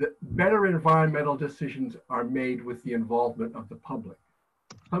that better environmental decisions are made with the involvement of the public.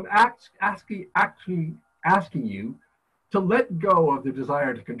 So I'm asking you to let go of the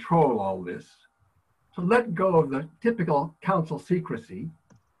desire to control all this, to let go of the typical council secrecy,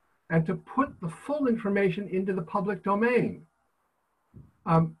 and to put the full information into the public domain.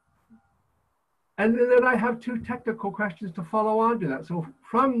 And then I have two technical questions to follow on to that. So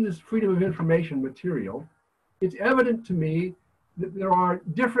from this Freedom of Information material, it's evident to me that there are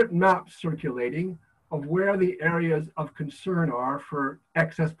different maps circulating of where the areas of concern are for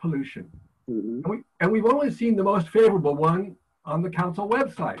excess pollution. And we've only seen the most favorable one on the council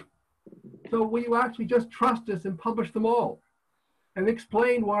website. So will you actually just trust us and publish them all and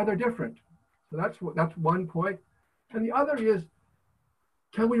explain why they're different? So that's one point. And the other is,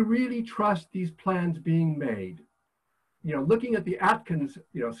 can we really trust these plans being made? You know, looking at the Atkins,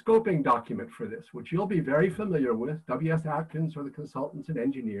 scoping document for this, which you'll be very familiar with, W.S. Atkins or the consultants and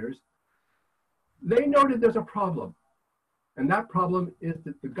engineers, they noted there's a problem. And that problem is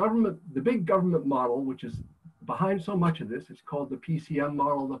that the big government model, which is behind so much of this, it's called the PCM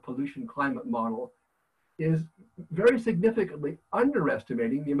model, the pollution climate model, is very significantly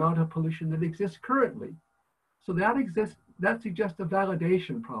underestimating the amount of pollution that exists currently. So that suggests a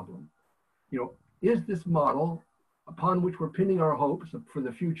validation problem. Is this model upon which we're pinning our hopes for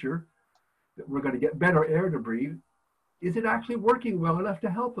the future, that we're going to get better air to breathe, is it actually working well enough to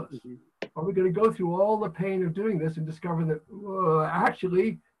help us? Are we going to go through all the pain of doing this and discover that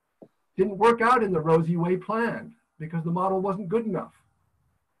actually didn't work out in the rosy way planned because the model wasn't good enough,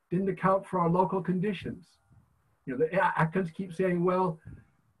 didn't account for our local conditions? You know, the applicants keep saying, well,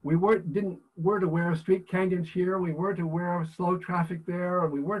 we weren't aware of street canyons here, we weren't aware of slow traffic there,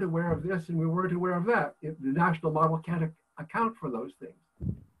 and we weren't aware of this, and we weren't aware of that. The national model can't account for those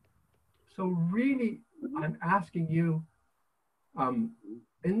things. So really, I'm asking you,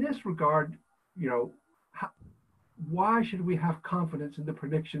 in this regard, you know, why should we have confidence in the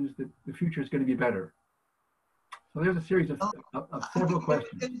predictions that the future is going to be better? So there's a series of several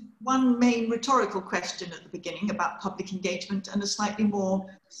questions. One main rhetorical question at the beginning about public engagement and a slightly more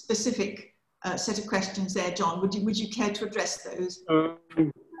specific set of questions there, John. Would you care to address those?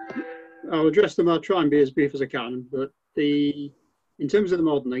 I'll address them. I'll try and be as brief as I can. But in terms of the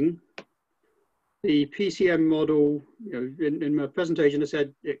modelling, the PCM model, you know, in my presentation I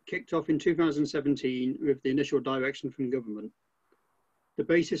said it kicked off in 2017 with the initial direction from government. The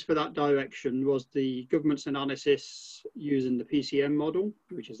basis for that direction was the government's analysis using the PCM model,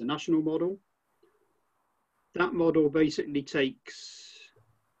 which is a national model. That model basically takes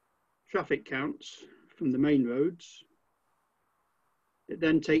traffic counts from the main roads. It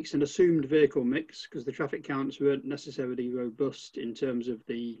then takes an assumed vehicle mix, because the traffic counts weren't necessarily robust in terms of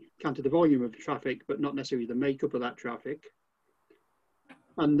counted the volume of the traffic, but not necessarily the makeup of that traffic.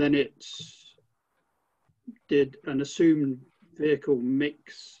 And then it did an assumed vehicle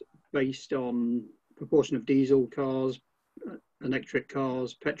mix based on proportion of diesel cars, electric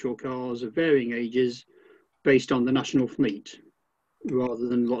cars, petrol cars of varying ages, based on the national fleet, rather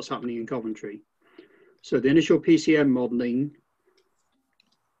than what's happening in Coventry. So the initial PCM modelling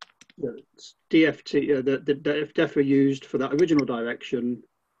that DEFRA used for that original direction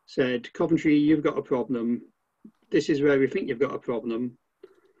said, Coventry, you've got a problem. This is where we think you've got a problem.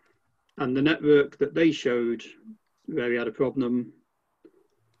 And the network that they showed where we had a problem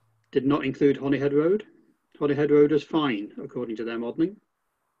did not include Holyhead Road. Holyhead Road is fine, according to their modelling.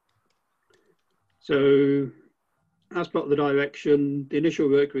 So as part of the direction, the initial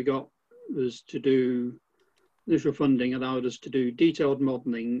work we got was to do, initial funding allowed us to do detailed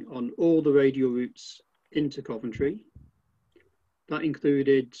modelling on all the radial routes into Coventry. That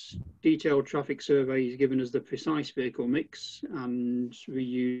included detailed traffic surveys giving us the precise vehicle mix, and we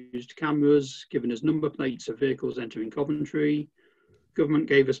used cameras giving us number plates of vehicles entering Coventry. Government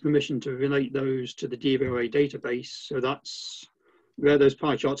gave us permission to relate those to the DVOA database, so that's where those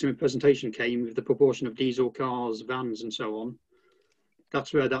pie charts in my presentation came, with the proportion of diesel cars, vans and so on.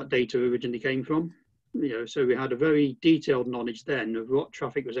 That's where that data originally came from. You know, so we had a very detailed knowledge then of what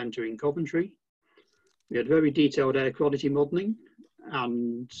traffic was entering Coventry. We had very detailed air quality modelling,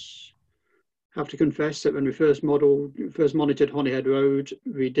 and have to confess that when we first monitored Holyhead Road,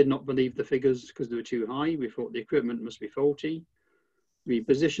 we did not believe the figures because they were too high. We thought the equipment must be faulty. We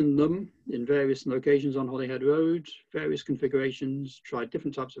positioned them in various locations on Holyhead Road, various configurations, tried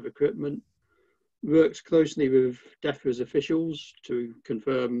different types of equipment, worked closely with DEFRA's officials to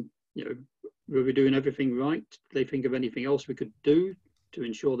confirm, you know, were we doing everything right? Did they think of anything else we could do to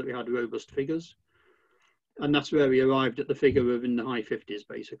ensure that we had robust figures? And that's where we arrived at the figure of in the high 50s,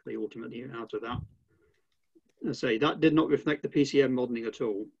 basically, ultimately, out of that. I say that did not reflect the PCM modelling at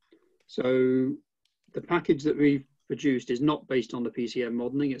all. So the package that we've produced is not based on the PCM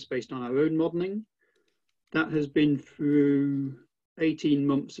modelling, it's based on our own modelling. That has been through 18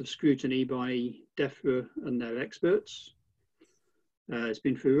 months of scrutiny by DEFRA and their experts. It's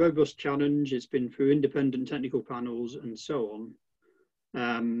been through robust challenge, it's been through independent technical panels and so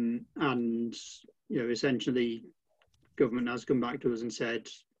on. And you know, essentially, government has come back to us and said,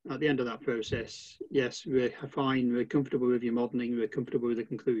 at the end of that process, yes, we're fine, we're comfortable with your modelling, we're comfortable with the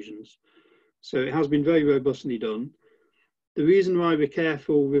conclusions. So it has been very robustly done. The reason why we're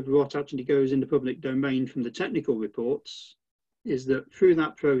careful with what actually goes in the public domain from the technical reports is that through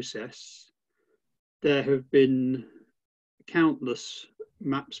that process, there have been countless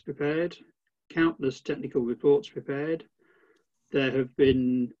maps prepared, countless technical reports prepared. There have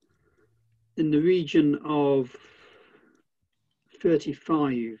been in the region of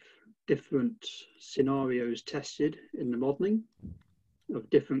 35 different scenarios tested in the modelling of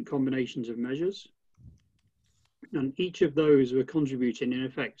different combinations of measures. And each of those were contributing in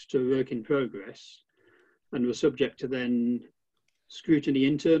effect to a work in progress and were subject to then scrutiny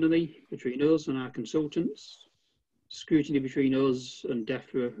internally between us and our consultants, scrutiny between us and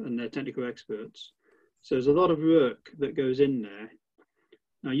DEFRA and their technical experts. So there's a lot of work that goes in there.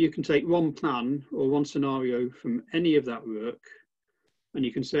 Now you can take one plan or one scenario from any of that work and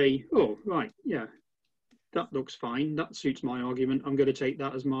you can say, oh, right, yeah, that looks fine. That suits my argument. I'm going to take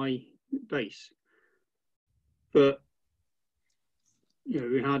that as my base. But, you know,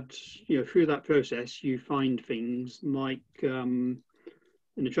 we had, you know, through that process, you find things like in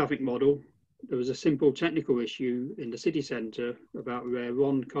the traffic model, there was a simple technical issue in the city centre about where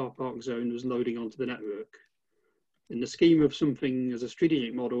one car park zone was loading onto the network. In the scheme of something as a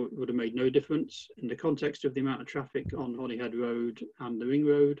strategic model, it would have made no difference. In the context of the amount of traffic on Holyhead Road and the Ring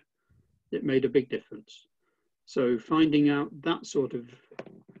Road, it made a big difference. So finding out that sort of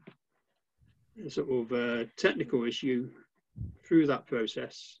technical issue through that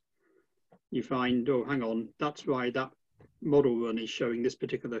process, you find, oh, hang on, that's why that model run is showing this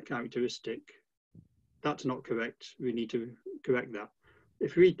particular characteristic. That's not correct. We need to correct that.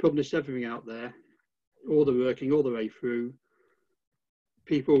 If we published everything out there, all the working all the way through,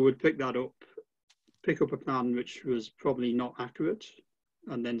 people would pick that up, pick up a plan which was probably not accurate,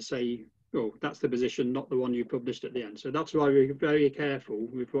 and then say, oh, that's the position, not the one you published at the end. So that's why we're very careful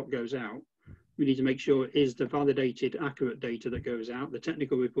with what goes out. We need to make sure it is the validated, accurate data that goes out, the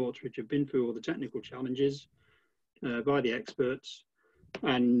technical reports which have been through all the technical challenges by the experts.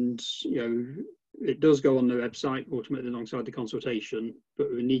 And, you know, it does go on the website ultimately alongside the consultation,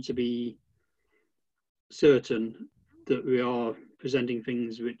 but we need to be certain that we are presenting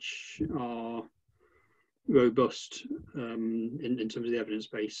things which are robust in terms of the evidence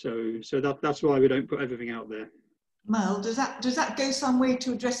base. So that's why we don't put everything out there. Merle, does that go some way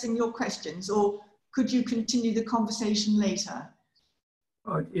to addressing your questions, or could you continue the conversation later?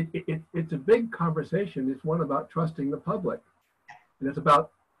 It's a big conversation. It's one about trusting the public. And it's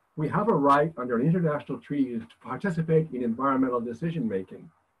about, we have a right under an international treaty to participate in environmental decision making.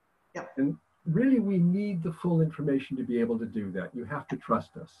 Yep. And really, we need the full information to be able to do that. You have to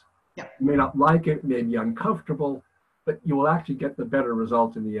trust us. Yep. You may not like it, may be uncomfortable, but you will actually get the better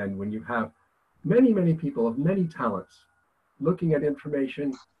result in the end when you have many, many people of many talents looking at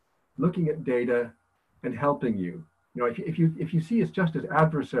information, looking at data, and helping you. You know, if you see us just as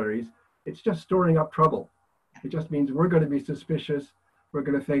adversaries, it's just storing up trouble. It just means we're going to be suspicious. We're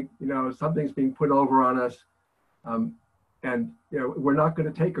going to think, you know, something's being put over on us. And, you know, we're not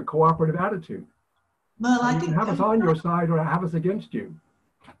going to take a cooperative attitude. Merle, I you think can have us on your side or have us against you.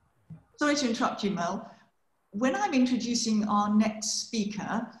 Sorry to interrupt you, Merle. When I'm introducing our next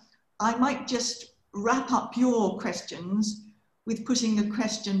speaker, I might just wrap up your questions with putting a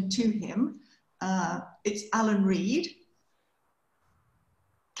question to him. It's Alan Reid,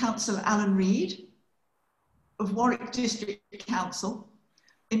 Councillor Alan Reid of Warwick District Council,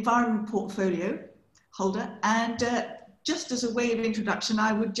 Environment Portfolio holder. And just as a way of introduction,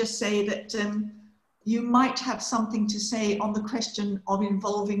 I would just say that you might have something to say on the question of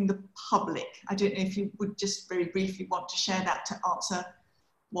involving the public. I don't know if you would just very briefly want to share that to answer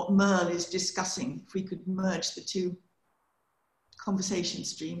what Merle is discussing, if we could merge the two conversation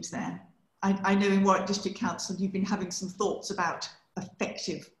streams there. I know in Warwick District Council, you've been having some thoughts about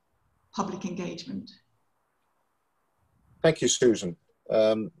effective public engagement. Thank you, Susan.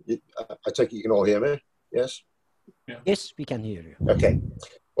 I take it you can all hear me, yes? Yeah. Yes, we can hear you. Okay.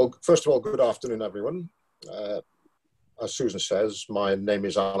 Well, first of all, good afternoon, everyone. As Susan says, my name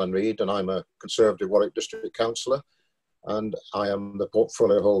is Alan Reid and I'm a Conservative Warwick District Councillor, and I am the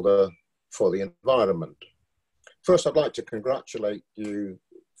portfolio holder for the environment. First, I'd like to congratulate you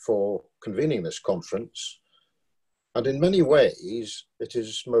for convening this conference. And in many ways, it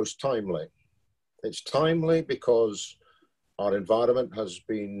is most timely. It's timely because our environment has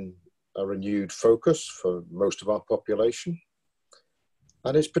been a renewed focus for most of our population.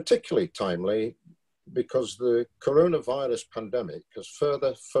 And it's particularly timely because the coronavirus pandemic has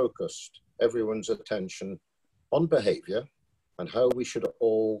further focused everyone's attention on behaviour and how we should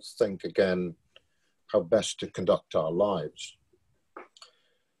all think again how best to conduct our lives.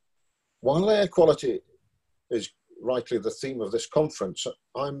 While air quality is rightly the theme of this conference,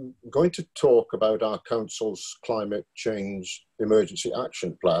 I'm going to talk about our Council's Climate Change Emergency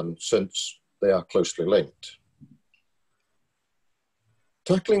Action Plan, since they are closely linked.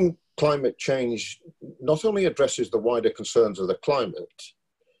 Tackling climate change not only addresses the wider concerns of the climate,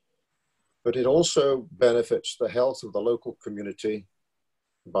 but it also benefits the health of the local community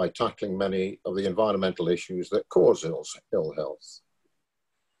by tackling many of the environmental issues that cause ill health.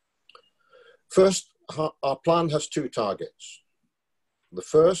 First, our plan has two targets. The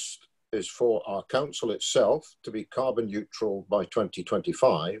first is for our council itself to be carbon neutral by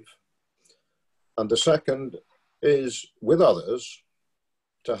 2025. And the second is, with others,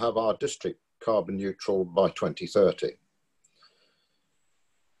 to have our district carbon neutral by 2030.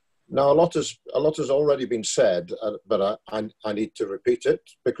 Now, a lot has already been said, but I need to repeat it,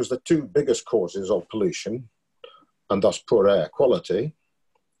 because the two biggest causes of pollution, and thus poor air quality,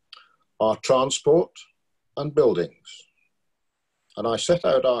 are transport and buildings. And I set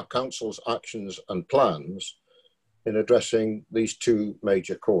out our council's actions and plans in addressing these two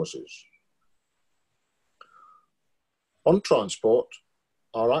major causes. On transport,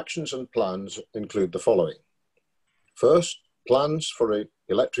 our actions and plans include the following. First, plans for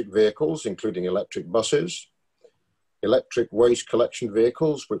electric vehicles, including electric buses, electric waste collection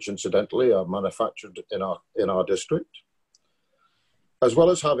vehicles, which incidentally are manufactured in our district, as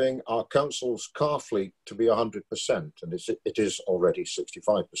well as having our council's car fleet to be 100%, and it is already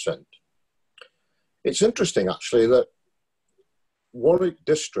 65%. It's interesting, actually, that Warwick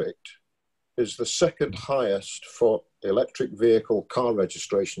District is the second highest for electric vehicle car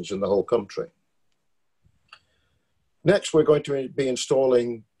registrations in the whole country. Next, we're going to be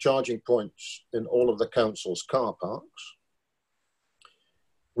installing charging points in all of the council's car parks.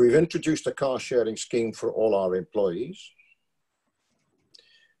 We've introduced a car sharing scheme for all our employees.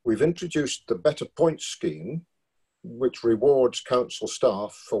 We've introduced the Better Points scheme, which rewards council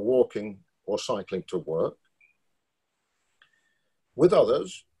staff for walking or cycling to work. With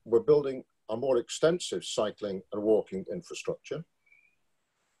others, we're building a more extensive cycling and walking infrastructure.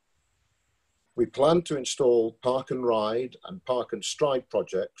 We plan to install park and ride and park and stride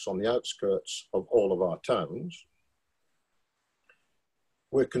projects on the outskirts of all of our towns.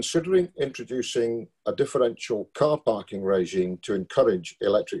 We're considering introducing a differential car parking regime to encourage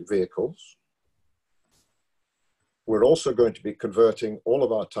electric vehicles. We're also going to be converting all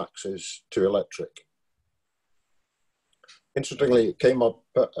of our taxis to electric. Interestingly, it came up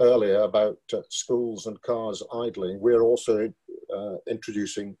earlier about schools and cars idling. We're also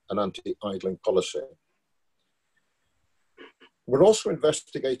introducing an anti-idling policy. We're also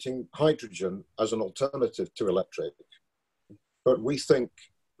investigating hydrogen as an alternative to electric, but we think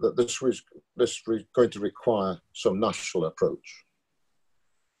that this is going to require some national approach.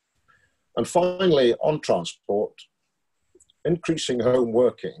 And finally, on transport, increasing home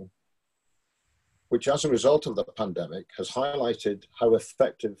working, which as a result of the pandemic has highlighted how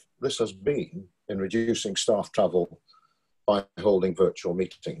effective this has been in reducing staff travel by holding virtual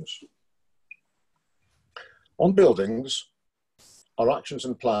meetings. On buildings, our actions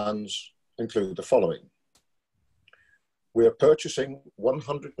and plans include the following. We are purchasing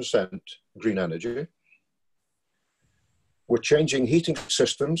 100% green energy. We're changing heating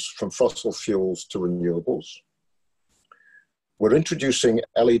systems from fossil fuels to renewables. We're introducing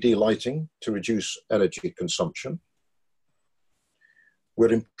LED lighting to reduce energy consumption.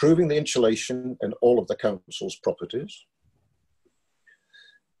 We're improving the insulation in all of the council's properties.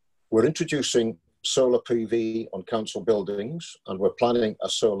 We're introducing solar PV on council buildings, and we're planning a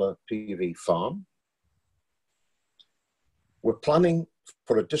solar PV farm. We're planning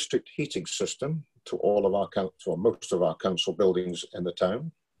for a district heating system to all of our council, or most of our council buildings in the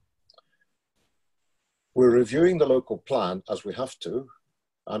town. We're reviewing the local plan as we have to,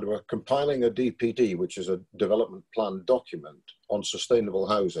 and we're compiling a DPD, which is a development plan document on sustainable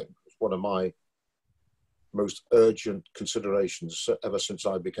housing. It's one of my most urgent considerations ever since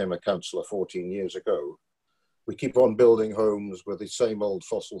I became a councillor 14 years ago. We keep on building homes with the same old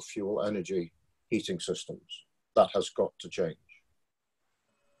fossil fuel energy heating systems. That has got to change.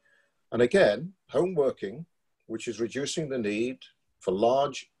 And again, home working, which is reducing the need for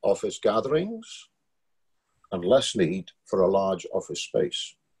large office gatherings and less need for a large office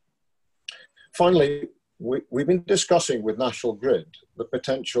space. Finally, we've been discussing with National Grid the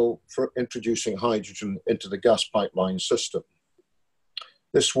potential for introducing hydrogen into the gas pipeline system.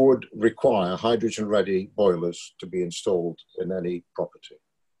 This would require hydrogen-ready boilers to be installed in any property.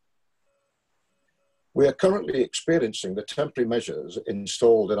 We are currently experiencing the temporary measures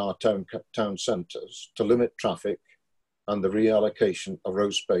installed in our town centres to limit traffic and the reallocation of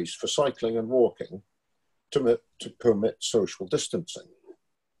road space for cycling and walking to permit social distancing.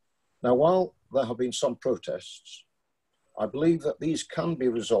 Now, while there have been some protests, I believe that these can be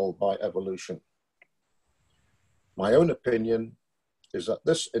resolved by evolution. My own opinion is that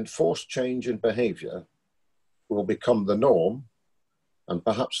this enforced change in behaviour will become the norm, and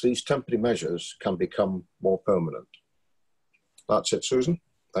perhaps these temporary measures can become more permanent. That's it, Susan.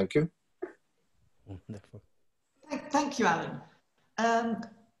 Thank you. Thank you, Alan.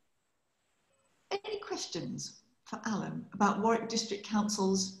 Any questions for Alan about Warwick District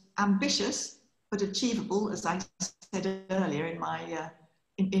Council's ambitious but achievable, as I said earlier in my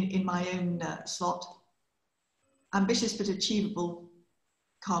own slot, ambitious but achievable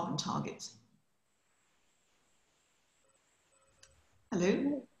carbon targets?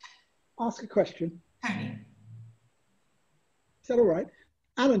 Hello? ask a question? Tony. Is that all right?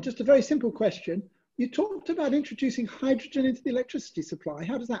 Alan, just a very simple question. You talked about introducing hydrogen into the electricity supply.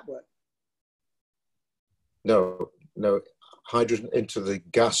 How does that work? No, hydrogen into the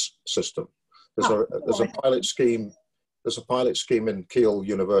gas system. There's a pilot scheme. There's a pilot scheme in Keele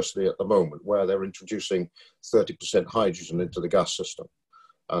University at the moment where they're introducing 30% hydrogen into the gas system,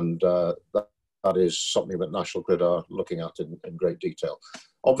 and that is something that National Grid are looking at in great detail.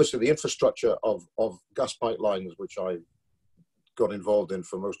 Obviously, the infrastructure of gas pipelines, which I got involved in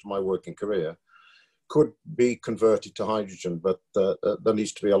for most of my working career, could be converted to hydrogen, but there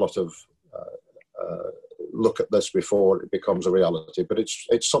needs to be a lot of look at this before it becomes a reality. But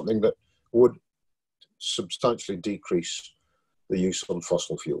it's something that would substantially decrease the use of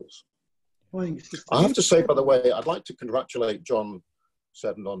fossil fuels. I have to say, by the way, I'd like to congratulate John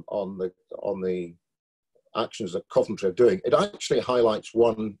Seddon on the actions that Coventry are doing. It actually highlights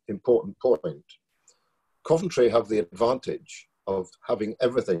one important point. Coventry have the advantage of having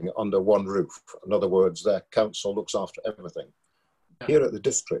everything under one roof. In other words, their council looks after everything. Here at the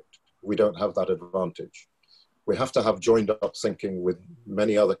district, we don't have that advantage. We have to have joined up thinking with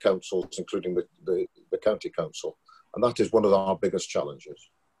many other councils, including the county council. And that is one of our biggest challenges.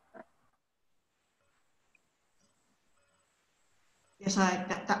 Yes,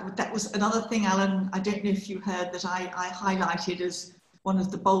 that was another thing, Alan. I don't know if you heard that I highlighted as one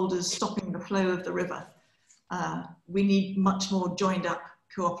of the boulders stopping the flow of the river. We need much more joined up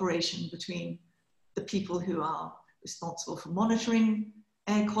cooperation between the people who are responsible for monitoring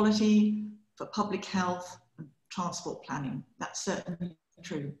air quality, for public health, and transport planning. That's certainly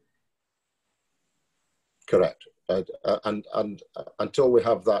true. Correct. And until we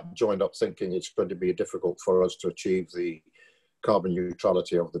have that joined up thinking, it's going to be difficult for us to achieve the carbon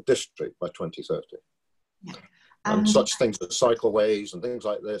neutrality of the district by 2030. Yeah. And such things as cycleways and things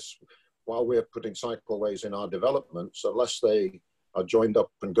like this, while we're putting cycleways in our developments, unless they are joined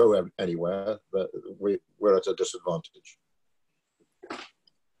up and go anywhere, we're at a disadvantage.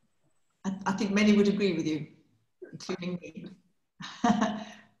 I think many would agree with you, including me.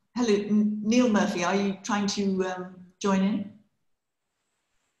 Hello, Neil Murphy, are you trying to join in?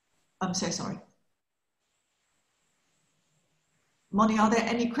 I'm so sorry. Moni, are there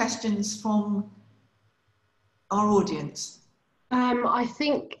any questions from our audience? I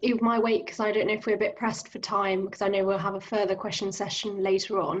think it might wait because I don't know if we're a bit pressed for time, because I know we'll have a further question session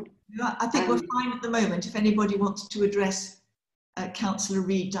later on. I think we're fine at the moment. If anybody wants to address Councillor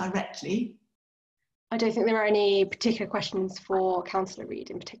Reid directly. I don't think there are any particular questions for Councillor Reid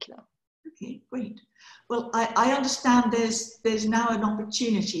in particular. Okay, great. Well, I understand there's now an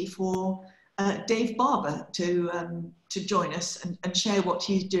opportunity for Dave Barber to join us and share what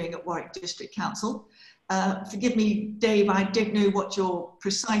he's doing at Warwick District Council. Forgive me, Dave, I don't know what your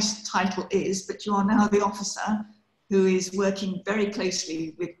precise title is, but you are now the officer who is working very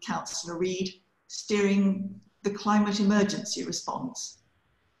closely with Councillor Reid, steering the climate emergency response.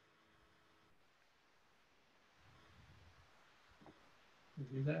 Is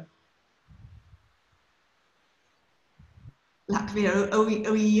he there? Latvia,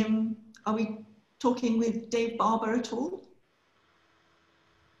 are we talking with Dave Barber at all?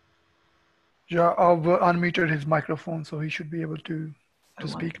 Yeah, I've unmuted his microphone, so he should be able to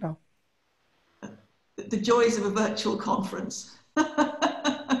speak now. The joys of a virtual conference.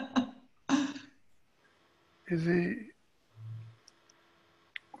 Is he?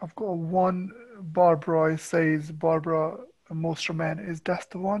 I've got one Barbara. It says Barbara Mosterman. Is that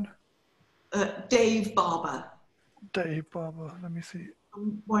the one? Dave Barber. Dave Barber. Let me see.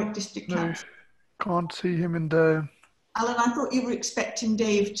 Warwick District Council. Can't see him in the. Alan, I thought you were expecting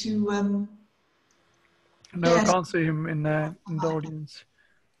Dave to. No, yes. I can't see him in the audience.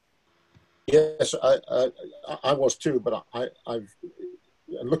 Yes, I was too, but I've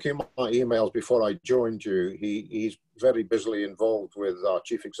looking at my emails before I joined you. He's very busily involved with our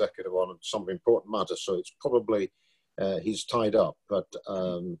chief executive on some important matters, so it's probably he's tied up. But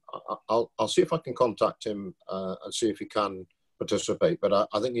I'll see if I can contact him and see if he can participate. But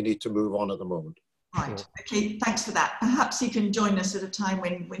I think you need to move on at the moment. Right. Okay. Thanks for that. Perhaps he can join us at a time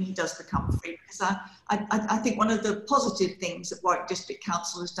when he does become free. Because I think one of the positive things that Warwick District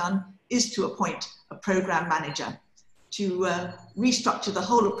Council has done is to appoint a programme manager to restructure the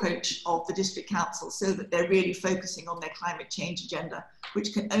whole approach of the district council so that they're really focusing on their climate change agenda,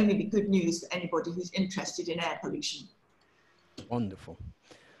 which can only be good news for anybody who's interested in air pollution. Wonderful.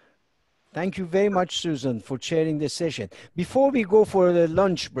 Thank you very much, Susan, for chairing this session. Before we go for the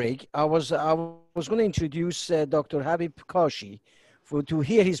lunch break, I was going to introduce Dr. Habib Kashi to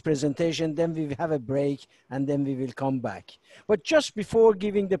hear his presentation, then we will have a break, and then we will come back. But just before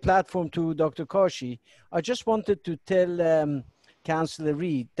giving the platform to Dr. Kashi, I just wanted to tell Councillor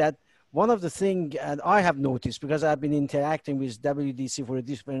Reid that one of the things I have noticed, because I've been interacting with WDC for a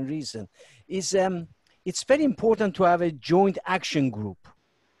different reason, is it's very important to have a joint action group,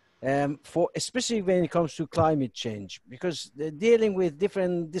 for especially when it comes to climate change, because dealing with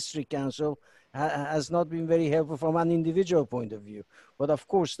different district council has not been very helpful from an individual point of view. But of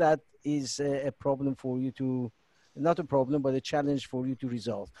course, that is a problem for you to, not a problem, but a challenge for you to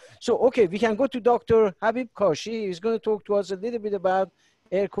resolve. So, okay, we can go to Dr. Habib Kashi. He's going to talk to us a little bit about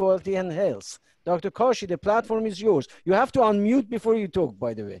air quality and health. Dr. Kashi, the platform is yours. You have to unmute before you talk,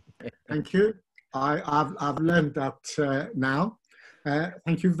 by the way. Thank you. I've learned that now.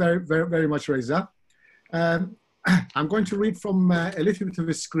 Thank you very much, Reza. I'm going to read from a little bit of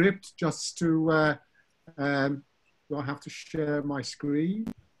a script just to, do I have to share my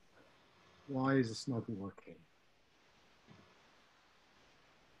screen? Why is this not working?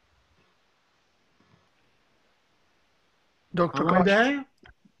 Dr. Am I there?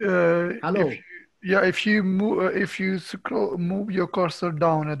 Hello. If you move your cursor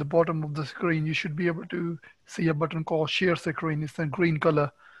down at the bottom of the screen, you should be able to see a button called Share Screen. It's in green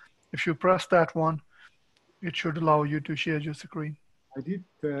color. If you press that one, it should allow you to share your screen. I did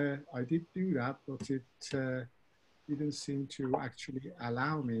do that, but it didn't seem to actually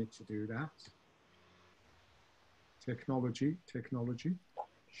allow me to do that. Technology.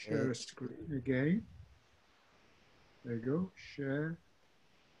 Share a screen again. There you go. Share.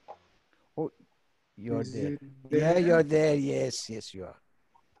 Oh, you're there. Yeah, you're there. Yes, you are.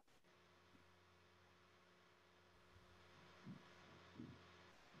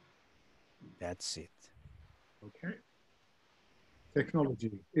 That's it. Okay.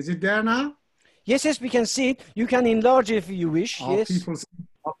 Technology. Is it there now? Yes, we can see it. You can enlarge it if you wish. Are yes. People see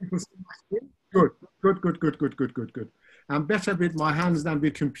my screen? Good. I'm better with my hands than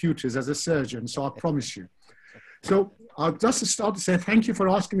with computers as a surgeon, so I promise you. So I'll just start to say thank you for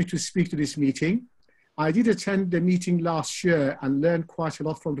asking me to speak to this meeting. I did attend the meeting last year and learned quite a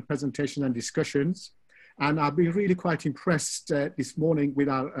lot from the presentation and discussions. And I've been really quite impressed this morning with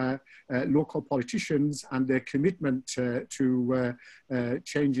our local politicians and their commitment to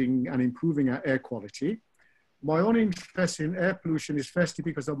changing and improving our air quality. My own interest in air pollution is firstly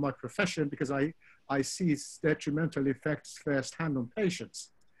because of my profession, because I see its detrimental effects firsthand on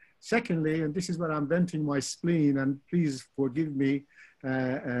patients. Secondly, and this is where I'm venting my spleen, and please forgive me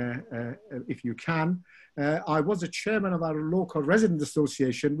if you can, I was a chairman of our local resident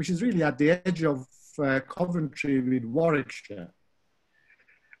association, which is really at the edge of Coventry with Warwickshire.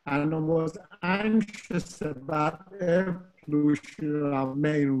 And I was anxious about air pollution on our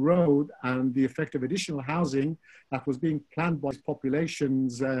main road and the effect of additional housing that was being planned by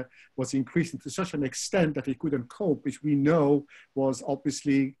populations was increasing to such an extent that it couldn't cope, which we know was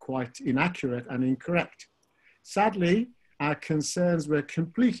obviously quite inaccurate and incorrect. Sadly, our concerns were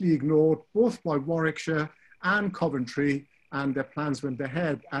completely ignored both by Warwickshire and Coventry, and their plans went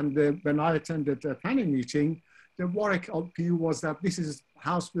ahead. And when I attended a planning meeting, the Warwick view was that this is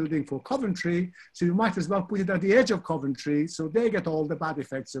house building for Coventry, so you might as well put it at the edge of Coventry, so they get all the bad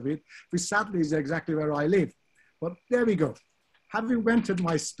effects of it, which sadly is exactly where I live. But there we go. Having vented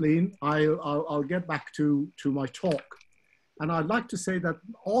my spleen, I'll get back to my talk. And I'd like to say that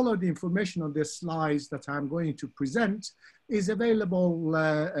all of the information on the slides that I'm going to present is available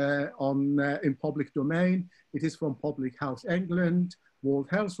in public domain. It is from Public Health England, World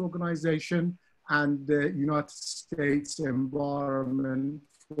Health Organization, and the United States Environment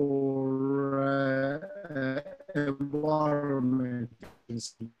for Environment.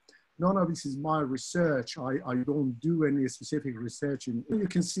 None of this is my research. I don't do any specific research. You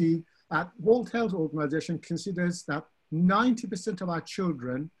can see that World Health Organization considers that 90% of our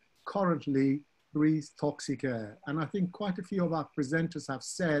children currently breathe toxic air. And I think quite a few of our presenters have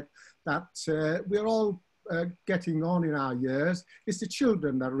said that we're all getting on in our years. It's the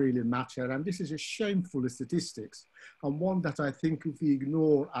children that really matter. And this is a shameful statistics, and one that I think if we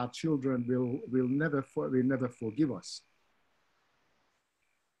ignore, our children will never forgive us.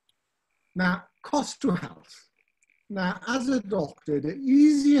 Now, cost to health. Now, as a doctor, the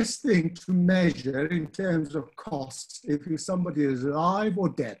easiest thing to measure in terms of costs, if somebody is alive or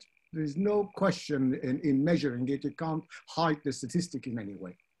dead, there's no question in measuring it. You can't hide the statistic in any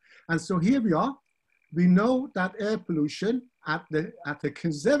way. And so here we are. We know that air pollution at a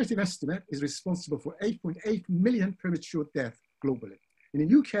conservative estimate is responsible for 8.8 million premature deaths globally. In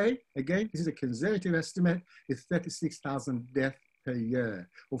the UK, again, this is a conservative estimate, it's 36,000 deaths per year,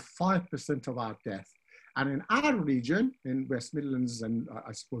 or 5% of our deaths. And in our region, in West Midlands, and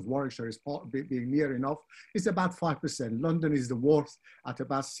I suppose Warwickshire is being near enough, it's about 5%. London is the worst at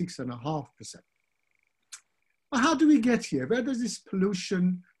about 6.5%. But how do we get here? Where does this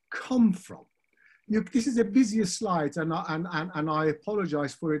pollution come from? This is the busiest slide, and I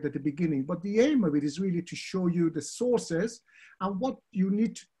apologize for it at the beginning, but the aim of it is really to show you the sources, and what you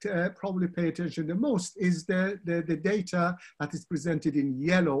need to probably pay attention the most is the data that is presented in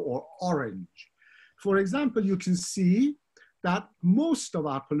yellow or orange. For example, you can see that most of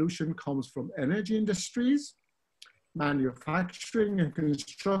our pollution comes from energy industries, manufacturing and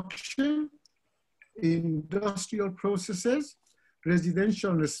construction, industrial processes,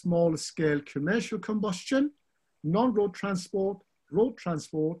 residential and small-scale commercial combustion, non-road transport, road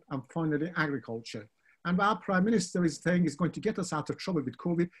transport, and finally agriculture. And our Prime Minister is saying is going to get us out of trouble with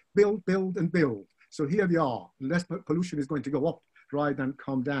COVID, build, build, and build. So here we are. Less pollution is going to go up rather than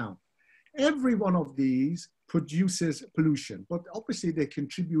come down. Every one of these produces pollution, but obviously they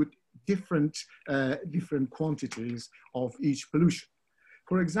contribute different quantities of each pollution.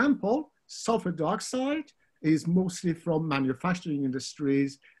 For example, sulfur dioxide is mostly from manufacturing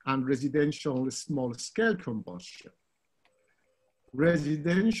industries and residential small-scale combustion.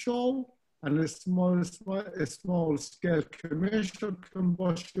 Residential and a small-scale commercial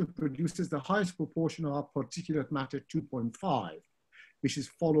combustion produces the highest proportion of our particulate matter, 2.5, which is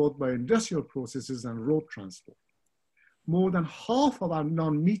followed by industrial processes and road transport. More than half of our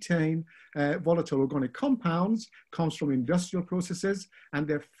non-methane volatile organic compounds comes from industrial processes and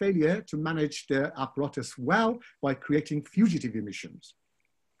their failure to manage their apparatus well by creating fugitive emissions.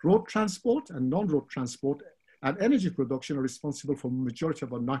 Road transport and non-road transport and energy production are responsible for the majority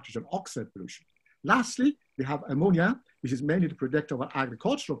of our nitrogen oxide pollution. Lastly, we have ammonia, which is mainly the product of our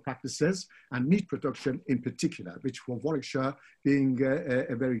agricultural practices and meat production in particular, which for Warwickshire, being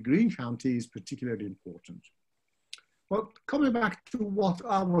a very green county, is particularly important. But coming back to what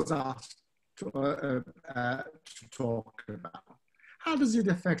I was asked to talk about, how does it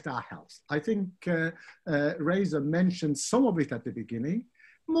affect our health? I think Reza mentioned some of it at the beginning.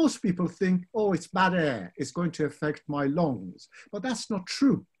 Most people think, oh, it's bad air, it's going to affect my lungs, but that's not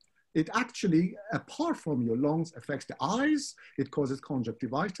true. It actually, apart from your lungs, affects the eyes. It causes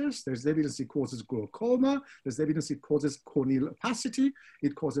conjunctivitis. There's evidence it causes glaucoma. There's evidence it causes corneal opacity.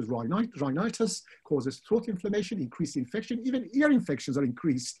 It causes rhinitis, causes throat inflammation, increased infection. Even ear infections are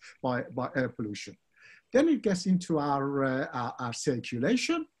increased by air pollution. Then it gets into our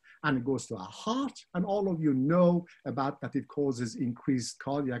circulation, and it goes to our heart. And all of you know about that it causes increased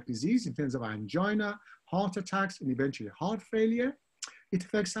cardiac disease in terms of angina, heart attacks, and eventually heart failure. It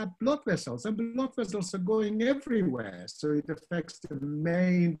affects our blood vessels, and blood vessels are going everywhere. So it affects the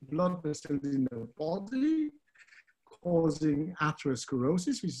main blood vessels in the body, causing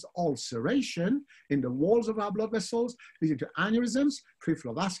atherosclerosis, which is ulceration in the walls of our blood vessels, leading to aneurysms,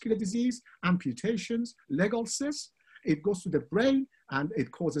 peripheral vascular disease, amputations, leg ulcers. It goes to the brain, and it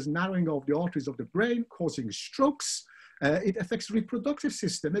causes narrowing of the arteries of the brain, causing strokes. It affects the reproductive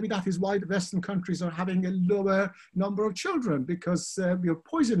system. Maybe that is why the Western countries are having a lower number of children, because we're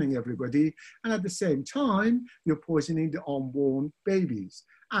poisoning everybody. And at the same time, you're poisoning the unborn babies.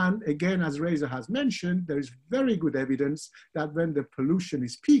 And again, as Reza has mentioned, there is very good evidence that when the pollution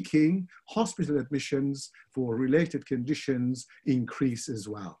is peaking, hospital admissions for related conditions increase as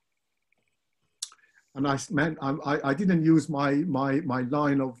well. And I didn't use my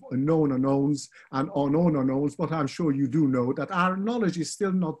line of known unknowns and unknown unknowns, but I'm sure you do know that our knowledge is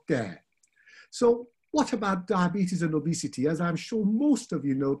still not there. So what about diabetes and obesity? As I'm sure most of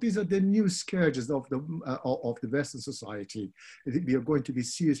you know, these are the new scourges of the Western society. We are going to be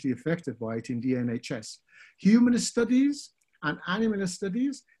seriously affected by it in the NHS. Human studies and animal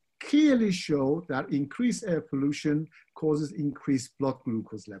studies clearly show that increased air pollution causes increased blood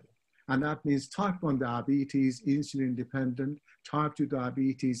glucose level. And that means type 1 diabetes, insulin dependent, type 2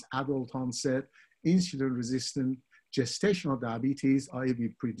 diabetes, adult onset, insulin resistant, gestational diabetes,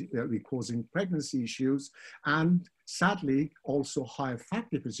 i.e. causing pregnancy issues, and sadly also higher fat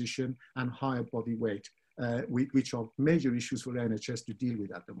deposition and higher body weight, which are major issues for NHS to deal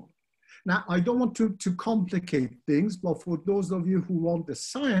with at the moment. Now, I don't want to complicate things, but for those of you who want the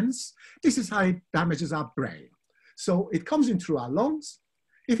science, this is how it damages our brain. So it comes in through our lungs.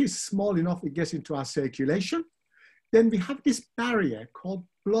 If it's small enough, it gets into our circulation. Then we have this barrier called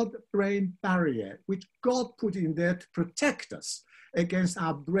blood-brain barrier, which God put in there to protect us against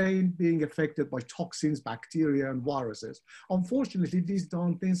our brain being affected by toxins, bacteria, and viruses. Unfortunately, these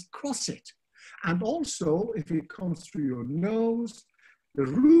darn things cross it. And also, if it comes through your nose, the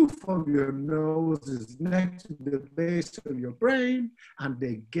roof of your nose is next to the base of your brain, and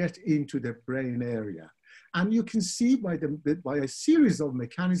they get into the brain area. And you can see by a series of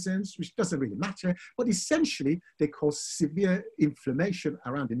mechanisms, which doesn't really matter, but essentially they cause severe inflammation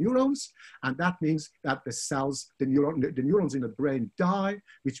around the neurons. And that means that the cells, the neurons in the brain die,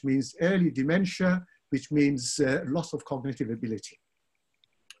 which means early dementia, which means loss of cognitive ability.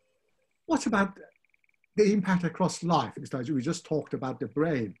 What about the impact across life? We just talked about the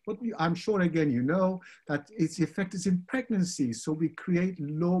brain, but I'm sure again you know that its effect is in pregnancy, so we create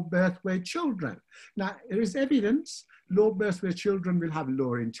low birth weight children. Now there is evidence low birth weight children will have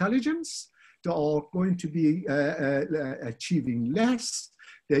lower intelligence, they are going to be achieving less,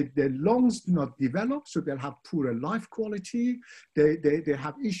 their lungs do not develop, so they'll have poorer life quality, they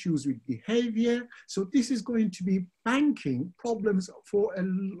have issues with behavior, so this is going to be banking problems for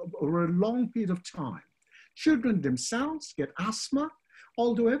over a long period of time. Children themselves get asthma,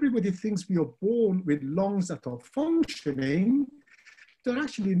 although everybody thinks we are born with lungs that are functioning, they're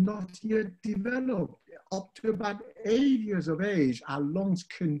actually not yet developed. Up to about 8 years of age, our lungs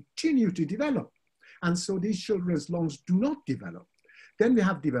continue to develop. And so these children's lungs do not develop. Then they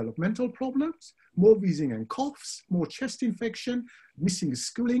have developmental problems, more wheezing and coughs, more chest infection, missing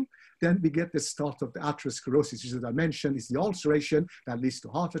schooling. Then we get the start of the atherosclerosis, which, as I mentioned, is the ulceration that leads to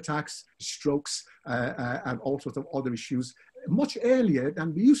heart attacks, strokes, and all sorts of other issues much earlier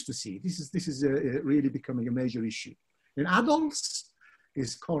than we used to see. This is really becoming a major issue. In adults,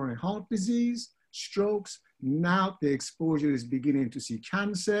 is coronary heart disease, strokes. Now the exposure is beginning to see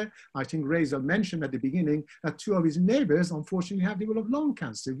cancer. I think Reza mentioned at the beginning that 2 of his neighbors unfortunately have developed lung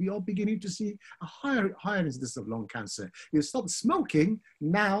cancer. We are beginning to see a higher incidence of lung cancer. You stop smoking,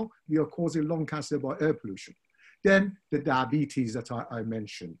 now we are causing lung cancer by air pollution. Then the diabetes that I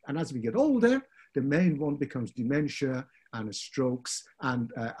mentioned. And as we get older, the main one becomes dementia and strokes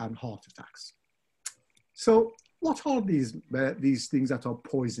and heart attacks. So what are these things that are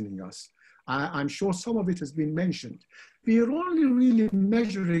poisoning us? I'm sure some of it has been mentioned. We are only really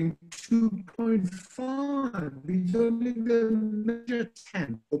measuring 2.5. We don't even measure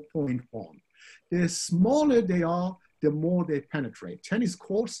 10 or 0.1. The smaller they are, the more they penetrate. 10 is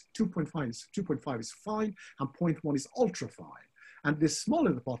coarse, 2.5 is fine, and 0.1 is ultra fine. And the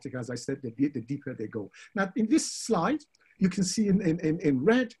smaller the particle, as I said, the deeper they go. Now, in this slide, you can see in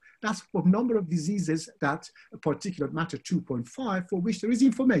red, that's the number of diseases that particulate matter 2.5 for which there is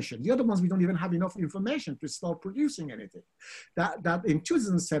information. The other ones, we don't even have enough information to start producing anything. That in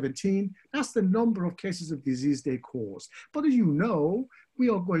 2017, that's the number of cases of disease they cause. But as you know, we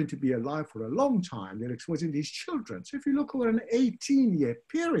are going to be alive for a long time. They're exposing these children. So if you look over an 18-year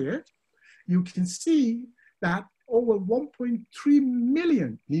period, you can see that over 1.3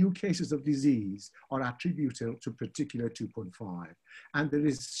 million new cases of disease are attributable to particulate 2.5. And there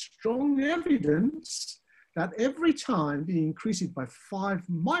is strong evidence that every time we increase it by 5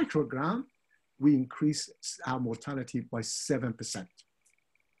 microgram, we increase our mortality by 7%.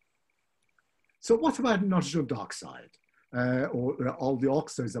 So what about nitrogen dioxide or all the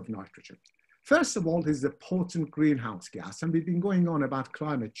oxides of nitrogen? First of all, there's a potent greenhouse gas, and we've been going on about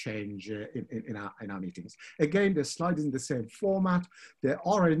climate change in our meetings. Again, the slide is in the same format, the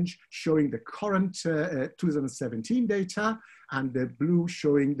orange showing the current 2017 data, and the blue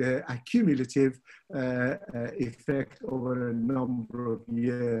showing the accumulative effect over a number of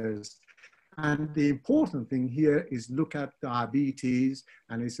years. And the important thing here is look at diabetes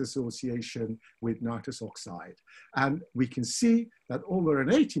and its association with nitrous oxide. And we can see that over an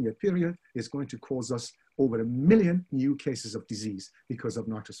 18-year period, it's going to cause us over 1 million new cases of disease because of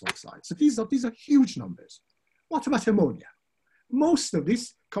nitrous oxide. So these are huge numbers. What about ammonia? Most of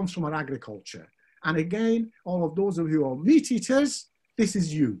this comes from our agriculture. And again, all of those of you who are meat eaters, this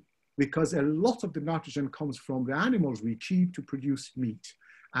is you, because a lot of the nitrogen comes from the animals we keep to produce meat.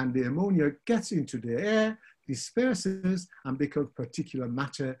 And the ammonia gets into the air, disperses, and becomes particulate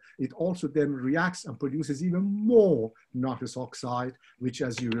matter. It also then reacts and produces even more nitrous oxide, which,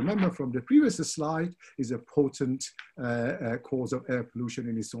 as you remember from the previous slide, is a potent cause of air pollution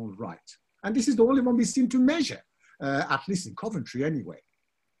in its own right. And this is the only one we seem to measure, at least in Coventry anyway.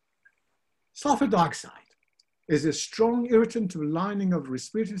 Sulfur dioxide is a strong irritant to the lining of the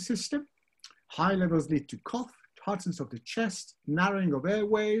respiratory system. High levels lead to cough, tightness of the chest, narrowing of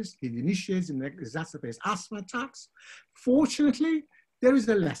airways. It initiates and exacerbates asthma attacks. Fortunately, there is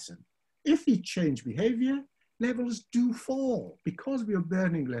a lesson. If we change behavior, levels do fall. Because we are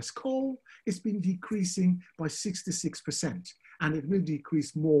burning less coal, it's been decreasing by 66%. And it will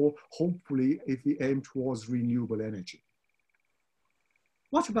decrease more, hopefully, if we aim towards renewable energy.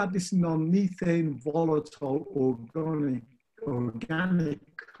 What about this non-methane volatile organic organic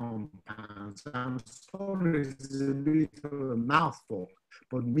compounds. I'm sorry, it's a bit of a mouthful,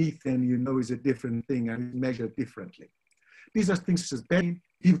 but methane, you know, is a different thing and is measured differently. These are things such as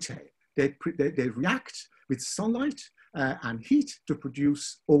butane. They react with sunlight and heat to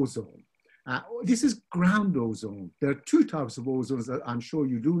produce ozone. This is ground ozone. There are two types of ozone that I'm sure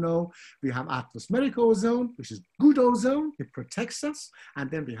you do know. We have atmospheric ozone, which is good ozone. It protects us. And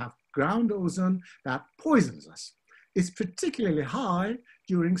then we have ground ozone that poisons us. It's particularly high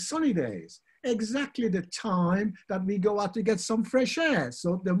during sunny days, exactly the time that we go out to get some fresh air.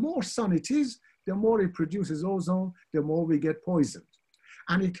 So the more sun it is, the more it produces ozone, the more we get poisoned.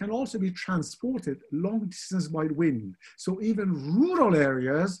 And it can also be transported long distance by wind. So even rural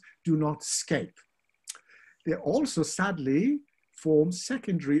areas do not escape. They also sadly form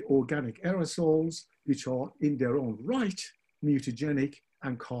secondary organic aerosols, which are in their own right mutagenic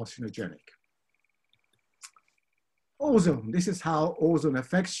and carcinogenic. Ozone, this is how ozone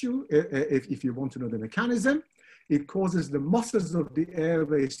affects you if you want to know the mechanism. It causes the muscles of the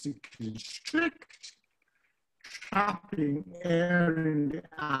airways to constrict, trapping air in the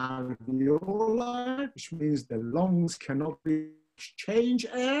alveoli, which means the lungs cannot exchange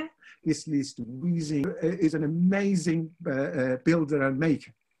air. This leads to wheezing. Is an amazing builder and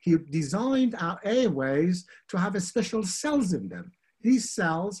maker. He designed our airways to have a special cells in them. These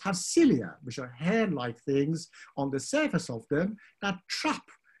cells have cilia, which are hair-like things on the surface of them that trap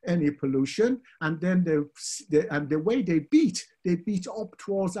any pollution, and then the way they beat up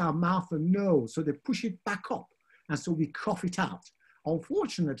towards our mouth and nose, so they push it back up. And so we cough it out.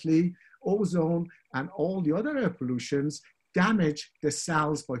 Unfortunately, ozone and all the other air pollutions damage the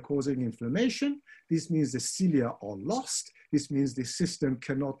cells by causing inflammation. This means the cilia are lost. This means the system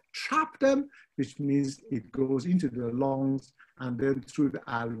cannot trap them, which means it goes into the lungs, and then through the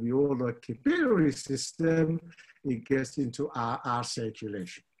alveolar capillary system, it gets into our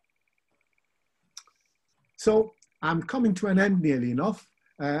circulation. So I'm coming to an end nearly enough.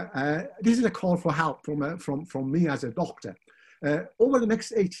 This is a call for help from me as a doctor. Over the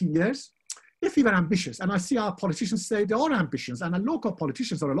next 18 years, if we were ambitious, and I see our politicians say they are ambitious, and our local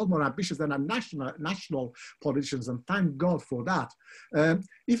politicians are a lot more ambitious than our national politicians, and thank God for that.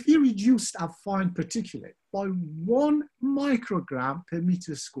 If we reduced our fine particulate by 1 microgram per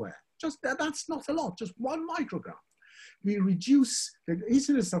meter square, just that's not a lot, just 1 microgram, we reduce the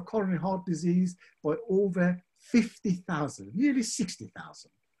incidence of coronary heart disease by over 50,000, nearly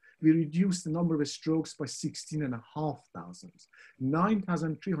 60,000. We reduce the number of strokes by 16,500,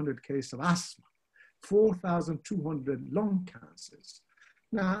 9,300 cases of asthma, 4,200 lung cancers.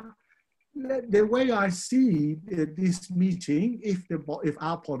 Now, the way I see this meeting, if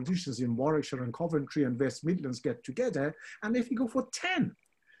our politicians in Warwickshire and Coventry and West Midlands get together, and if we go for 10,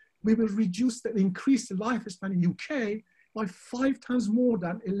 we will increase the lifespan in UK by 5 times more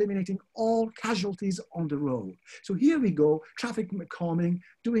than eliminating all casualties on the road. So here we go, traffic calming,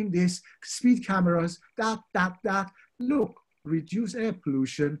 doing this, speed cameras, that. Look, reduce air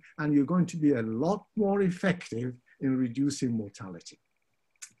pollution, and you're going to be a lot more effective in reducing mortality.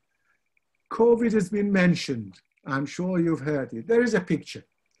 COVID has been mentioned. I'm sure you've heard it. There is a picture.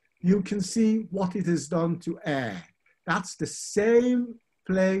 You can see what it has done to air. That's the same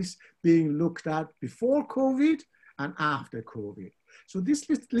place being looked at before COVID and after COVID. So this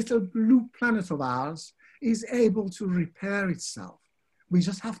little blue planet of ours is able to repair itself. We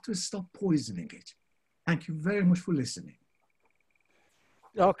just have to stop poisoning it. Thank you very much for listening.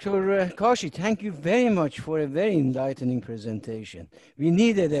 Dr. Kashi, thank you very much for a very enlightening presentation. We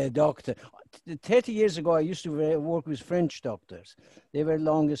needed a doctor. 30 years ago, I used to work with French doctors. They were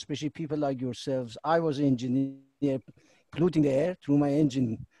long, especially people like yourselves. I was an engineer, polluting the air through my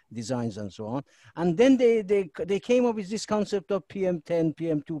engine designs and so on. And then they came up with this concept of PM10,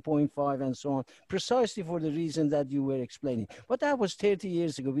 PM2.5 and so on, precisely for the reason that you were explaining. But that was 30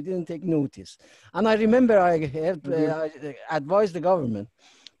 years ago. We didn't take notice. And I remember I advised the government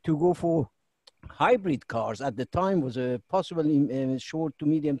to go for hybrid cars. At the time was a possible short to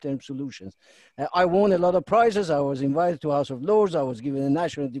medium term solutions. I won a lot of prizes. I was invited to House of Lords. I was given a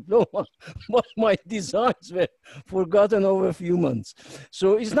national diploma, but my designs were forgotten over a few months.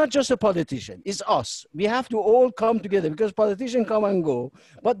 So it's not just a politician, it's us. We have to all come together, because politicians come and go,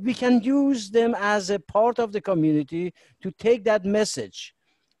 but we can use them as a part of the community to take that message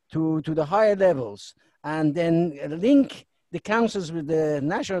to the higher levels, and then link the councils with the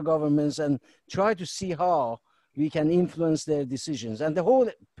national governments and try to see how we can influence their decisions. And the whole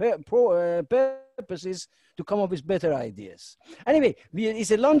purpose is to come up with better ideas. Anyway,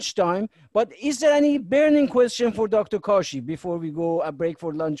 it's a lunchtime, but is there any burning question for Dr. Kashi before we go a break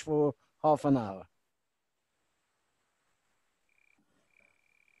for lunch for half an hour?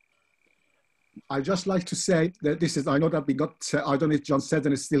 I just like to say that this is, I know that we got, I don't know if John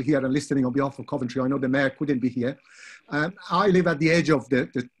Seddon is still here and listening on behalf of Coventry. I know the mayor couldn't be here. I live at the edge of the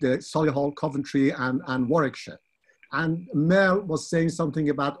Solihull, Coventry and Warwickshire. And Mayor was saying something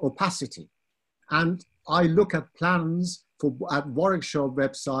about opacity. And I look at plans at Warwickshire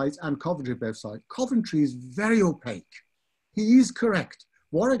website and Coventry website. Coventry is very opaque. He is correct.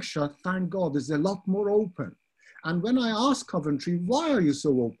 Warwickshire, thank God, is a lot more open. And when I ask Coventry, why are you so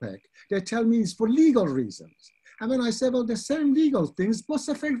opaque? They tell me it's for legal reasons. And when I say, well, the same legal things must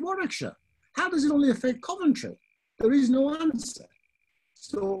affect Warwickshire. How does it only affect Coventry? There is no answer.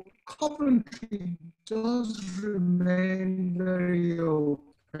 So Coventry does remain very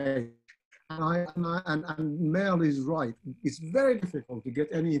opaque. And Mel is right. It's very difficult to get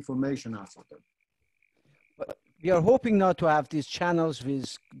any information out of them. But we are hoping now to have these channels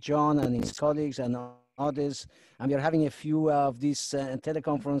with John and his colleagues and others, and we are having a few of these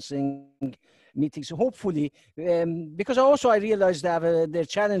teleconferencing meetings. So hopefully, because also I realized that their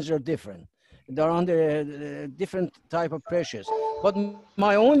challenges are different. They're under different type of pressures. But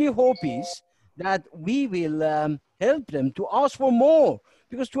my only hope is that we will help them to ask for more,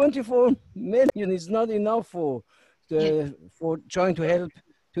 because 24 million is not enough for trying to help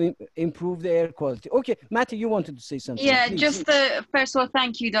to improve the air quality. Okay, Matty, you wanted to say something. Yeah, please. just first of all,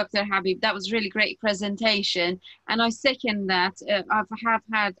 thank you, Dr. Habib. That was really great presentation. And I second that. I have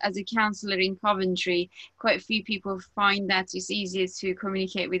had, as a councillor in Coventry, quite a few people find that it's easier to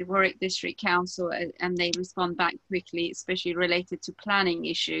communicate with Warwick District Council and they respond back quickly, especially related to planning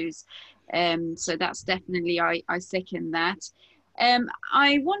issues. So that's definitely, I second that.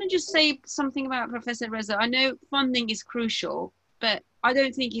 I want to just say something about Professor Reza. I know funding is crucial, but I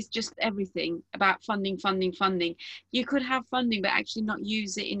don't think it's just everything about funding. You could have funding, but actually not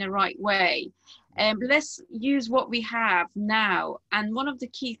use it in the right way. Let's use what we have now. And one of the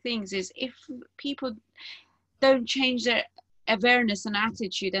key things is if people don't change their awareness and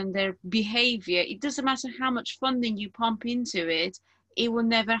attitude and their behavior, it doesn't matter how much funding you pump into it, it will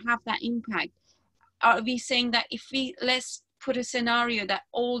never have that impact. Are we saying that if let's put a scenario that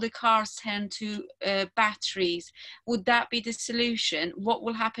all the cars turn to batteries, would that be the solution? What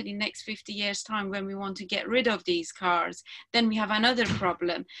will happen in the next 50 years time when we want to get rid of these cars? Then we have another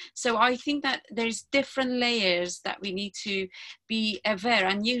problem. So I think that there's different layers that we need to be aware.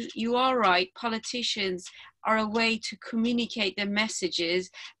 And you are right, politicians are a way to communicate the messages,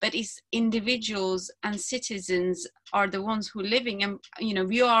 but it's individuals and citizens are the ones who are living, and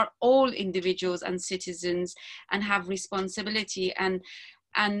we are all individuals and citizens and have responsibility, and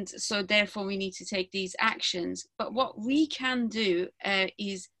so therefore we need to take these actions. But what we can do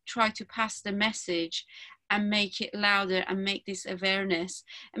is try to pass the message and make it louder and make this awareness.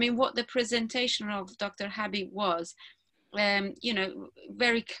 I mean, what the presentation of Dr. Habib was,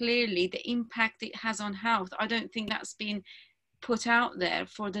 very clearly the impact it has on health. I don't think that's been put out there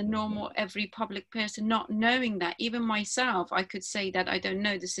for the normal every public person, not knowing that. Even myself, I could say that I don't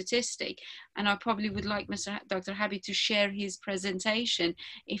know the statistic, and I probably would like Dr. Habib to share his presentation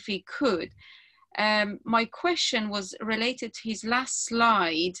if he could. My question was related to his last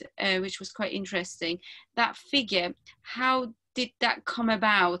slide, which was quite interesting. That figure, how did that come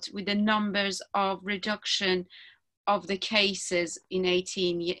about with the numbers of reduction of the cases in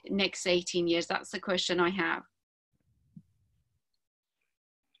next 18 years? That's the question I have.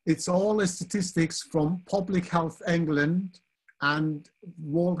 It's all the statistics from Public Health England and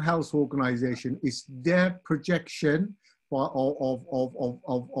World Health Organization. It's their projection of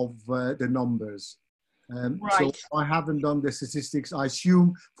the numbers. Right. So I haven't done the statistics. I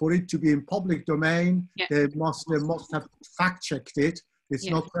assume for it to be in public domain, they must have fact-checked it. It's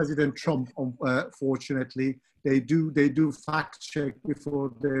not President Trump, fortunately. They do fact-check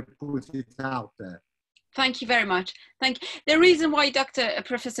before they put it out there. Thank you very much. Thank you. The reason why,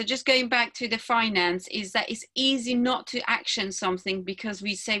 Professor, just going back to the finance, is that it's easy not to action something because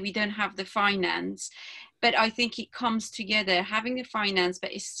we say we don't have the finance. But I think it comes together, having the finance,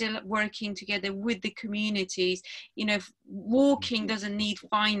 but it's still working together with the communities. Walking doesn't need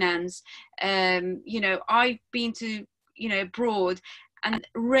finance. I've been to, abroad, and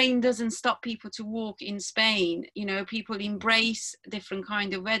rain doesn't stop people to walk in Spain. People embrace different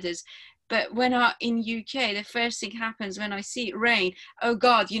kind of weathers. But when in UK, the first thing happens when I see it rain, oh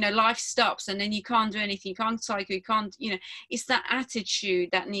God, life stops, and then you can't do anything, you can't cycle, you can't, it's that attitude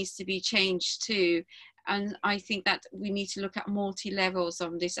that needs to be changed too. And I think that we need to look at multi-levels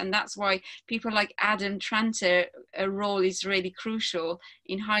on this. And that's why people like Adam Tranter, a role is really crucial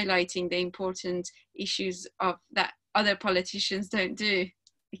in highlighting the important issues of that other politicians don't do.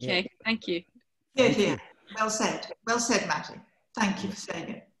 Okay, thank you. Yeah. Well said, Matty. Thank you for saying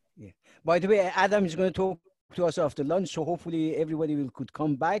it. By the way, Adam is going to talk to us after lunch, so hopefully everybody could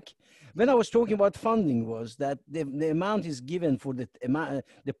come back. When I was talking about funding, was that the amount is given for the amount,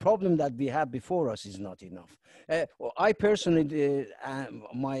 the problem that we have before us is not enough. I personally,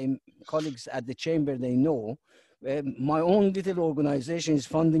 my colleagues at the chamber, they know, my own little organization is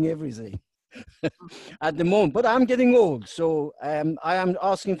funding everything at the moment, but I'm getting old, so I am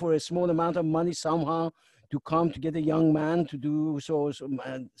asking for a small amount of money somehow to come to get a young man to do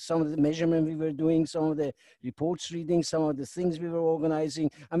some of the measurement we were doing, some of the reports reading, some of the things we were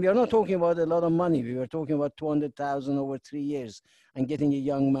organizing. And we are not talking about a lot of money. We were talking about 200,000 over 3 years and getting a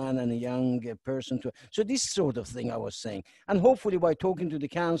young man and a young person to. So this sort of thing I was saying. And hopefully by talking to the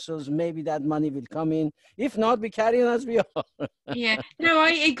councils, maybe that money will come in. If not, we carry on as we are. Yeah, no,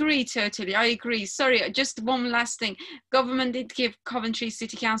 I agree totally. I agree. Sorry, just one last thing. Government did give Coventry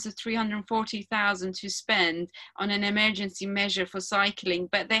City Council 340,000 to spend on an emergency measure for cycling,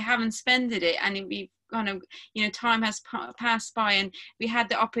 but they haven't spent it, and we kind of, you know, time has passed by, and we had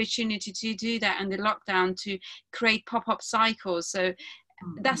the opportunity to do that in the lockdown to create pop-up cycles. So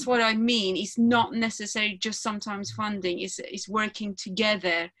that's what I mean. It's not necessarily just sometimes funding. It's working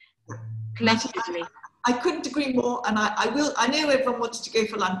together collectively. I couldn't agree more, and I know everyone wants to go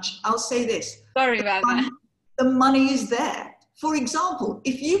for lunch. I'll say this. Sorry about that. The money is there. For example,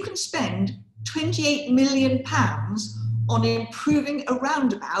 if you can spend £28 million on improving a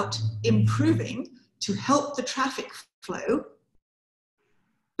roundabout, to help the traffic flow,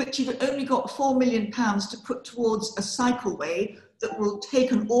 but you've only got £4 million to put towards a cycleway that will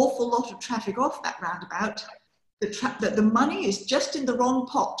take an awful lot of traffic off that roundabout, the money is just in the wrong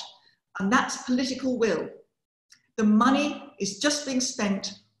pot. And that's political will. The money is just being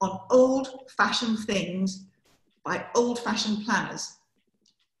spent on old-fashioned things by old-fashioned planners.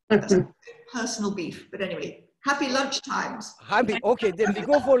 That's a personal beef. But anyway, happy lunch times. Happy. Okay, then we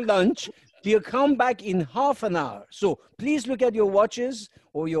go for lunch. We'll come back in half an hour. So please look at your watches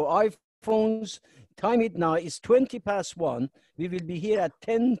or your iPhones. Time it now. It's 1:20. We will be here at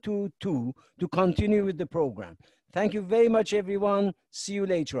 1:50 to continue with the program. Thank you very much, everyone. See you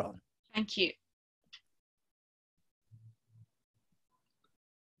later on. Thank you.